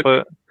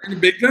tuhafı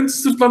yani beklenti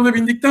sırtlarına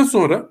bindikten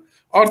sonra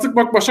artık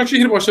bak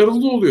Başakşehir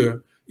başarılı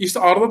oluyor. İşte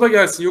Arda da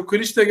gelsin, yok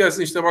Kılıç da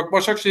gelsin. İşte bak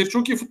Başakşehir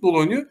çok iyi futbol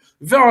oynuyor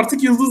ve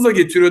artık Yıldız da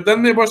getiriyor.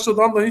 Denmeye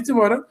başladığı andan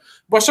itibaren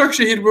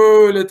Başakşehir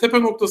böyle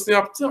tepe noktasını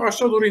yaptı,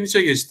 aşağı doğru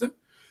inişe geçti.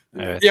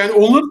 Evet. Yani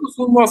onların da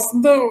sonu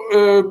aslında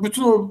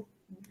bütün o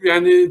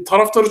yani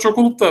taraftarı çok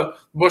olup da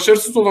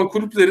başarısız olan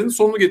kulüplerin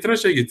sonunu getiren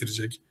şey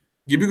getirecek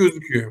gibi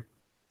gözüküyor.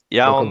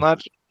 Ya Bakalım.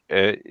 onlar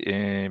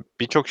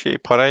birçok şeyi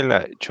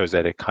parayla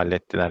çözerek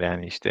hallettiler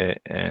yani işte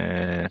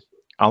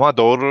ama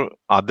doğru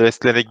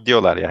adreslere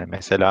gidiyorlar yani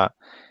mesela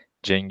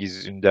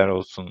Cengiz Ünder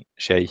olsun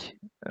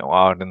o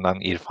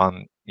ardından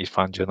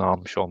İrfan Can'ı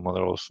almış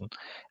olmaları olsun.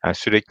 Yani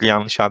sürekli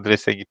yanlış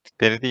adrese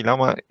gittikleri değil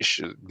ama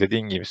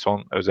dediğin gibi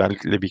son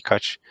özellikle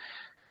birkaç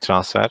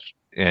transfer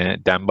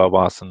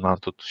Dembaba'sından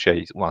tut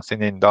ulan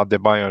senin elinde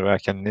Adebayor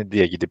verken ne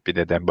diye gidip bir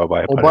de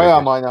Dembaba'ya O para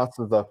bayağı veriyorsun?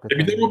 manasızdı hakikaten.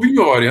 Bir de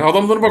Robinho var ya.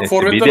 Adamların bak Bir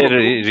forvetler de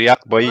var.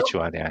 Riyad Bayiç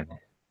var yani.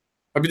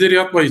 Bir de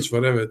Riyad Bayiç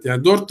var evet.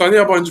 Yani 4 tane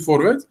yabancı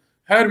forvet.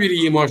 Her biri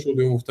iyi maaş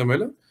oluyor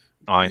muhtemelen.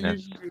 Aynen.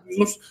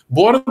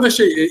 Bu arada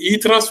iyi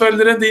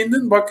transferlere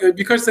değindin. Bak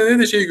birkaç senede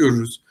de şey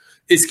görürüz.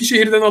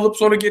 Eskişehir'den alıp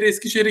sonra geri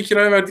Eskişehir'e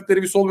kiraya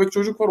verdikleri bir sol bek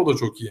çocuk var. O da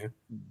çok iyi.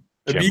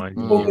 Cemal. Bir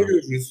konuda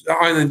görürüz.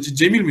 Aynen.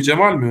 Cemil mi?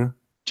 Cemal mi?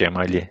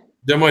 Cemali.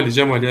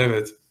 Cemali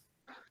evet.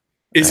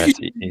 Evet,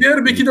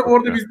 Diğer beki de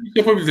orada biz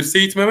yapabilir.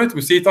 Seyit Mehmet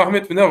mi? Seyit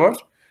Ahmet mi? Ne var?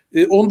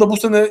 Onu da bu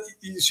sene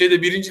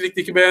birinci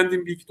ligdeki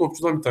beğendiğim bir iki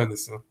topçudan bir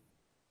tanesi.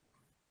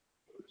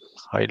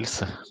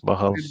 Hayırlısı.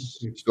 Bakalım.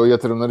 İşte o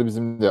yatırımları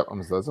bizim de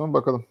yapmamız lazım ama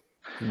bakalım.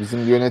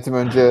 Bizim yönetim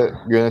önce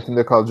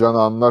yönetimde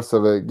kalacağını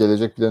anlarsa ve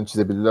gelecek planı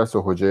çizebilirlerse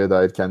hocaya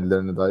dair,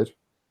 kendilerine dair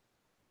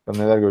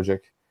neler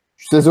görecek.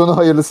 Şu sezonu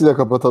hayırlısıyla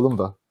kapatalım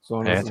da. Evet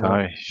Sonrasında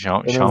abi. en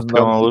Şampiyon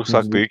azından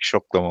olursak ikinci- büyük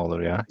şoklama olur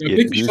ya. Ya 70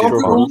 peki büyük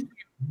şampiyon şok olur.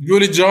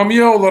 Böyle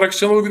camia olarak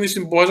Şenol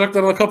Güneş'in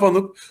bacaklarına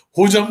kapanıp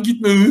hocam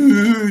gitme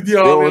diye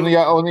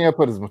ağlayalım. onu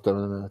yaparız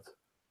muhtemelen evet.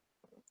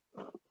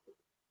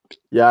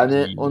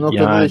 Yani o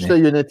noktada da işte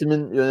Yani.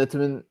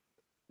 yönetimin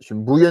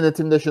şimdi bu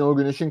yönetimde Şenol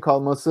Güneş'in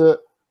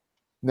kalması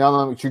ne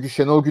anlamı? Çünkü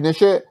Şenol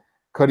Güneş'e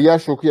kariyer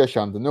şoku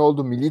yaşandı. Ne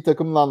oldu? Milli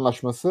takımla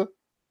anlaşması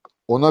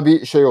ona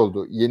bir şey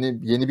oldu.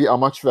 Yeni bir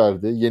amaç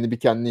verdi. Yeni bir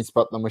kendini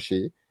ispatlama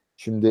şeyi.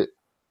 Şimdi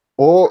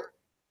o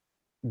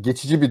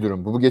geçici bir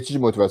durum. Bu geçici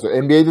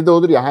motivasyon. NBA'de de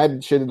olur ya,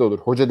 her şeyde de olur.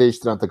 Hoca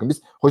değiştiren takım.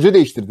 Biz hoca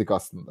değiştirdik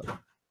aslında.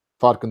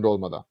 Farkında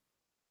olmadan.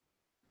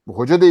 Bu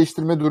hoca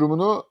değiştirme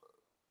durumunu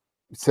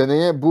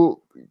seneye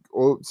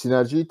o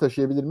sinerjiyi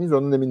taşıyabilir miyiz?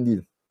 Onun emin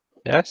değilim.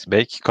 Evet,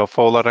 belki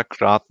kafa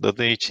olarak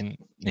rahatladığı için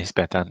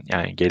nispeten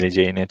yani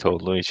geleceği net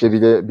olduğu için. İşte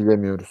bile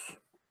bilemiyoruz.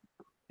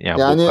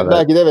 Yani bu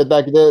kadar.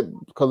 belki de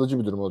kalıcı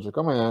bir durum olacak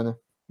ama yani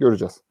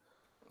göreceğiz.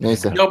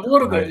 Neyse. Ya bu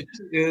arada Evet.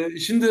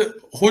 şimdi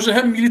hoca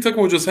hem milli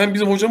takım hocası hem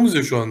bizim hocamız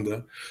ya şu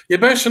anda.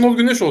 Ya ben Şenol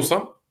Güneş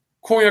olsam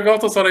Konya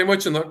Galatasaray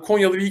maçına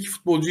Konyalı bir iki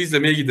futbolcu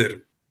izlemeye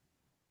giderim.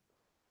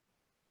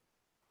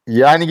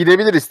 Yani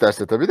gidebilir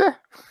isterse tabii de.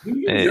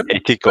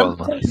 Etik Ben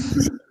olmaz.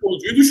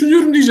 futbolcuyu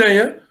düşünüyorum diyeceksin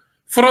ya.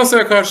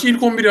 Fransa'ya karşı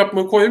ilk 11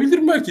 yapmayı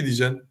koyabilirim belki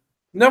diyeceksin.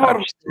 Ne var Abi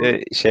mı?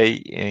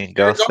 işte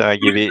Galatasaray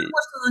gibi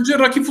Önce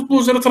rakip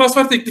futbolculara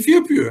transfer teklifi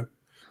yapıyor.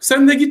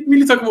 Sen de git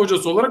milli takım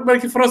hocası olarak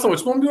belki Fransa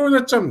maçında 11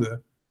 oynatacağım de.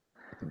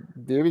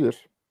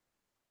 Diyebilir.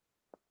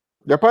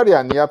 Yapar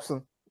yani,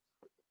 yapsın.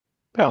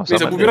 ben o Neyse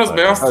zaman bu da biraz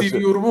yapardım. Beyaz Her TV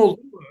şey- yorumu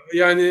oldu.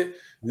 Yani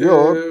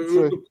Yok.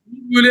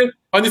 böyle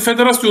hani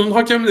federasyonun,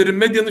 hakemlerin,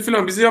 medyanın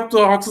falan bize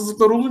yaptığı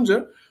haksızlıklar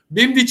olunca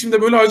benim de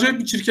içimde böyle acayip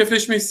bir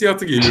çirkefleşme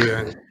hissiyatı geliyor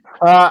yani.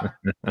 Ha,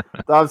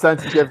 tamam, sen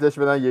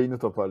çirkefleşmeden yayını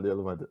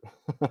toparlayalım hadi.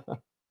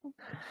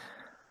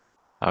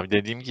 Abi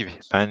dediğim gibi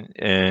ben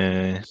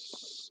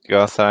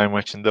Galatasaray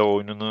maçında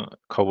oyununu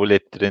kabul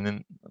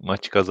ettirenin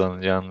maçı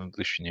kazanacağını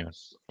düşünüyorum.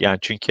 Yani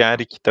çünkü her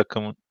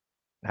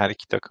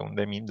iki takım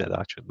demeyeyim de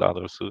daha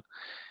doğrusu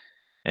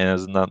en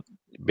azından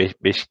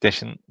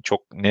Beşiktaş'ın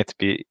çok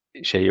net bir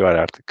şeyi var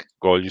artık.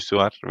 Golcüsü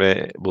var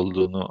ve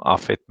bulduğunu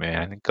affetmiyor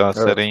yani.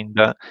 Galatasaray'ın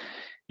da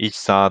iç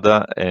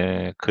sahada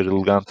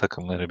kırılgan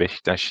takımları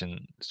Beşiktaş'ın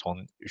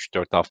son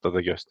 3-4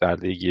 haftada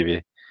gösterdiği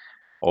gibi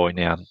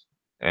oynayan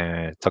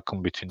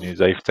takım bütünlüğü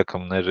zayıf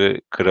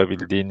takımları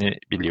kırabildiğini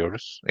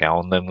biliyoruz. Yani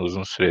onların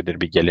uzun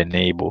süredir bir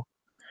geleneği bu.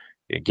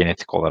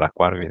 Genetik olarak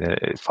var ve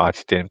de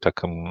Fatih Terim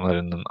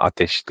takımlarının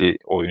ateşli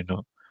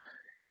oyunu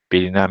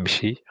bilinen bir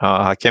şey.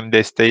 Hakem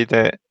desteği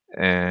de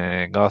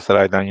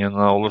Galatasaray'dan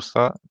yanına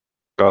olursa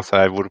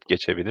Galatasaray vurup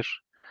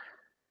geçebilir.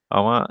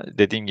 Ama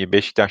dediğim gibi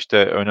Beşiktaş'ta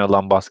ön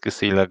alan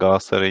baskısıyla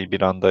Galatasaray'ı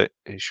bir anda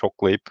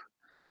şoklayıp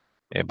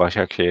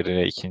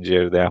Başakşehir'e ikinci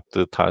yarıda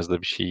yaptığı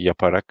tarzda bir şey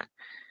yaparak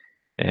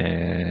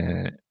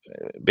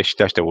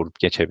Beşiktaş da vurup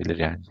geçebilir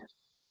yani.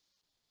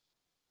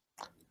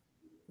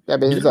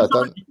 Ya benim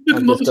zaten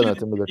herkes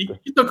kanaatim belirtti.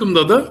 İki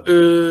takımda da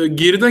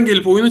geriden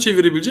gelip oyunu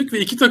çevirebilecek ve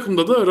iki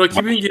takımda da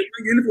rakibin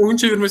geriden gelip oyun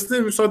çevirmesine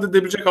müsaade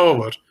edebilecek hava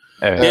var.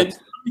 Evet. Yani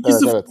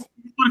 2-0,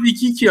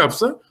 2-2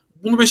 yapsa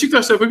bunu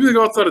Beşiktaş da yapabilir,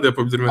 Galatasaray da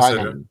yapabilir mesela.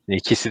 Aynen.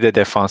 İkisi de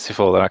defansif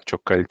olarak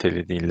çok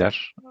kaliteli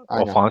değiller.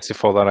 Aynen.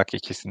 Ofansif olarak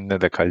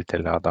ikisinde de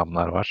kaliteli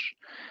adamlar var.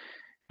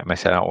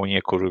 Mesela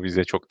Onyekuru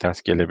bize çok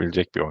ters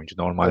gelebilecek bir oyuncu.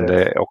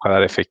 Normalde o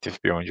kadar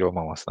efektif bir oyuncu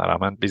olmamasına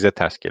rağmen bize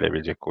ters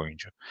gelebilecek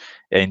oyuncu.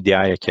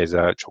 Ndiaye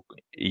keza çok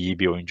iyi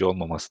bir oyuncu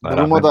olmamasına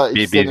Bruma rağmen da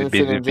 2 sene 3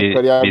 sene önce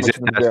kariyer bize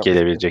maçını bize ters yapmıştı.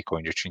 gelebilecek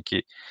oyuncu.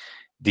 Çünkü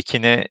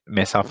dikine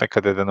mesafe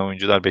kat eden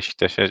oyuncular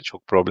Beşiktaş'a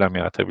çok problem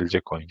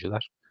yaratabilecek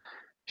oyuncular.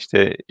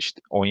 İşte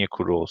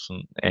Onyekuru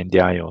olsun,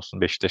 Ndiaye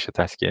olsun Beşiktaş'a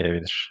ters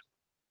gelebilir.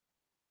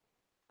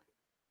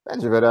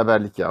 Bence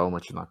beraberlik ya o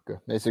maçın hakkı.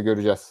 Neyse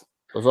göreceğiz.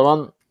 O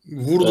zaman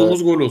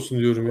Vurduğumuz gol olsun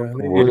diyorum ya.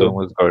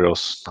 Vurduğumuz gol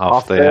olsun.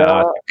 Haftaya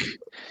artık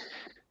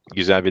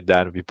güzel bir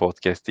derbi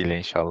podcast ile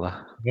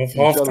inşallah.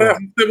 Haftaya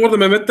bu arada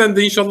Mehmet'ten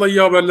de inşallah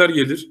iyi haberler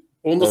gelir.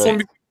 Onda Evet. son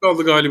bir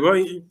kaldı galiba.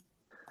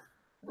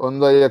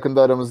 onu da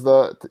yakında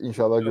aramızda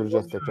inşallah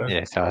göreceğiz tekrar.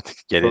 Neyse artık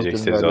gelecek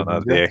Son günlerde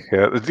sezona diye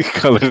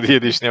kalır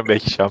diye düşünüyorum.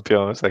 Belki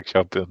şampiyon olursak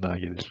şampiyonluğa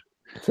gelir.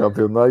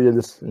 Şampiyonluğa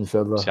gelir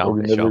inşallah. O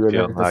günleri de görmek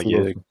Şampiyonluğa nasip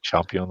gelir. olsun.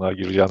 Şampiyonluğa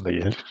Gürcan da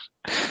gelir.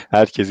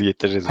 Herkesi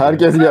getiririz.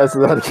 Herkes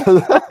gelsin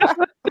herkes.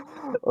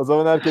 O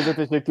zaman herkese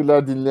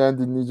teşekkürler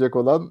dinleyecek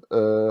olan.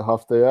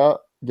 Haftaya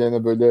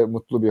gene böyle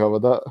mutlu bir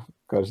havada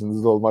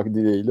karşınızda olmak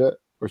dileğiyle.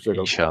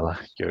 Hoşçakalın. İnşallah.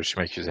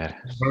 Görüşmek üzere.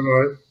 Bye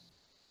bye.